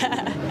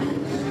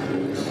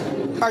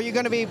 Are you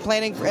going to be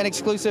planning an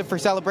exclusive for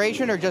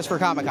Celebration or just for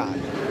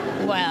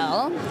Comic-Con?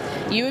 Well,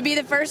 you would be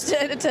the first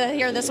to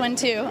hear this one,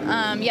 too.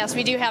 Yes,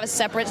 we do have a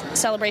separate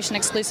Celebration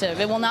exclusive.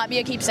 It will not be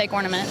a keepsake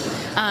ornament,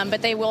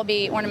 but they will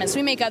be ornaments.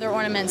 We make other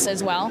ornaments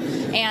as well.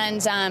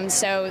 And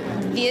so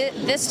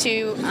this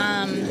too,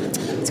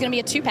 it's going to be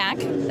a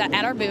 2-pack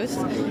at our booth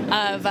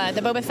of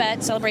the Boba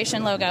Fett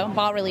Celebration logo,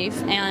 bas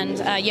relief, and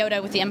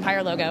Yoda with the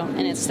Empire logo.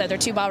 And they're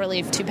 2 bas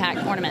relief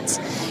 2-pack ornaments.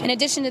 In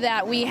addition to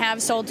that, we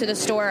have sold to the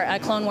store a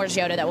Clone Wars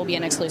Yoda that will be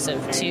an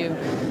exclusive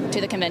to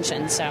the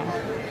convention. So,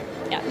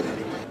 yeah.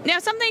 Now,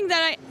 something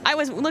that I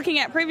was looking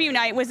at preview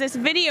night was this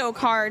video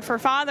card for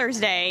Father's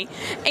Day,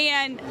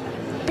 and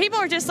people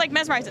are just like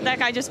mesmerized. That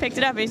guy just picked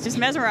it up. He's just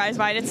mesmerized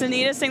by it. It's the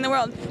neatest thing in the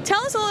world. Tell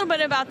us a little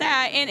bit about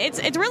that. And it's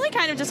really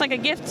kind of just like a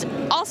gift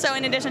also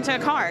in addition to a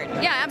card.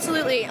 Yeah,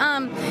 absolutely.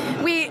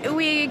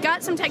 We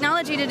got some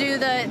technology to do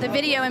the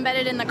video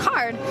embedded in the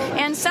card,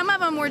 and some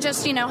of them were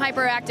just,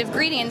 hyperactive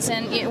greetings,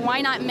 and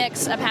why not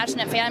mix a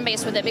passionate fan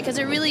base with it, because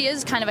it really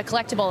is kind of a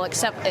collectible,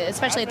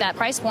 especially at that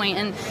price point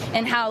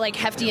and how like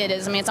hefty it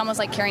is. I mean, it's almost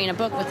like carrying a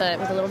book with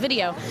a little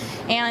video.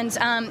 And,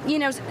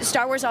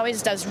 Star Wars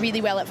always does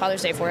really well at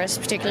Father's Day for us,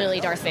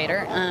 particularly Darth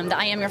Vader. The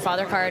I Am Your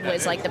Father card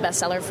was like the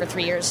bestseller for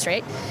 3 years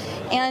straight.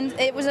 and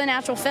it was a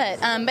natural fit.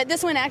 But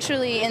this one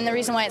actually, and the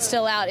reason why it's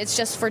still out, it's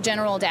just for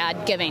general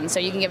dad giving, so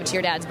you can give it to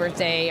your dad's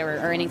birthday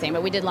or anything,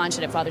 but we did launch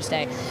it at Father's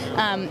Day.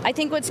 I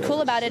think what's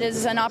cool about it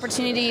is an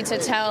opportunity to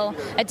tell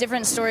a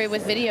different story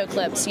with video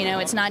clips. You know,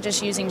 it's not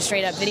just using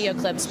straight up video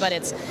clips, but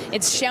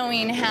it's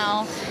showing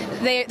how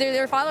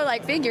they're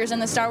father-like figures in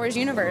the Star Wars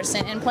universe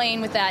and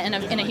playing with that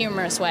in a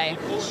humorous way.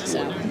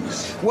 So,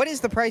 what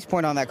is the price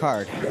point on that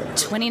card?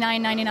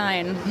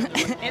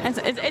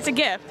 $29.99. It's a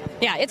gift.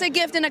 Yeah, it's a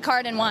gift and a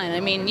card in one. I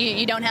mean,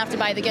 you don't have to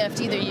buy the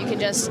gift either. You can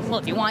just, well,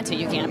 if you want to,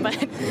 you can,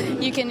 but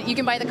you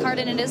can buy the card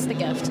and it is the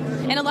gift.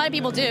 And a lot of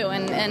people do,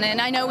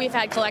 and I know we've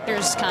had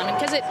collectors come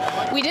because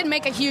we did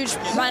make a huge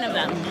run of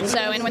them. So,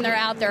 and when they're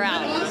out, they're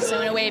out.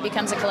 So in a way, it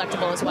becomes a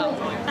collectible as well.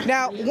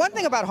 Now, one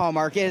thing about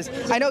Hallmark is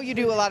I know you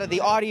do a lot of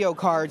the audio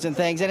cards and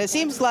things, and it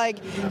seems like,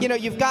 you know,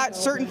 you've got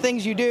certain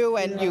things you do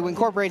and you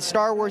incorporate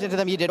Star Wars into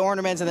them. You did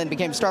ornaments and then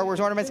became Star Wars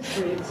ornaments.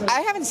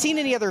 I haven't seen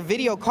any other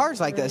video cards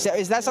like this.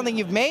 Is that something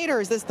you've made,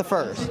 or is this the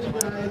first?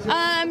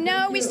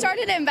 No, we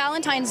started it on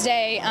Valentine's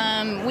Day.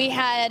 We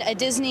had a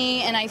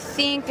Disney and I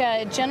think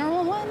a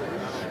general one.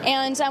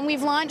 And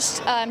we've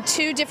launched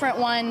 2 different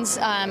ones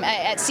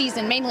at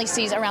season, mainly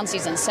around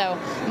seasons. So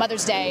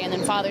Mother's Day and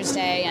then Father's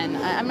Day. And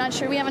I'm not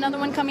sure we have another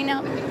one coming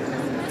out.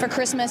 For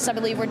Christmas, I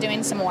believe we're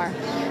doing some more.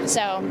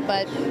 So,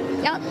 but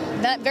yeah,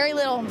 that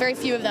very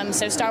few of them.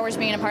 So Star Wars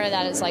being a part of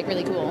that is like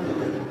really cool.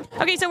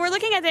 Okay, so we're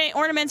looking at the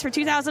ornaments for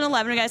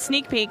 2011. We got a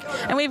sneak peek,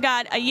 and we've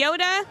got a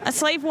Yoda, a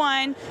Slave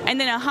One,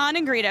 and then a Han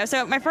and Greedo.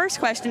 So my first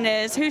question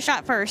is, who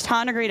shot first,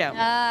 Han or Greedo?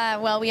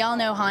 Well, we all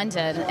know Han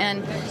did,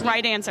 and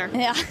right answer.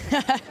 Yeah,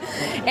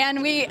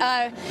 and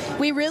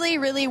we really,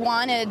 really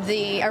wanted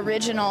the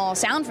original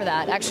sound for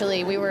that.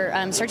 Actually, we were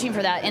searching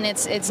for that, and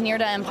it's near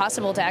to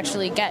impossible to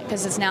actually get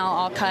because it's now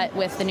all cut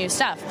with the new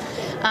stuff.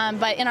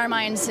 But in our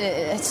minds,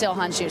 it's still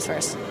Han shoots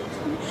first.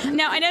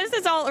 Now, I noticed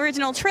it's all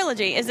original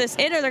trilogy. Is this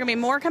it, or are there going to be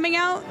more coming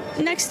out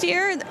next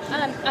year?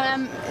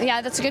 Yeah,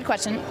 that's a good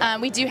question.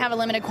 We do have a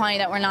limited quantity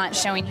that we're not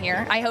showing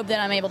here. I hope that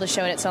I'm able to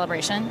show it at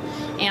Celebration.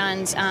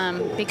 And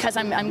because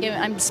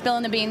I'm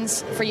spilling the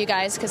beans for you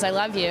guys because I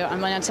love you, I'm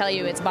going to tell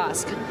you it's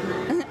Bosk.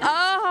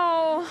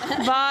 Oh,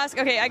 Bosk.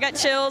 Okay, I got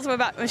chills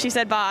when she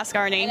said Bosk,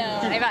 Arnie.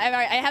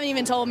 I haven't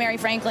even told Mary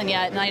Franklin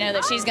yet, and I know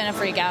that she's going to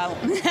freak out.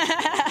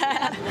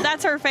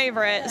 That's her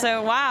favorite.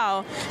 So,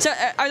 wow. So,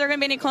 are there going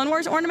to be any Clone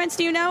Wars ornaments,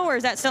 do you know, or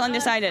is that still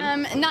undecided?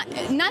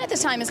 Not at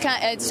this time.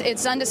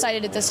 It's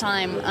undecided at this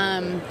time.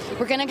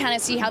 We're going to kind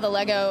of see how the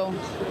Lego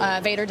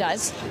Vader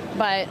does.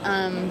 But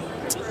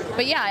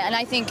yeah, and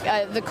I think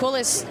the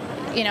coolest,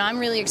 you know, I'm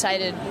really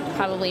excited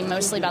probably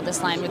mostly about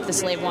this line with the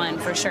Slave One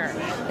for sure.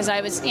 Because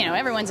I was, you know,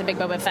 everyone's a big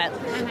Boba Fett,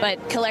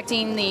 but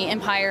collecting the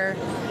Empire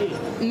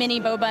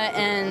mini Boba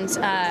and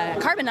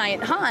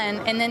Carbonite Han,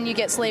 and then you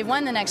get Slave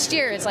One the next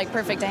year, it's like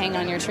perfect to hang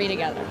on your tree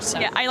together. So.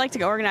 Yeah, I like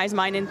to organize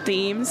mine in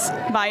themes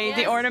by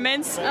the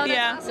ornaments. Oh,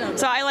 that's awesome.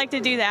 So I like to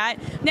do that.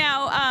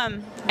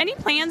 Now, any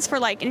plans for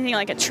like anything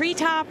like a tree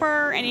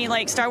topper, any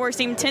like Star Wars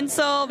themed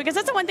tinsel? Because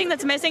that's the one thing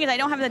that's missing is I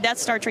don't have the Death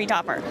Star tree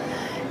topper.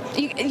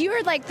 You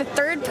are like the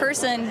third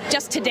person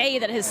just today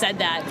that has said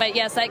that, but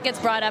yes, that gets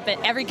brought up at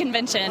every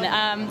convention.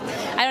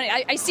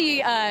 I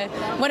see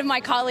one of my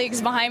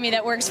colleagues behind me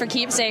that works for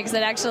Keepsakes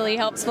that actually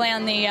helps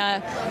plan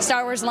the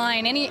Star Wars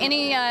line.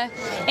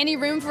 Any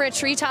room for a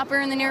tree topper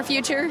in the near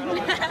future?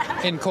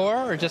 In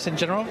core or just in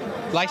general?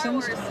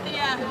 License?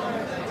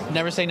 Yeah.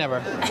 Never say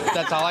never.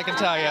 That's all I can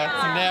tell you.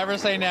 Never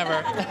say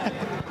never.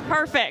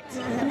 Perfect.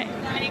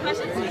 Any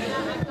questions?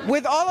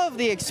 With all of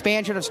the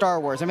expansion of Star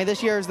Wars, I mean,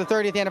 this year is the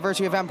 30th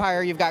anniversary of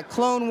Empire. You've got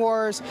Clone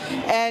Wars,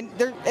 and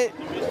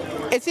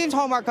it seems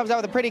Hallmark comes out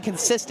with a pretty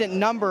consistent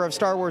number of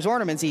Star Wars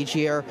ornaments each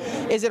year.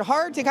 Is it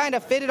hard to kind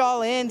of fit it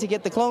all in to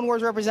get the Clone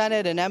Wars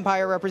represented and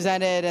Empire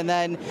represented, and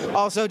then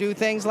also do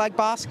things like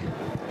Bosk?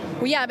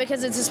 Well, yeah,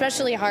 because it's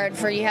especially hard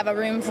for you have a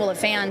room full of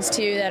fans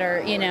too that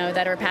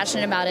are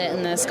passionate about it,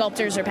 and the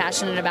sculptors are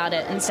passionate about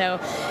it, and so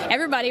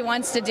everybody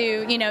wants to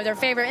do their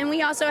favorite. And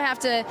we also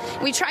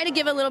we try to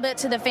give a little bit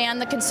to the fan,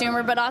 the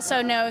consumer, but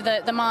also know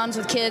the moms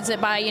with kids that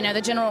buy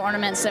the general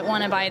ornaments that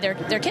want to buy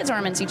their kids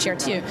ornaments each year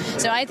too.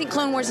 So I think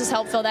Clone Wars has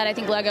helped fill that. I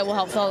think Lego will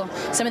help fill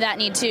some of that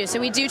need too.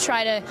 So we do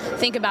try to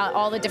think about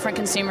all the different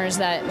consumers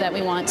that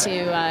we want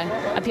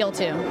to appeal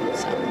to.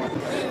 So.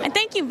 And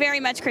thank you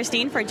very much,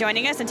 Christine, for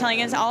joining us and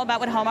telling us all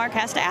about what Hallmark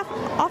has to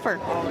offer.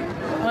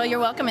 Well, you're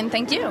welcome, and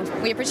thank you.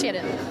 We appreciate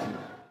it.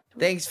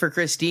 Thanks for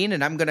Christine,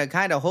 and I'm going to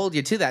kind of hold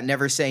you to that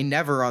never say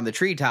never on the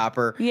tree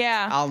topper.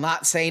 Yeah. I'll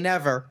not say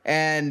never.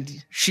 And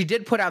she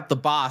did put out the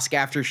Bosk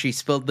after she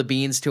spilled the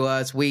beans to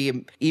us. We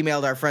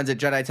emailed our friends at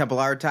Jedi Temple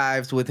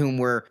Archives with whom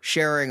we're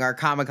sharing our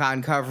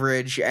Comic-Con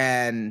coverage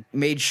and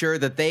made sure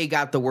that they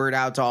got the word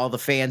out to all the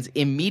fans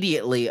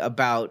immediately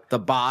about the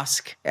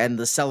Bosk and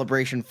the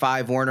Celebration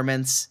 5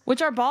 ornaments.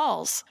 Which are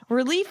balls.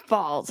 Relief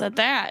balls at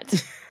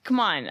that. Come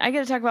on, I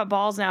got to talk about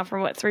balls now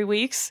for 3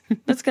 weeks?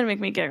 That's going to make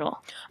me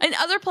giggle. In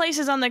other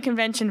places on the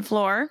convention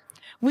floor,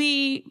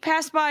 We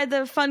passed by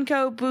the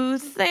Funko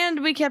booth,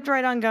 and we kept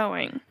right on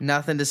going.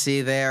 Nothing to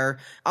see there.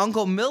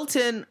 Uncle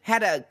Milton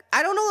had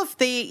I don't know if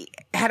they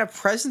had a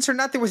presence or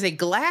not. There was a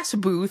glass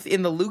booth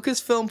in the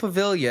Lucasfilm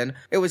Pavilion.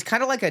 It was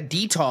kind of like a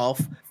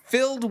Detolf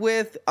filled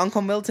with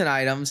Uncle Milton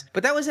items,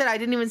 but that was it. I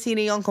didn't even see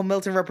any Uncle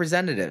Milton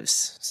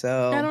representatives.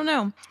 So I don't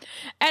know.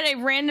 At a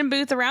random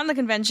booth around the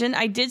convention,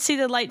 I did see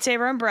the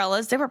lightsaber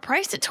umbrellas. They were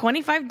priced at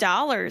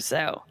 $25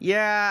 though.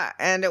 Yeah,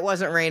 and it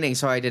wasn't raining,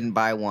 so I didn't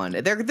buy one.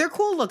 They're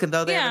cool looking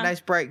though. They have a nice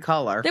bright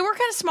color. They were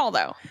kind of small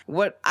though.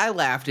 What I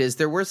laughed is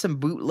there were some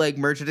bootleg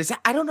merchandise.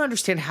 I don't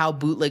understand how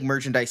bootleg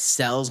merchandise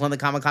sells on the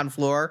Comic-Con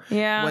floor.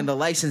 Yeah. When the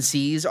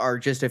licensees are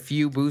just a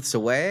few booths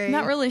away.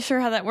 Not really sure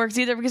how that works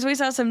either, because we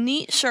saw some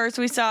neat shirts.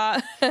 We saw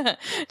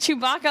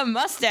Chewbacca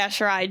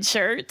mustache ride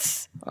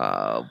shirts.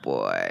 Oh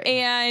boy.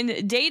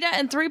 And Data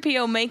and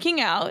 3PO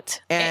making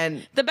out.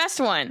 And the best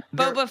one,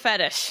 Boba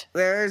Fetish.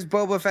 There's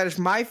Boba Fetish.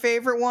 My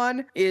favorite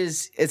one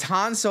is it's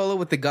Han Solo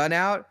with the gun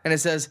out, and it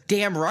says,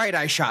 "Damn right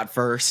I shot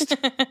first."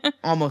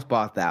 Almost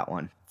bought that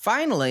one.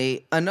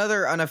 Finally,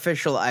 another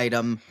unofficial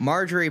item.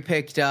 Marjorie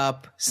picked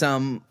up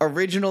some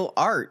original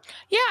art.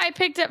 Yeah, I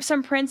picked up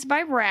some prints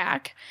by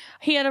Rack.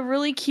 He had a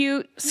really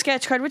cute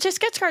sketch card, which his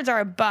sketch cards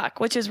are $1,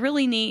 which is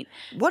really neat.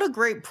 What a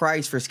great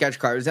price for sketch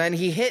cards. And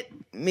he hit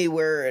me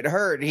where it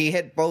hurt. He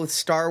hit both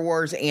Star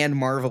Wars and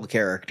Marvel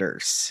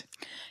characters.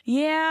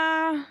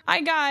 Yeah,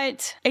 I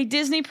got a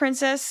Disney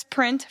princess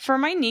print for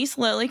my niece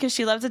Lily because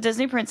she loves the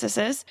Disney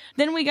princesses.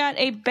 Then we got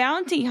a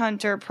bounty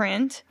hunter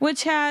print,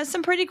 which has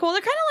some pretty cool. They're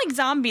kind of like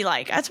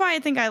zombie-like. That's why I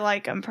think I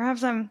like them.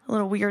 Perhaps I'm a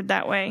little weird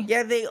that way.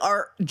 Yeah, they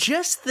are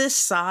just this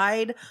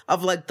side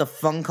of like the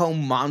Funko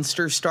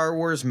Monster Star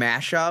Wars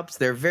mashups.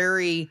 They're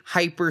very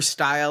hyper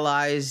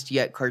stylized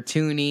yet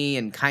cartoony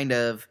and kind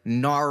of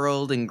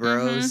gnarled and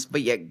gross,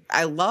 but yet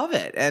I love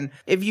it. And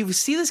if you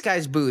see this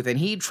guy's booth, and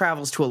he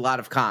travels to a lot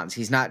of cons,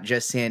 he's not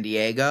just San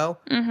Diego.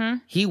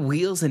 He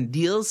wheels and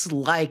deals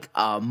like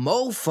a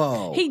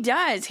mofo. He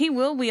does. He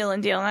will wheel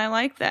and deal, and I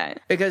like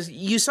that. Because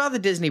you saw the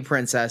Disney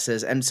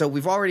princesses, and so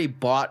we've already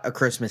bought a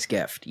Christmas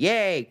gift.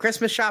 Yay!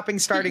 Christmas shopping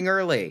starting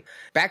early.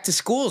 Back to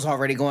school's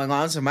already going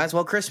on, so might as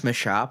well Christmas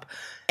shop.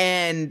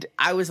 And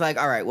I was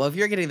like, all right, well, if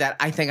you're getting that,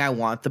 I think I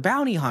want the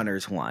Bounty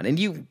Hunters one. And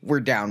you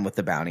were down with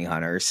the Bounty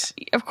Hunters.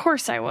 Of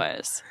course I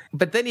was.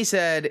 But then he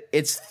said,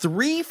 it's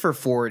 3 for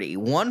 $40,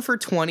 1 for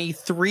 $20,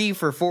 3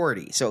 for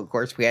 $40. So, of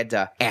course, we had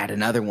to add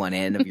another one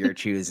in of your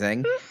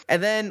choosing.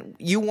 And then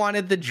you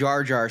wanted the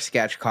Jar Jar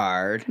sketch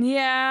card.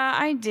 Yeah,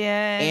 I did.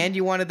 And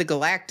you wanted the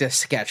Galactus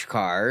sketch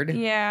card.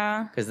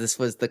 Yeah. Because this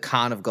was the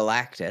Con of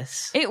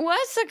Galactus. It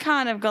was the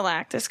Con of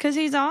Galactus because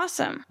he's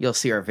awesome. You'll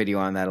see our video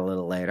on that a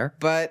little later.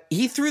 But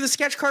he threw the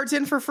sketch cards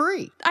in for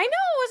free. I know,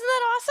 wasn't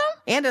that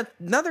awesome? And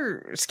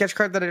another sketch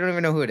card that I don't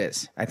even know who it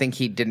is. I think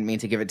he didn't mean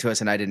to give it to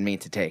us, and I didn't mean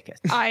to take it.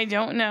 I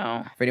don't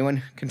know. If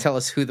anyone can tell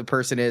us who the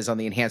person is on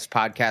the Enhanced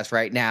podcast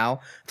right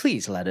now,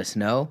 please let us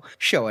know.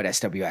 Show at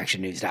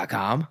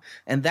swactionnews.com.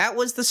 And that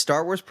was the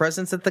Star Wars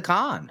presence at the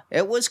con.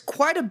 It was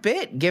quite a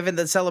bit, given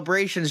that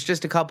celebration's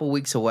just a couple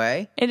weeks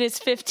away. It is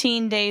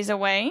 15 days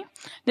away.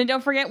 Then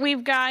don't forget,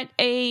 we've got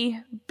a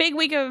big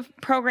week of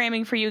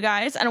programming for you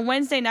guys on a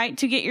Wednesday night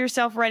to get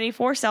yourself ready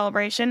for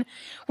celebration.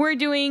 We're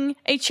doing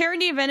a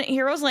charity event at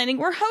Heroes Landing.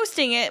 We're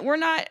hosting it. We're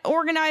not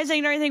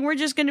organizing or anything. We're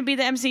just going to be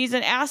the MCs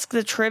and ask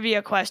the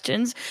trivia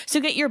questions. So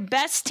get your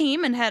best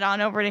team and head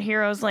on over to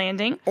Heroes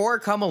Landing. Or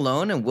come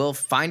alone and we'll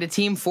find a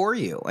team for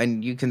you.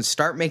 And you can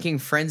start making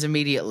friends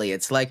immediately.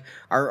 It's like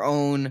our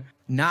own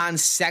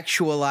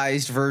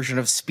non-sexualized version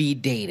of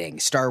speed dating,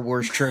 Star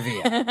Wars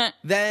trivia.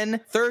 Then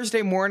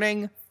Thursday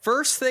morning,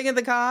 first thing at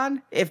the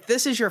con, if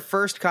this is your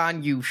first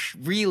con, you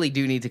really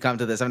do need to come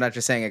to this. I'm not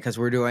just saying it because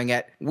we're doing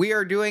it. We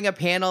are doing a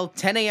panel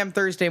 10 a.m.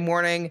 Thursday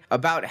morning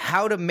about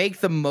how to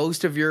make the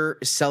most of your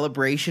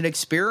celebration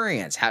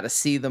experience, how to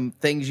see the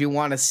things you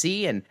want to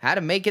see, and how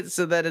to make it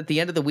so that at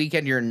the end of the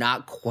weekend, you're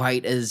not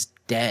quite as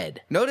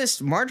dead. Notice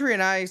Marjorie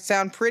and I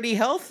sound pretty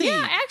healthy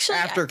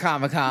after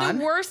Comic-Con.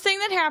 The worst thing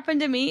that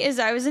happened to me is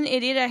I was an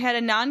idiot. I had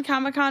a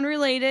non-Comic-Con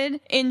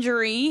related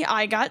injury.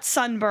 I got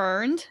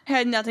sunburned.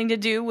 Had nothing to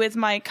do with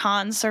my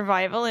con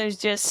survival. It was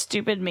just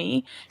stupid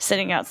me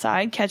sitting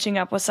outside, catching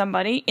up with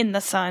somebody in the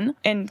sun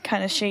in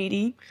kind of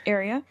shady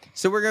area.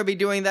 So we're going to be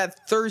doing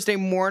that Thursday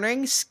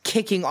morning,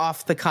 kicking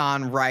off the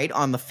con right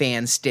on the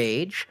fan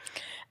stage.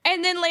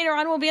 And then later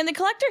on, we'll be on the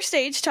collector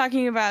stage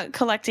talking about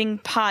collecting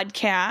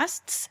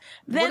podcasts.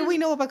 Then, what do we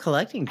know about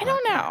collecting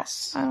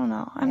podcasts? I don't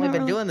know. We've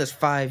been doing this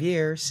 5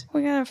 years.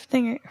 We got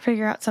to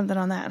figure out something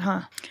on that,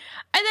 huh?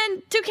 And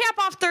then to cap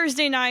off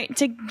Thursday night,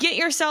 to get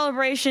your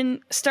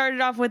celebration started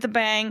off with a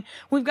bang,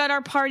 we've got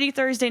our party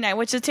Thursday night,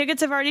 which the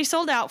tickets have already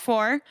sold out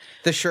for.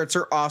 The shirts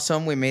are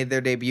awesome. We made their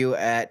debut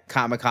at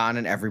Comic-Con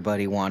and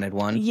everybody wanted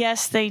one.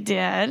 Yes, they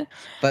did.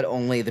 But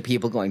only the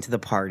people going to the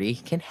party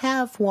can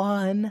have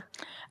one.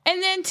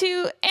 And then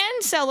to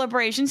end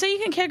celebration, so you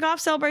can kick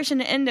off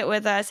celebration and end it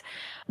with us,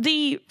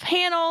 the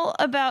panel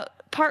about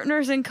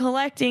Partners in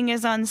Collecting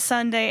is on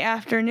Sunday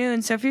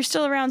afternoon. So if you're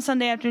still around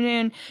Sunday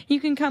afternoon, you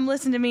can come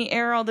listen to me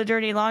air all the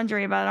dirty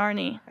laundry about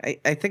Arnie.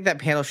 I think that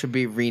panel should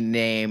be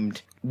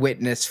renamed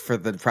Witness for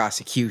the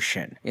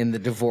Prosecution in the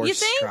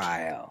divorce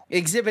trial.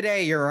 Exhibit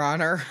A, Your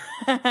Honor.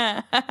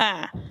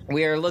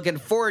 We are looking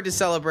forward to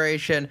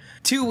celebration.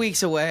 2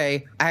 weeks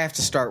away. I have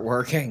to start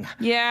working.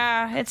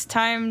 Yeah, it's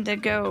time to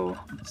go.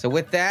 So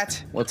with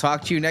that, we'll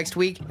talk to you next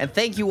week. And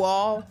thank you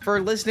all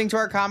for listening to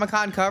our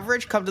Comic-Con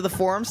coverage. Come to the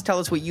forums. Tell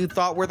us what you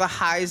thought were the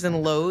highs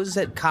and lows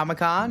at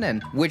Comic-Con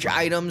and which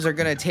items are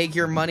going to take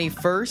your money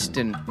first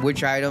and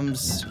which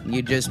items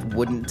you just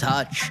wouldn't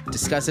touch.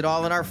 Discuss it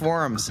all in our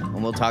forums.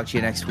 And we'll talk to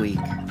you next week.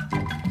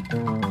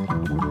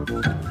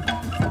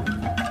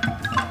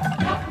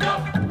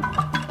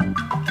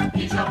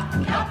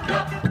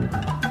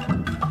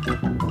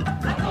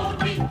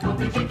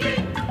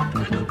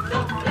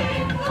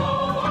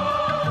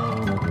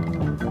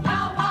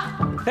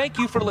 Thank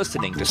you for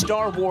listening to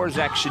Star Wars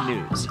Action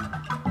News.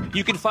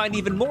 You can find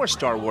even more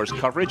Star Wars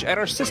coverage at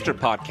our sister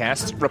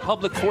podcast,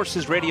 Republic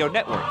Forces Radio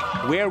Network,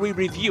 where we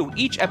review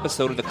each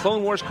episode of the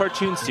Clone Wars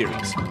cartoon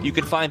series. You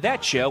can find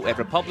that show at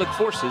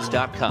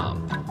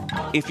republicforces.com.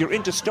 If you're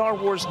into Star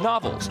Wars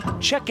novels,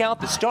 check out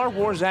the Star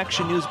Wars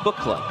Action News Book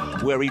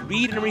Club, where we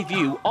read and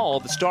review all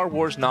the Star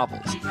Wars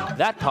novels.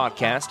 That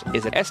podcast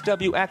is at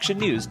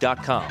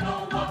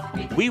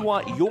swactionnews.com. We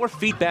want your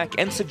feedback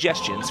and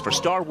suggestions for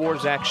Star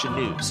Wars Action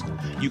News.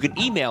 You can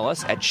email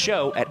us at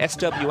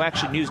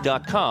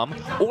show@swactionnews.com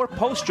or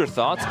post your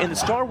thoughts in the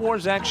Star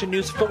Wars Action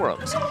News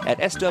forums at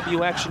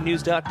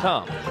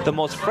swactionnews.com, the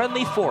most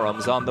friendly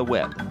forums on the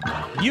web.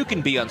 You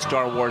can be on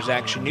Star Wars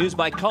Action News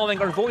by calling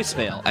our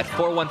voicemail at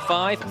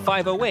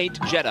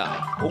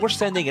 415-508-JEDI or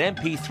sending an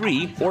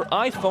MP3 or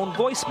iPhone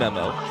voice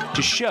memo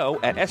to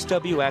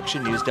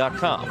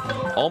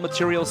show@swactionnews.com. All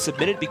materials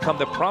submitted become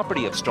the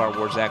property of Star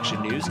Wars Action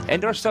News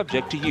and are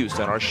subject to use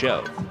on our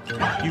show.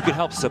 You can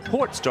help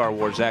support Star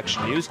Wars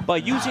Action News by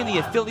using the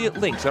affiliate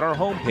links on our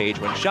homepage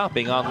when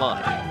shopping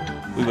online.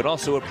 We would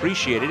also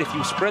appreciate it if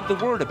you spread the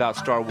word about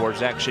Star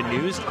Wars Action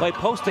News by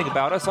posting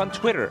about us on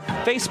Twitter,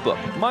 Facebook,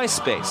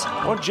 MySpace,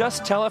 or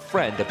just tell a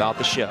friend about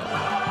the show.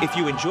 If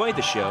you enjoyed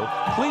the show,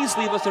 please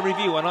leave us a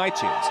review on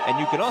iTunes, and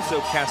you can also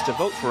cast a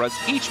vote for us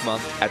each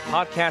month at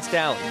Podcast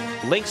Alley.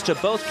 Links to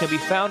both can be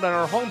found on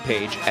our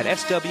homepage at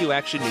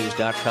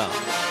swactionnews.com.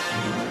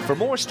 For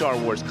more Star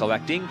Wars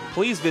collecting,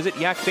 please visit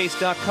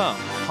yakface.com,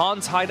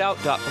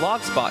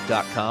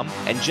 hanshideout.blogspot.com,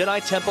 and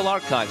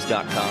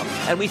JediTempleArchives.com,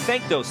 and we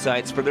thank those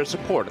sites for their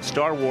support of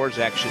Star Wars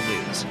Action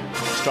News.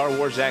 Star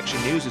Wars Action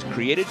News is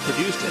created,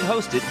 produced, and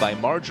hosted by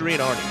Marjorie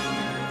and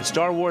Arnie. The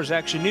Star Wars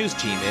Action News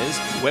team is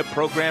web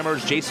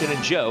programmers Jason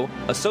and Joe,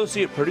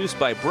 associate produced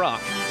by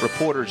Brock,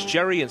 reporters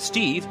Jerry and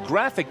Steve,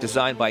 graphic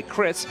design by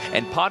Chris,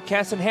 and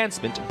podcast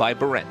enhancement by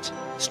Brent.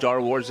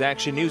 Star Wars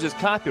Action News is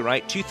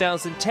copyright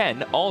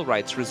 2010, all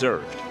rights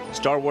reserved.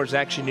 Star Wars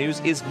Action News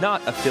is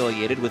not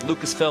affiliated with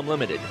Lucasfilm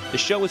Limited. The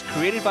show is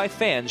created by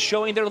fans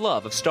showing their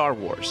love of Star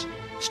Wars.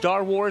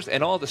 Star Wars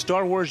and all the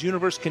Star Wars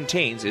universe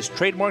contains is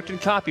trademarked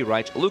and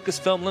copyright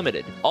Lucasfilm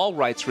Limited, all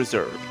rights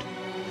reserved.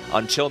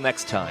 Until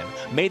next time,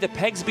 may the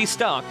pegs be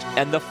stocked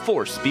and the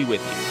Force be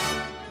with you.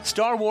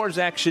 Star Wars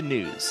Action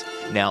News.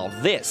 Now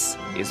this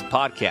is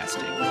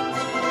podcasting.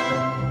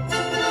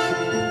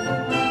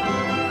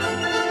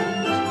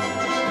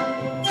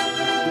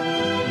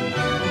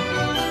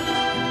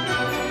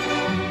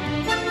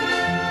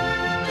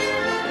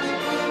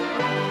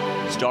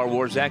 Star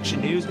Wars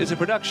Action News is a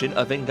production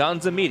of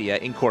Venganza Media,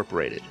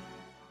 Incorporated.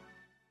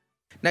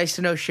 Nice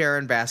to know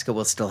Sharon Baska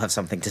will still have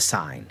something to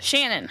sign.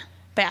 Shannon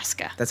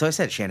Baska. That's what I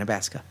said, Shannon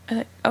Baska.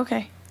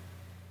 Okay.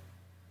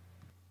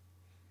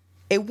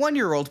 A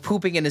 1-year-old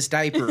pooping in his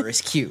diaper is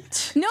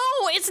cute. No,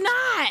 it's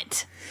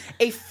not.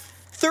 A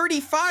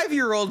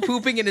 35-year-old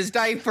pooping in his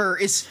diaper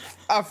is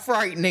a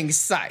frightening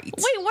sight.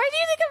 Wait, why do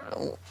you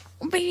think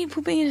a baby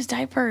pooping in his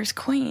diaper is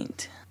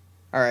quaint?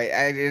 All right,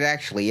 it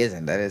actually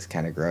isn't. That is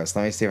kind of gross.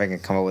 Let me see if I can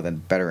come up with a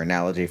better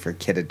analogy for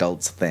kid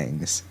adults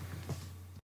things.